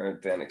more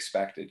than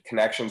expected.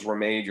 Connections were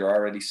made. You're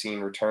already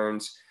seeing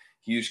returns.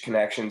 Huge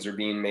connections are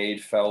being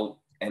made, felt,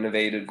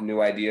 innovative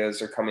new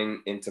ideas are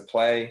coming into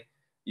play.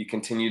 You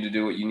continue to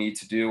do what you need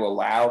to do.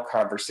 Allow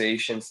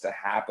conversations to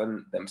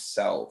happen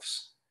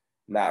themselves,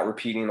 not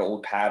repeating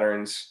old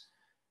patterns.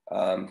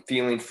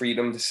 Feeling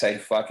freedom to say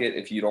fuck it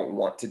if you don't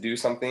want to do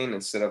something,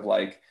 instead of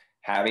like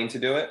having to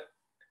do it.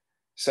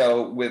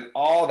 So with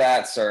all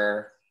that,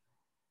 sir,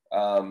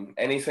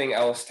 anything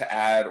else to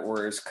add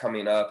or is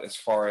coming up as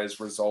far as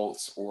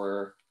results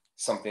or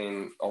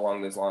something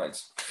along those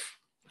lines?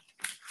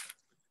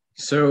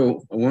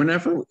 So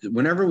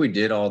whenever we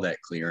did all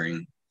that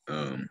clearing,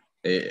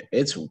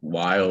 it's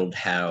wild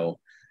how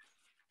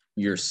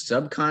your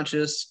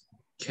subconscious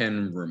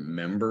can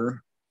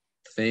remember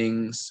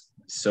things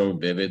so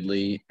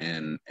vividly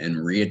and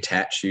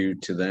reattach you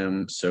to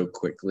them so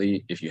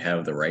quickly if you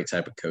have the right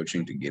type of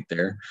coaching to get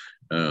there.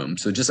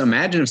 So just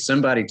imagine if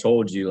somebody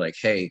told you like,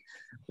 hey,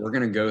 we're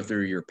going to go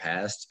through your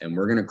past and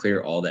we're going to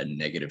clear all that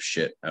negative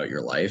shit out of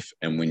your life,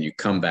 and when you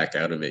come back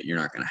out of it, you're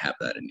not going to have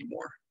that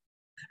anymore.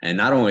 And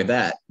not only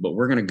that, but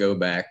we're going to go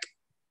back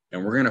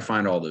and we're going to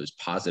find all those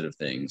positive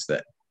things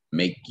that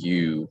make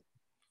you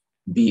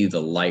be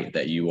the light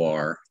that you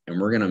are. And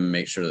we're going to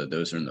make sure that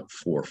those are in the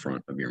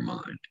forefront of your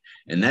mind.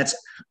 And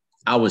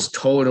I was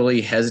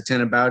totally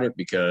hesitant about it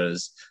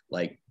because,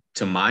 like,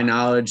 to my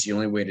knowledge, the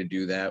only way to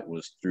do that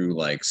was through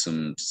like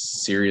some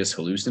serious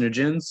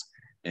hallucinogens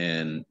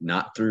and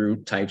not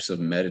through types of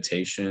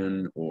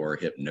meditation or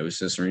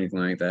hypnosis or anything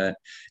like that.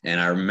 And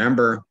I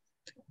remember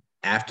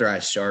after I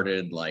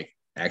started like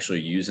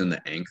actually using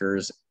the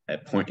anchors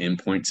at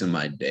points in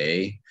my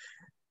day,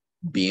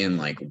 being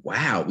like,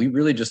 wow, we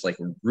really just like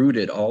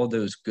rooted all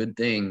those good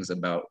things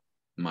about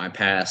my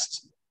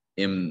past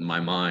in my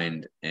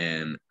mind,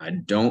 and I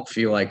don't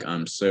feel like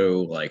I'm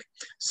so like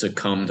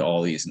succumbed to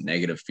all these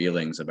negative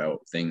feelings about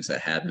things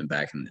that happened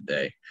back in the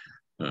day.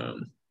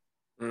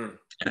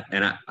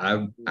 And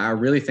I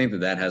really think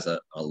that has a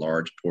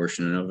large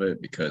portion of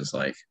it, because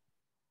like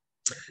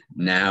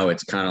now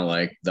it's kind of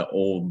like the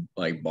old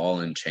like ball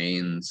and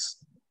chains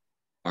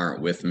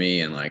aren't with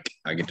me, and like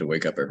I get to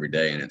wake up every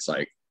day and it's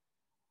like,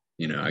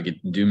 I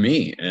get to do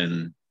me,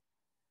 and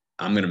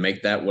I'm going to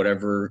make that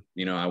whatever,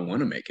 I want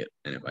to make it.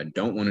 And if I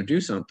don't want to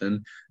do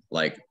something,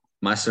 like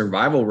my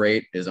survival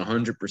rate is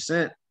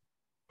 100%,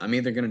 I'm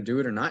either going to do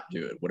it or not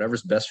do it,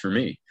 whatever's best for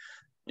me,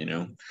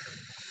 I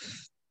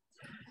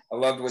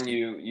loved when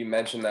you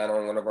mentioned that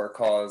on one of our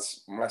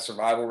calls. My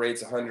survival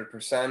rate's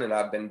 100%, and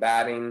I've been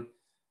batting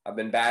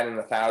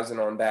 1,000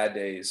 on bad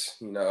days.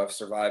 I've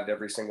survived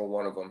every single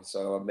one of them.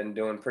 So I've been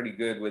doing pretty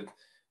good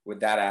with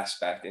that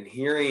aspect. And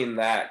hearing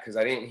that, because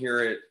I didn't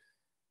hear it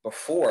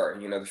before,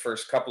 the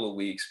first couple of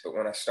weeks, but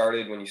when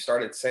you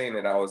started saying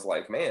it, I was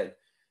like, man,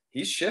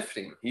 he's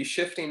shifting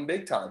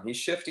big time. He's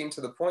shifting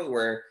to the point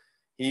where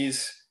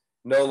he's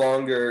no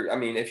longer, I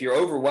mean, if you're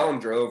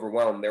overwhelmed, you're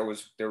overwhelmed. There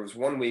was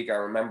 1 week I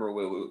remember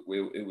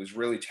it was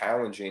really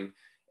challenging,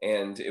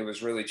 and it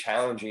was really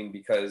challenging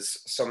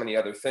because so many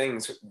other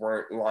things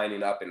weren't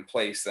lining up in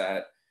place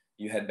that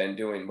you had been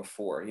doing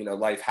before.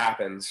 Life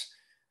happens.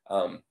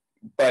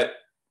 But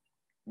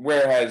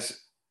whereas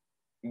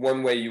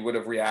one way you would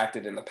have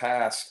reacted in the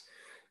past,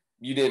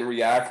 you didn't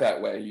react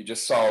that way. You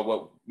just saw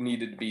what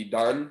needed to be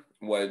done,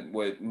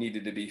 what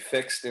needed to be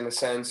fixed, in a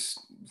sense,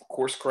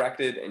 course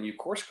corrected, and you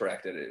course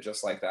corrected it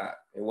just like that.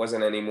 It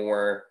wasn't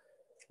anymore,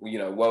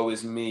 woe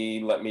is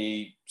me, let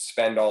me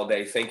spend all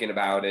day thinking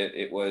about it.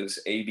 It was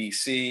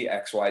ABC,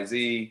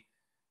 XYZ,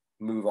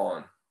 move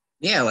on.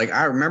 Yeah, like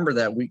I remember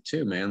that week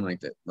too, man. Like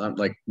that,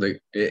 like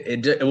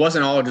it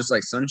wasn't all just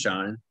like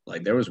sunshine.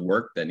 Like there was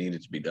work that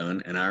needed to be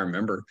done, and I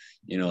remember,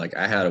 like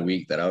I had a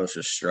week that I was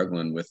just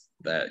struggling with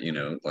that,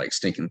 like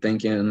stinking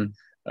thinking,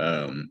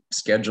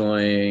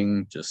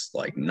 scheduling, just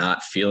like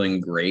not feeling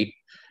great.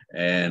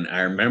 And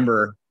I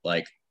remember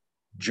like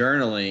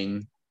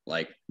journaling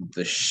like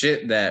the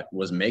shit that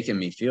was making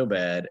me feel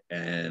bad,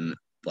 and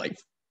like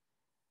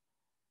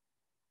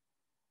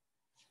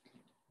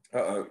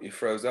Uh-oh, you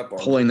froze up on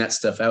me. pulling that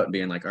stuff out and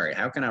being like, all right,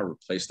 how can I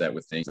replace that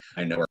with things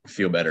I know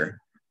feel better?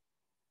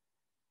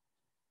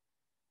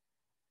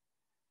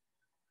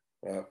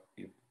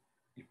 You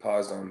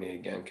paused on me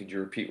again. Could you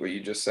repeat what you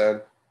just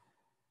said?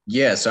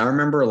 Yeah, so I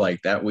remember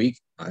like that week,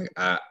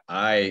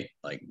 I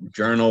like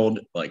journaled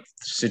like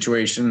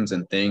situations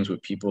and things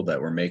with people that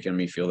were making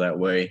me feel that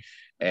way,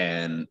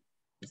 and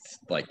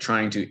like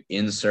trying to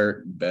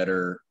insert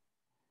better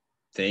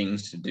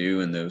things to do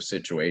in those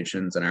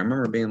situations. And I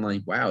remember being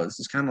like, wow, this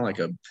is kind of like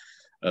a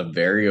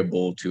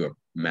variable to a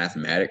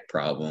mathematic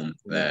problem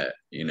that,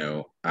 you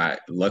know, I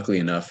luckily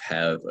enough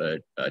have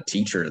a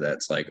teacher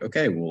that's like,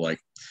 okay, well, like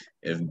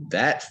if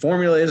that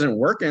formula isn't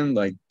working,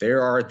 like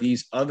there are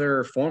these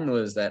other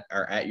formulas that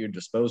are at your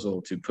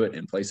disposal to put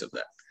in place of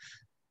that.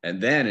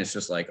 And then it's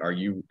just like,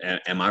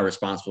 am I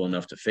responsible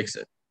enough to fix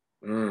it?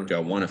 Do I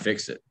want to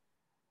fix it?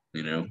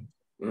 You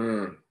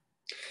know?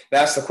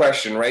 That's the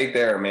question right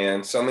there,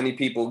 man. So many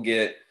people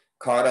get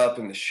caught up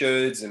in the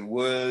shoulds and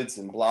woulds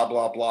and blah,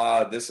 blah,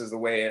 blah. This is the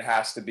way it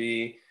has to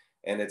be.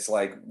 And it's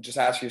like, just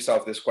ask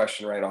yourself this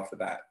question right off the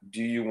bat.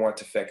 Do you want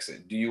to fix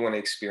it? Do you want to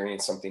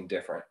experience something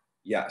different?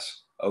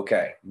 Yes.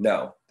 Okay.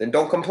 No. Then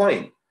don't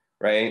complain,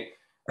 right?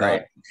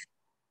 Right.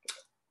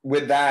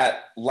 With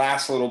that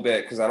last little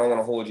bit, because I don't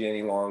want to hold you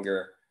any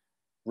longer,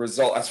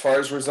 as far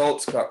as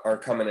results are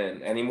coming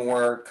in, any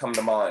more come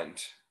to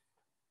mind?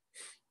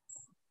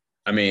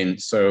 I mean,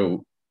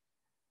 so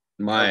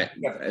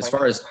as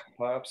far as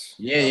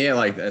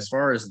like as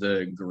far as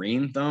the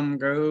green thumb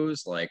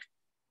goes, like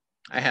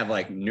I have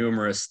like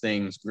numerous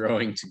things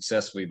growing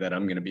successfully that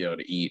I'm going to be able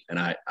to eat. And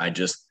I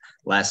just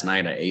last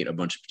night I ate a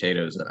bunch of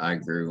potatoes that I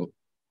grew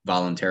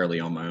voluntarily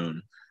on my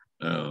own.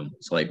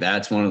 So like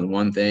that's one of the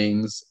one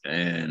things.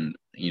 And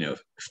you know,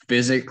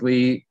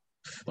 physically,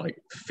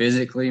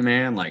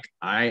 man, like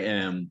I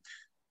am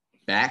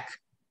back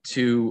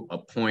to a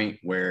point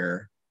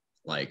where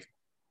like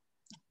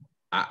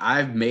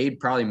I've made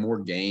probably more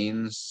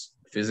gains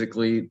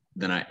physically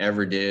than I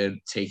ever did,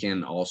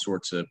 taking all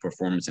sorts of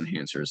performance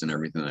enhancers and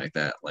everything like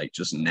that. Like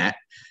just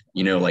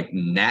like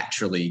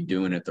naturally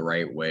doing it the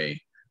right way.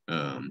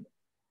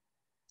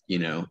 You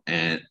know,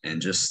 and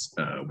just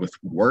with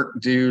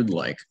work, dude,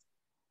 like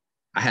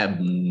I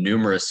have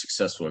numerous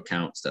successful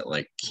accounts that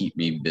like keep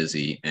me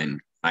busy, and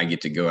I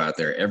get to go out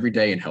there every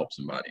day and help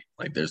somebody.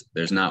 Like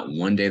there's not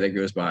one day that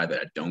goes by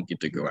that I don't get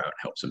to go out and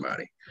help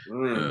somebody.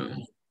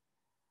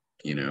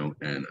 You know,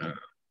 and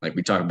like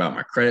we talk about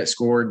my credit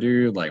score,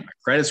 dude, like my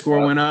credit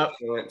score went up.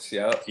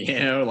 Yep. You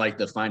know, like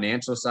the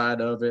financial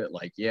side of it,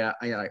 like, yeah,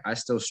 I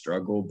still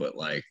struggle, but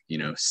like, you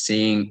know,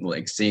 seeing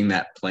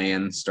that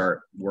plan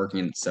start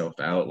working itself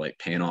out, like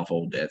paying off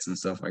old debts and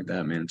stuff like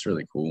that, man, it's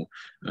really cool.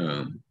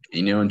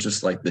 You know, and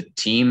just like the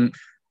team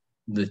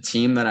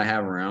that I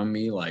have around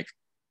me, like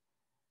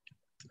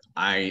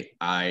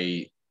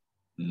I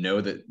know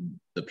that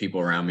the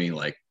people around me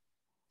like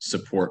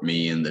support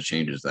me in the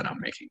changes that I'm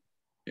making,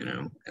 you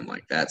know, and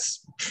like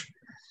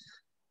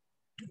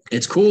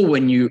it's cool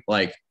when you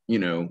like, you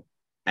know,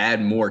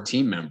 add more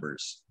team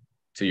members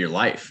to your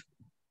life,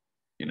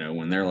 you know,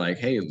 when they're like,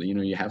 hey, you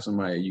know, you have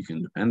somebody you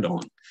can depend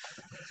on.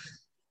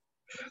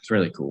 It's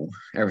really cool.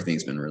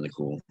 Everything's been really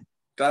cool.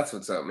 That's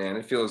what's up, man.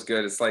 It feels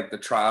good. It's like the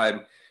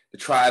tribe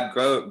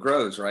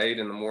grows, right?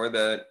 And the more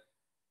that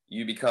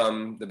you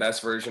become the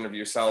best version of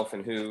yourself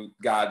and who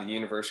God, the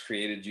universe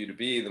created you to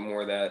be, the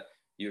more that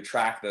you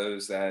attract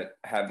those that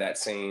have that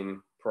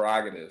same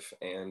prerogative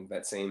and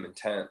that same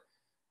intent.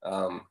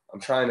 I'm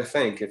trying to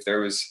think if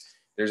there's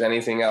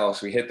anything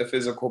else. We hit the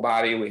physical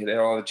body, we hit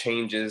all the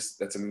changes.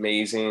 That's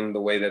amazing.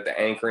 The way that the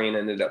anchoring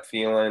ended up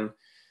feeling.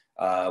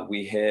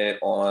 We hit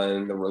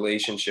on the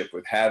relationship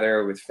with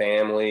Heather, with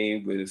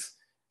family, with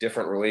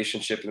different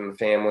relationships in the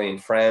family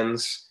and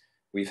friends.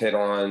 We've hit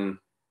on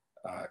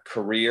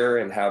career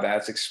and how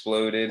that's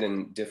exploded,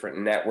 and different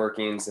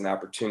networkings and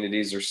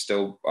opportunities are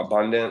still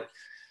abundant.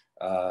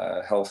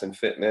 Health and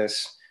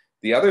fitness.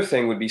 The other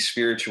thing would be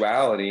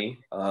spirituality,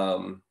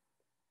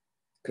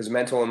 because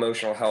mental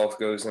emotional health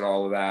goes in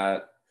all of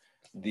that.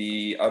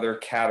 The other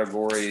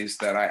categories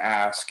that I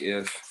ask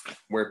if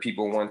where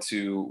people want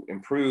to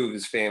improve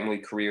is family,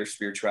 career,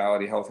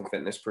 spirituality, health and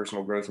fitness,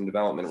 personal growth and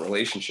development,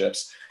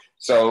 relationships.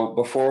 So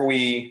before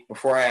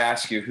I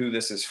ask you who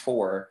this is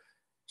for,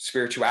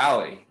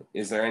 spirituality,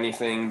 is there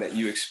anything that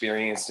you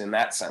experienced in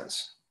that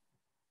sense?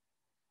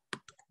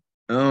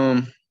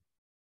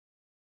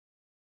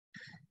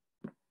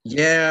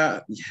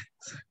 Yeah,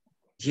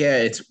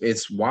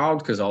 it's wild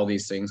because all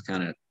these things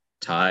kind of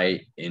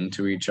tie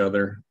into each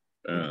other.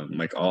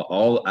 Like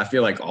all I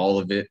feel like all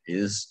of it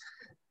is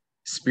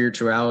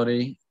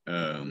spirituality.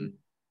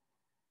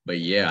 But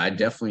yeah, I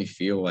definitely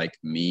feel like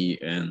me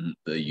and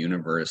the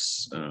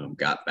universe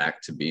got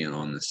back to being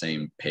on the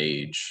same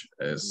page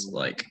as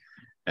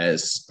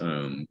I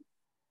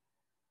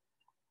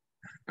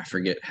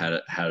forget how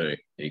to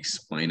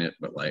explain it,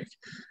 but like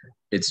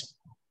it's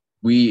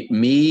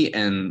me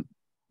and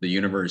the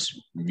universe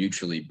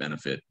mutually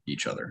benefit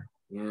each other.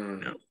 You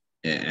know?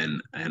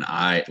 And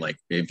I like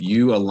if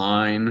you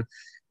align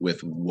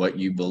with what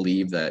you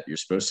believe that you're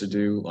supposed to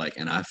do. Like,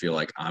 and I feel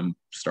like I'm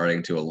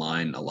starting to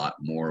align a lot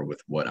more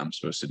with what I'm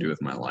supposed to do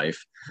with my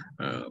life.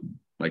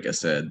 Like I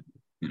said,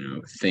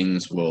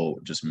 things will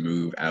just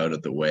move out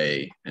of the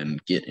way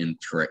and get in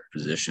correct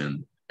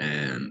position.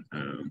 And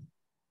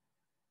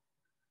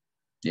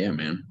yeah,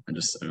 man, I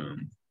just,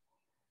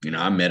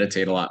 I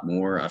meditate a lot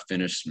more. I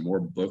finished more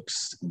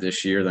books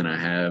this year than I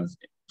have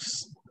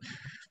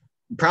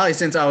probably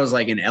since I was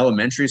like in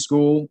elementary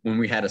school when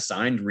we had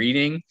assigned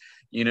reading,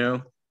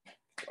 Wow.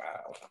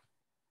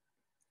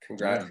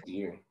 Congrats to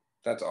you.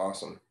 That's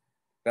awesome.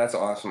 That's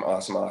awesome.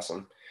 Awesome.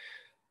 Awesome.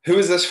 Who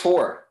is this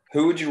for?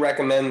 Who would you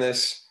recommend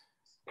this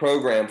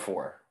program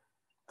for?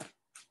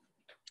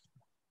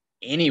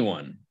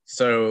 Anyone.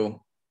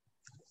 So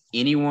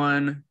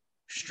anyone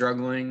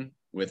struggling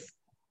with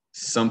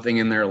something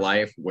in their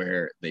life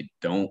where they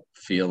don't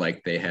feel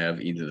like they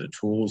have either the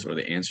tools or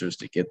the answers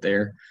to get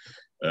there.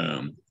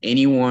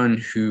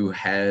 Anyone who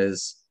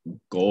has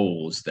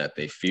goals that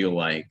they feel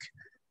like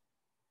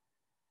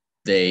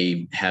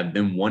they have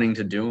been wanting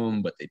to do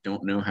them, but they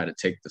don't know how to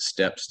take the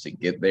steps to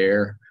get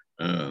there.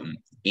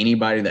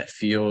 Anybody that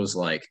feels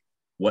like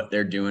what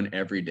they're doing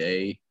every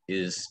day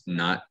is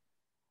not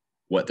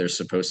what they're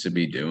supposed to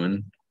be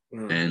doing.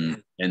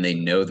 And they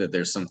know that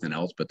there's something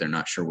else, but they're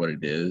not sure what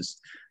it is.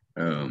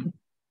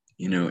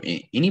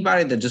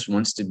 Anybody that just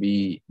wants to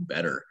be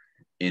better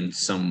in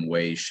some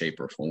way, shape,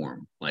 or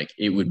form. Like,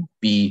 it would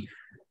be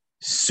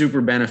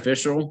super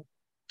beneficial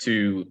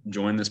to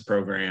join this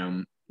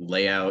program,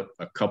 lay out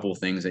a couple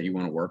things that you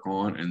want to work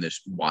on, and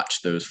just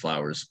watch those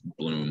flowers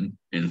bloom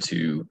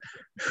into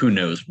who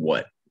knows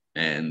what.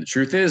 And the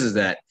truth is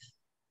that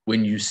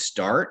when you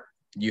start,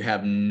 you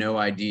have no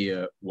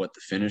idea what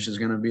the finish is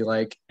going to be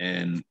like.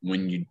 And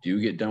when you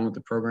do get done with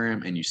the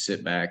program and you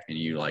sit back and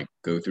you like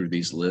go through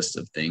these lists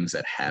of things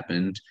that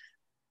happened,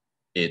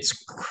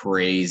 it's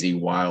crazy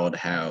wild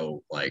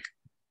how like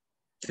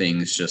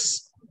things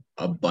just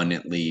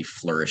abundantly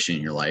flourish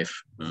in your life.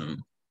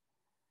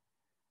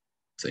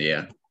 So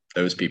yeah,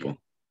 those people.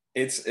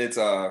 It's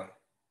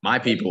my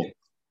people.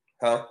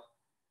 Huh?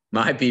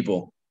 My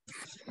people.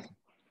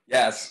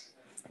 Yes.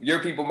 Your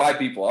people, my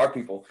people, our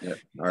people. Yeah,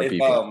 our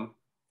people.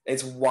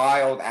 It's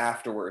wild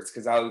afterwards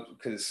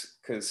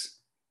because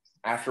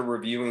after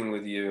reviewing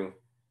with you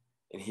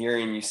and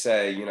hearing you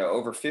say,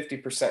 over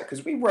 50%,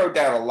 because we wrote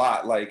down a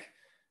lot. Like,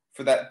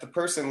 for the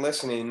person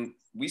listening,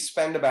 we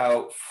spend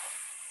about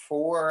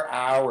 4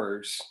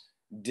 hours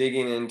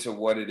digging into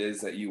what it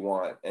is that you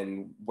want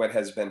and what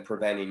has been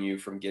preventing you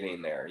from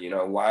getting there.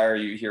 Why are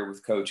you here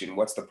with coaching?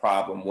 What's the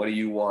problem? What do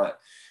you want?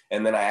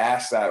 And then I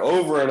ask that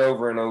over and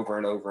over and over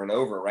and over and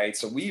over, right?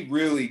 So we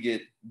really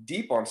get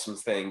deep on some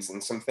things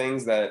and some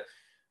things that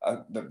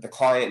the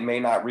client may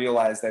not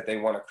realize that they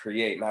want to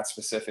create, not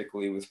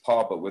specifically with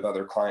Paul, but with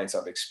other clients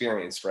I've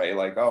experienced, right?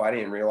 Like, oh, I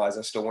didn't realize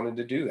I still wanted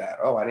to do that.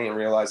 Oh, I didn't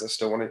realize I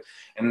still wanted,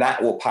 and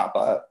that will pop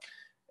up.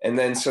 And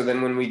then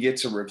when we get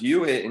to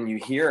review it and you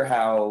hear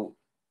how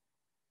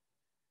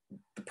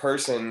the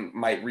person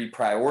might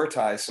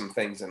reprioritize some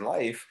things in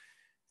life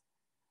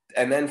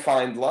and then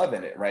find love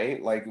in it,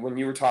 right? Like when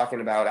you were talking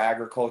about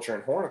agriculture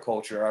and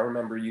horticulture, I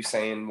remember you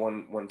saying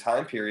one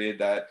time period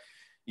that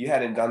you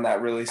hadn't done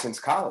that really since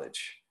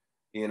college,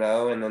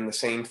 and then the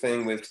same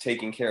thing with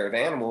taking care of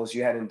animals.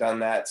 You hadn't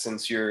done that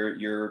since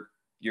your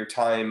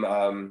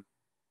time,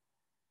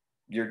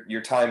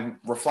 your time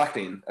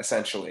reflecting,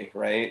 essentially,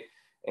 right?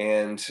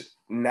 And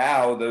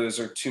now those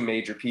are two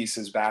major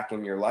pieces back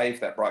in your life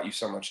that brought you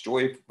so much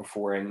joy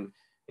before and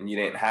you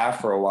didn't have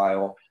for a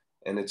while.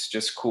 And it's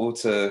just cool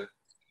to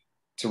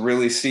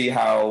really see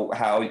how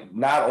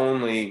not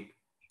only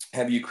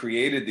have you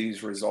created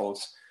these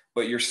results,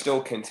 but you're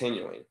still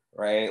continuing,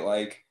 right?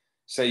 Like,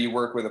 say you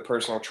work with a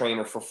personal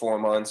trainer for 4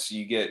 months,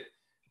 you get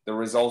the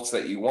results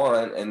that you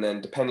want. And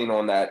then depending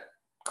on that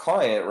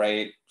client,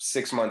 right,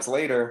 6 months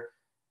later,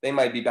 they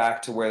might be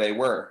back to where they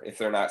were if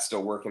they're not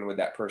still working with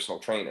that personal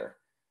trainer.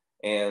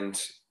 And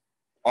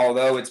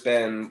although it's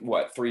been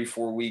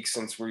 3-4 weeks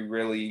since we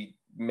really,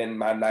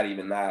 not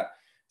even that,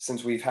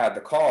 since we've had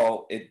the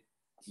call, it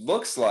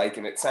looks like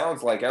and it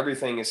sounds like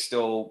everything is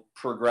still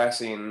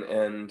progressing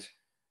and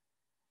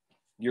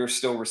you're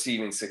still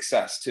receiving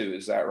success too.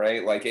 Is that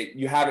right? Like,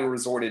 you haven't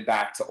resorted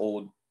back to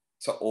old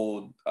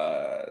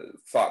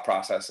thought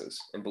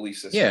processes and belief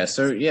systems. Yeah.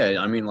 So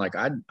yeah, I mean, like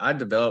I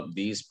developed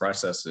these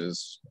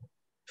processes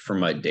for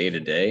my day to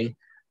day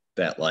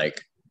that like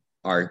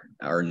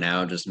are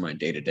now just my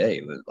day to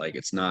day. Like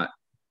it's not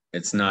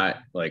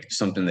like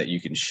something that you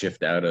can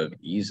shift out of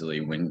easily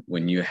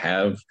when you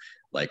have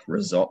like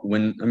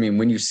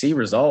when you see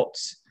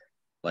results,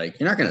 like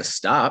you're not going to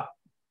stop.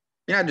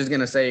 You're not just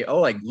going to say, oh,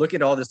 like, look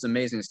at all this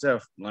amazing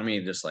stuff. Let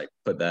me just like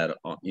put that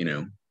on,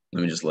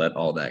 let me just let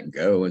all that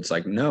go. It's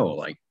like, no,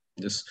 like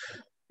just,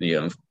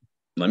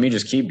 let me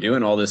just keep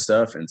doing all this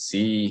stuff and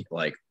see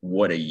like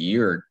what a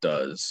year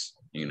does,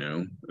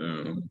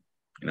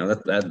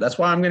 that's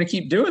why I'm going to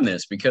keep doing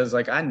this, because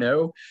like, I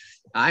know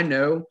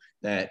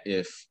that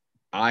if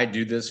I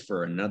do this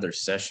for another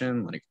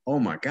session, like, oh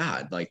my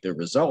God, like the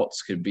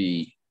results could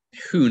be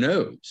who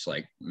knows?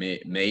 Like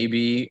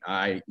maybe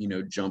I,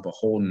 jump a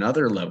whole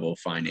nother level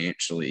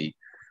financially.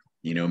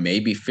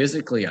 Maybe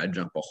physically I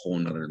jump a whole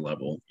nother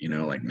level.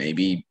 Like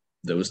maybe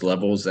those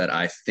levels that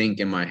I think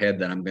in my head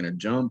that I'm going to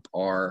jump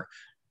are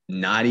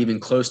not even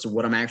close to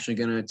what I'm actually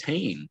going to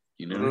attain.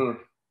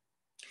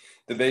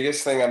 The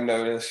biggest thing I've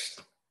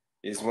noticed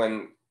is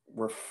when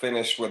we're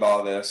finished with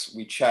all this,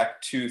 we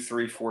check 2,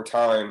 3, 4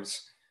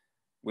 times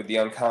with the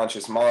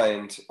unconscious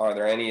mind. Are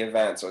there any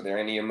events? Are there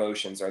any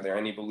emotions? Are there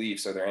any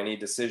beliefs? Are there any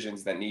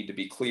decisions that need to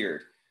be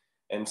cleared?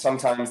 And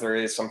sometimes there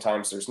is,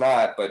 sometimes there's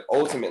not. But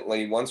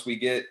ultimately, once we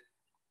get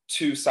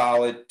two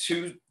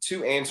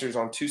answers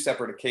on 2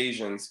 separate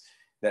occasions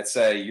that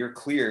say you're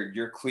cleared,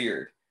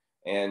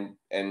 and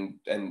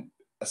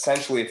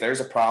essentially, if there's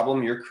a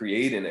problem, you're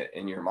creating it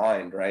in your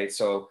mind, right?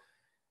 So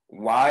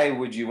why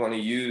would you want to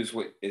use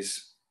what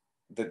is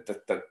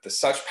the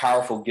such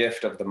powerful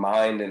gift of the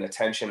mind and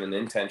attention and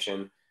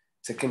intention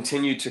to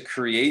continue to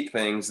create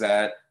things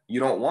that you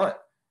don't want?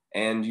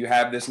 And you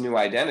have this new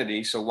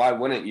identity, so why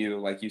wouldn't you,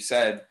 like you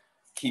said,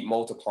 keep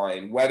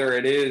multiplying, whether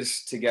it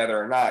is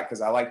together or not?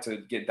 Because I like to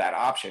get that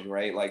option,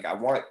 right? Like I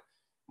want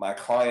my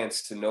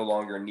clients to no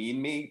longer need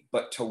me,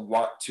 but to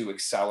want to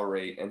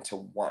accelerate and to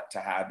want to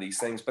have these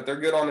things, but they're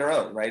good on their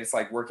own, right? It's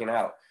like working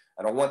out.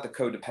 I don't want the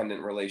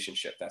codependent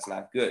relationship. That's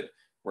not good.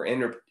 We're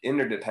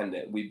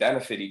interdependent. We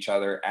benefit each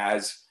other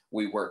as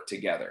we work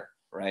together,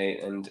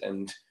 right?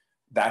 And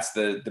that's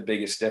the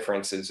biggest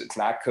difference. Is it's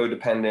not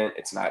codependent.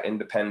 It's not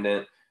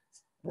independent.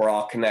 We're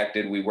all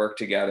connected. We work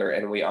together,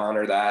 and we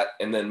honor that,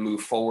 and then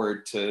move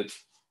forward to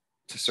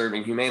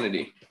serving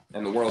humanity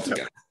and the world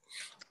together.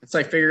 It's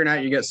like figuring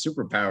out you get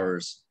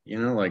superpowers.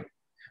 Like,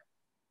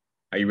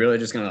 are you really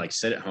just gonna like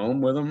sit at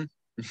home with them?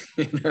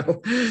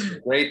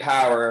 Great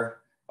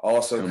power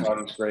also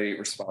comes great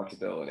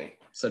responsibility.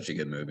 Such a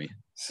good movie.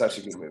 Such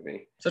a good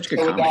movie. Such a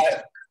good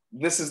comic.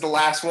 This is the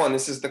last one.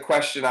 This is the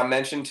question I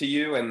mentioned to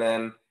you, and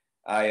then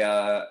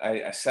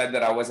I said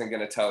that I wasn't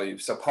going to tell you.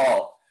 So,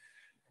 Paul,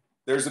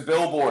 there's a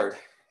billboard,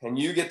 and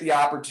you get the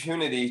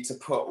opportunity to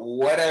put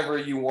whatever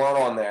you want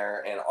on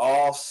there, and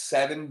all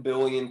 7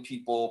 billion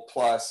people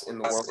plus in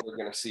the world are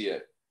going to see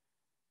it.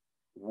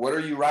 What are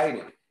you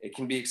writing? It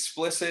can be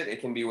explicit. It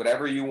can be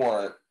whatever you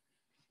want.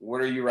 What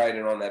are you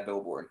writing on that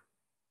billboard?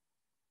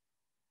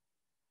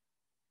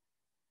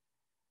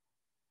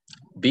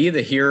 Be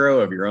the hero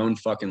of your own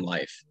fucking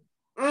life.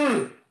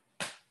 Be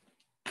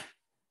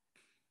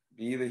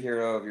the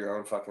hero of your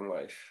own fucking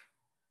life.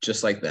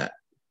 Just like that.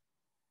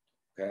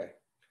 Okay.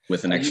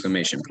 With an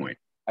exclamation point.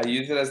 I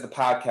use it as the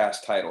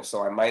podcast title,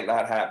 so I might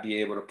not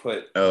be able to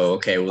put. Oh,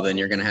 okay. Well, then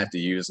you're gonna have to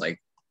use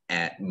like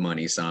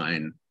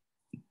 @$.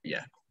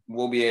 Yeah.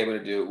 We'll be able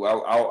to do.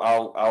 Well,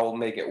 I'll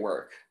make it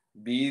work.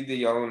 Be the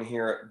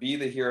hero. Be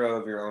the hero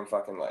of your own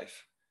fucking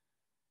life.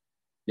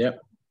 Yep.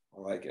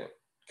 I like it.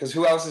 Because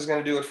who else is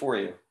going to do it for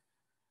you?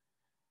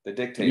 The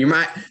dictator. You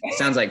might.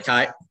 Sounds like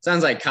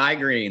Kai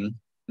Green.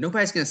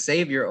 Nobody's going to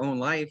save your own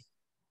life.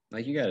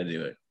 Like, you got to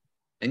do it.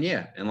 And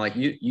yeah, and like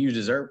you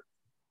deserve.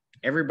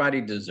 Everybody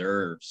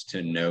deserves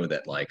to know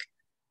that like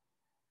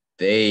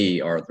they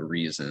are the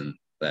reason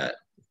that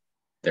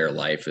their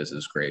life is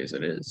as great as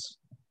it is.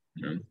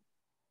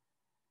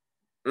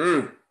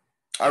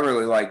 I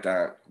really like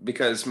that,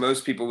 because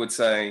most people would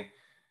say,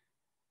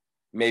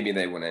 maybe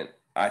they wouldn't.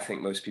 I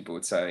think most people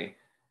would say,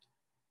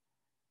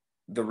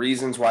 the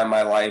reasons why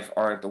my life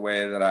aren't the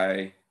way that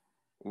I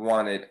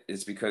want it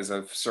is because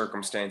of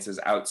circumstances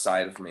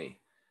outside of me.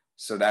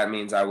 So that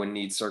means I would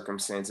need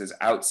circumstances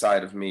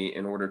outside of me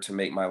in order to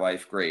make my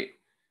life great.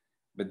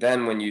 But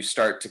then when you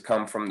start to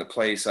come from the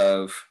place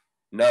of,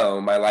 no,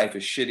 my life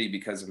is shitty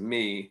because of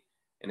me,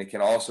 and it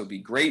can also be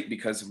great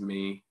because of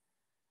me,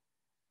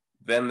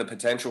 then the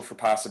potential for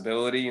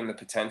possibility and the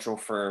potential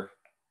for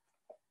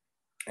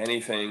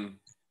anything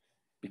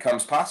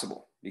becomes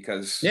possible,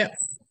 because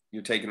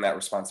you're taking that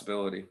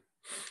responsibility.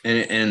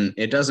 And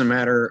it doesn't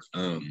matter.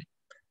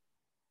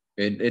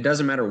 It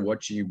doesn't matter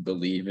what you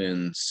believe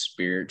in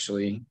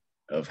spiritually,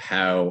 of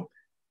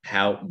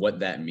what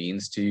that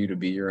means to you to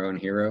be your own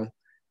hero.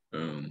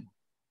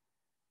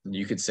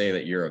 You could say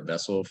that you're a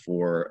vessel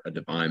for a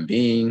divine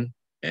being,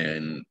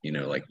 and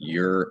like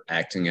you're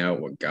acting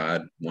out what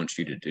God wants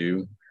you to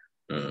do.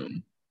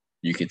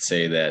 You could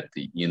say that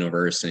the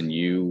universe and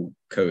you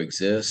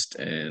coexist,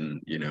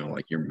 and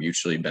like you're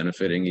mutually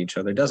benefiting each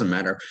other. It doesn't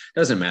matter.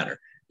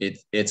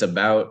 It's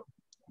about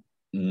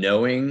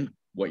knowing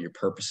what your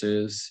purpose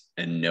is,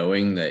 and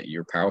knowing that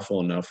you're powerful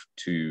enough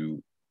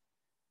to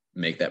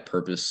make that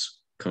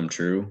purpose come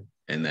true,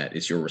 and that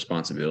it's your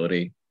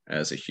responsibility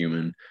as a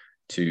human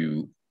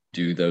to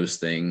do those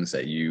things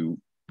that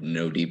you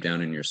know deep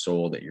down in your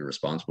soul that you're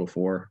responsible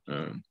for.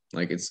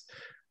 Like it's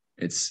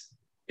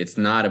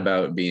not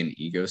about being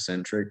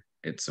egocentric.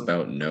 It's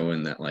about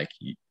knowing that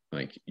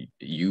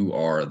you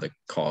are the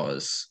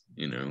cause,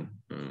 Yeah.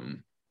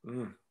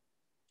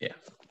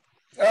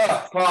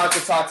 Oh, Paul, I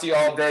could talk to you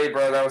all day,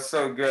 bro. That was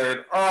so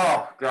good.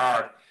 Oh,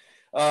 God.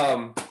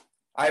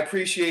 I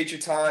appreciate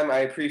your time. I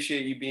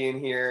appreciate you being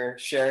here,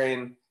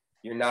 sharing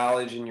your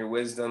knowledge and your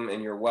wisdom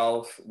and your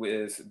wealth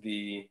with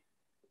the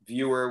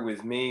viewer,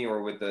 with me,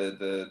 or with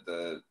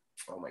the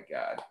oh my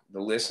God, the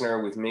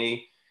listener with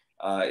me.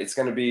 It's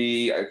going to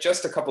be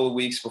just a couple of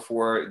weeks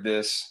before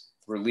this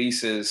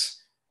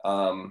releases.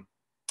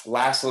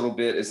 Last little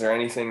bit, is there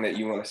anything that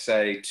you want to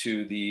say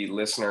to the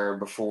listener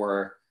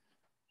before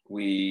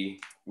we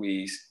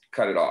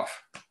cut it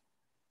off?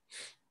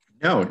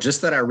 No,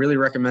 just that I really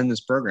recommend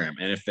this program.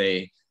 And if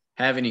they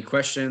have any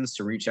questions,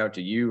 to reach out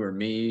to you or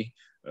me.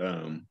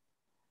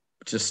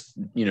 Just,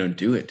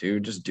 do it,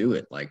 dude. Just do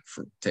it. Like,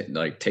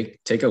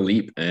 take a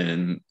leap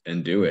and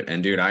do it.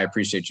 And dude, I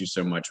appreciate you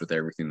so much with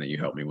everything that you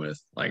helped me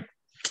with. Like,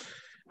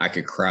 I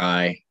could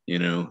cry.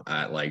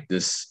 Like,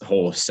 this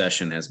whole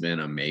session has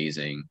been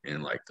amazing,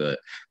 and like the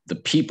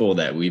people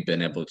that we've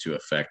been able to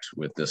affect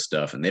with this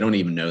stuff, and they don't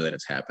even know that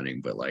it's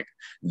happening, but like,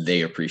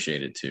 they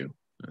appreciate it too.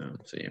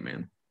 So yeah,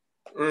 man.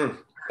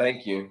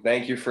 Thank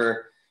you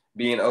for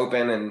being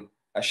open, and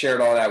I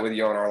shared all that with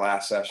you on our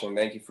last session.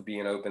 Thank you for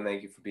being open.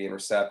 Thank you for being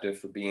receptive,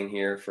 for being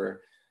here, for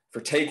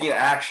taking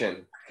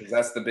action, because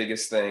that's the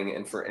biggest thing,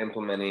 and for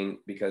implementing,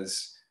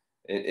 because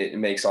it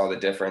makes all the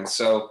difference.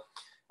 So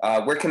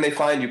where can they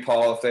find you,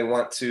 Paul, if they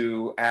want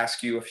to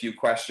ask you a few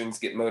questions,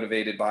 get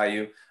motivated by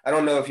you? I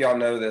don't know if y'all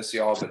know this,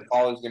 y'all, but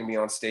Paul is going to be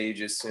on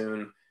stages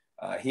soon.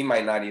 He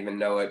might not even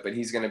know it, but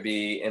he's going to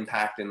be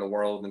impacting the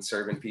world and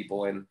serving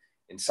people in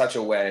such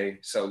a way.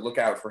 So look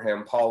out for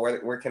him. Paul,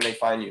 where can they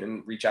find you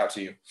and reach out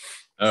to you?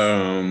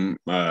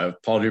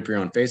 Paul Dupre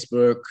on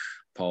Facebook,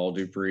 Paul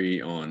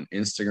Dupre on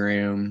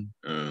Instagram.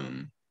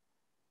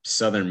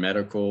 Southern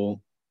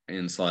Medical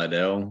in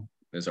Slidell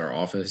is our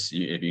office.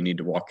 If you need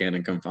to walk in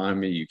and come find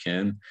me, you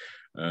can.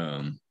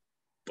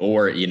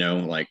 Or,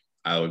 like,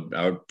 I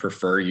would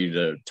prefer you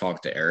to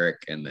talk to Eric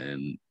and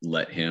then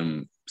let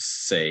him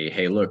say,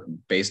 hey, look,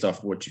 based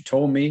off what you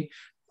told me,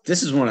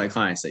 this is one of the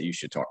clients that you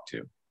should talk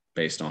to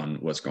based on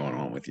what's going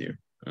on with you.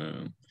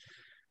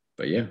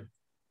 But yeah.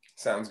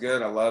 Sounds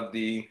good. I love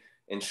the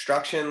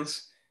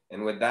instructions.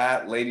 And with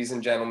that, ladies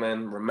and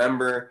gentlemen,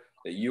 remember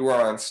that you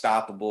are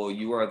unstoppable.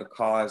 You are the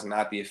cause,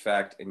 not the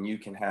effect, and you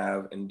can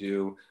have and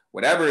do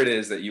whatever it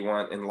is that you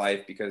want in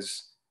life,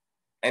 because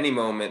any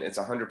moment it's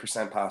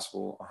 100%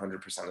 possible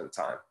 100% of the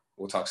time.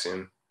 We'll talk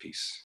soon.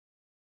 Peace.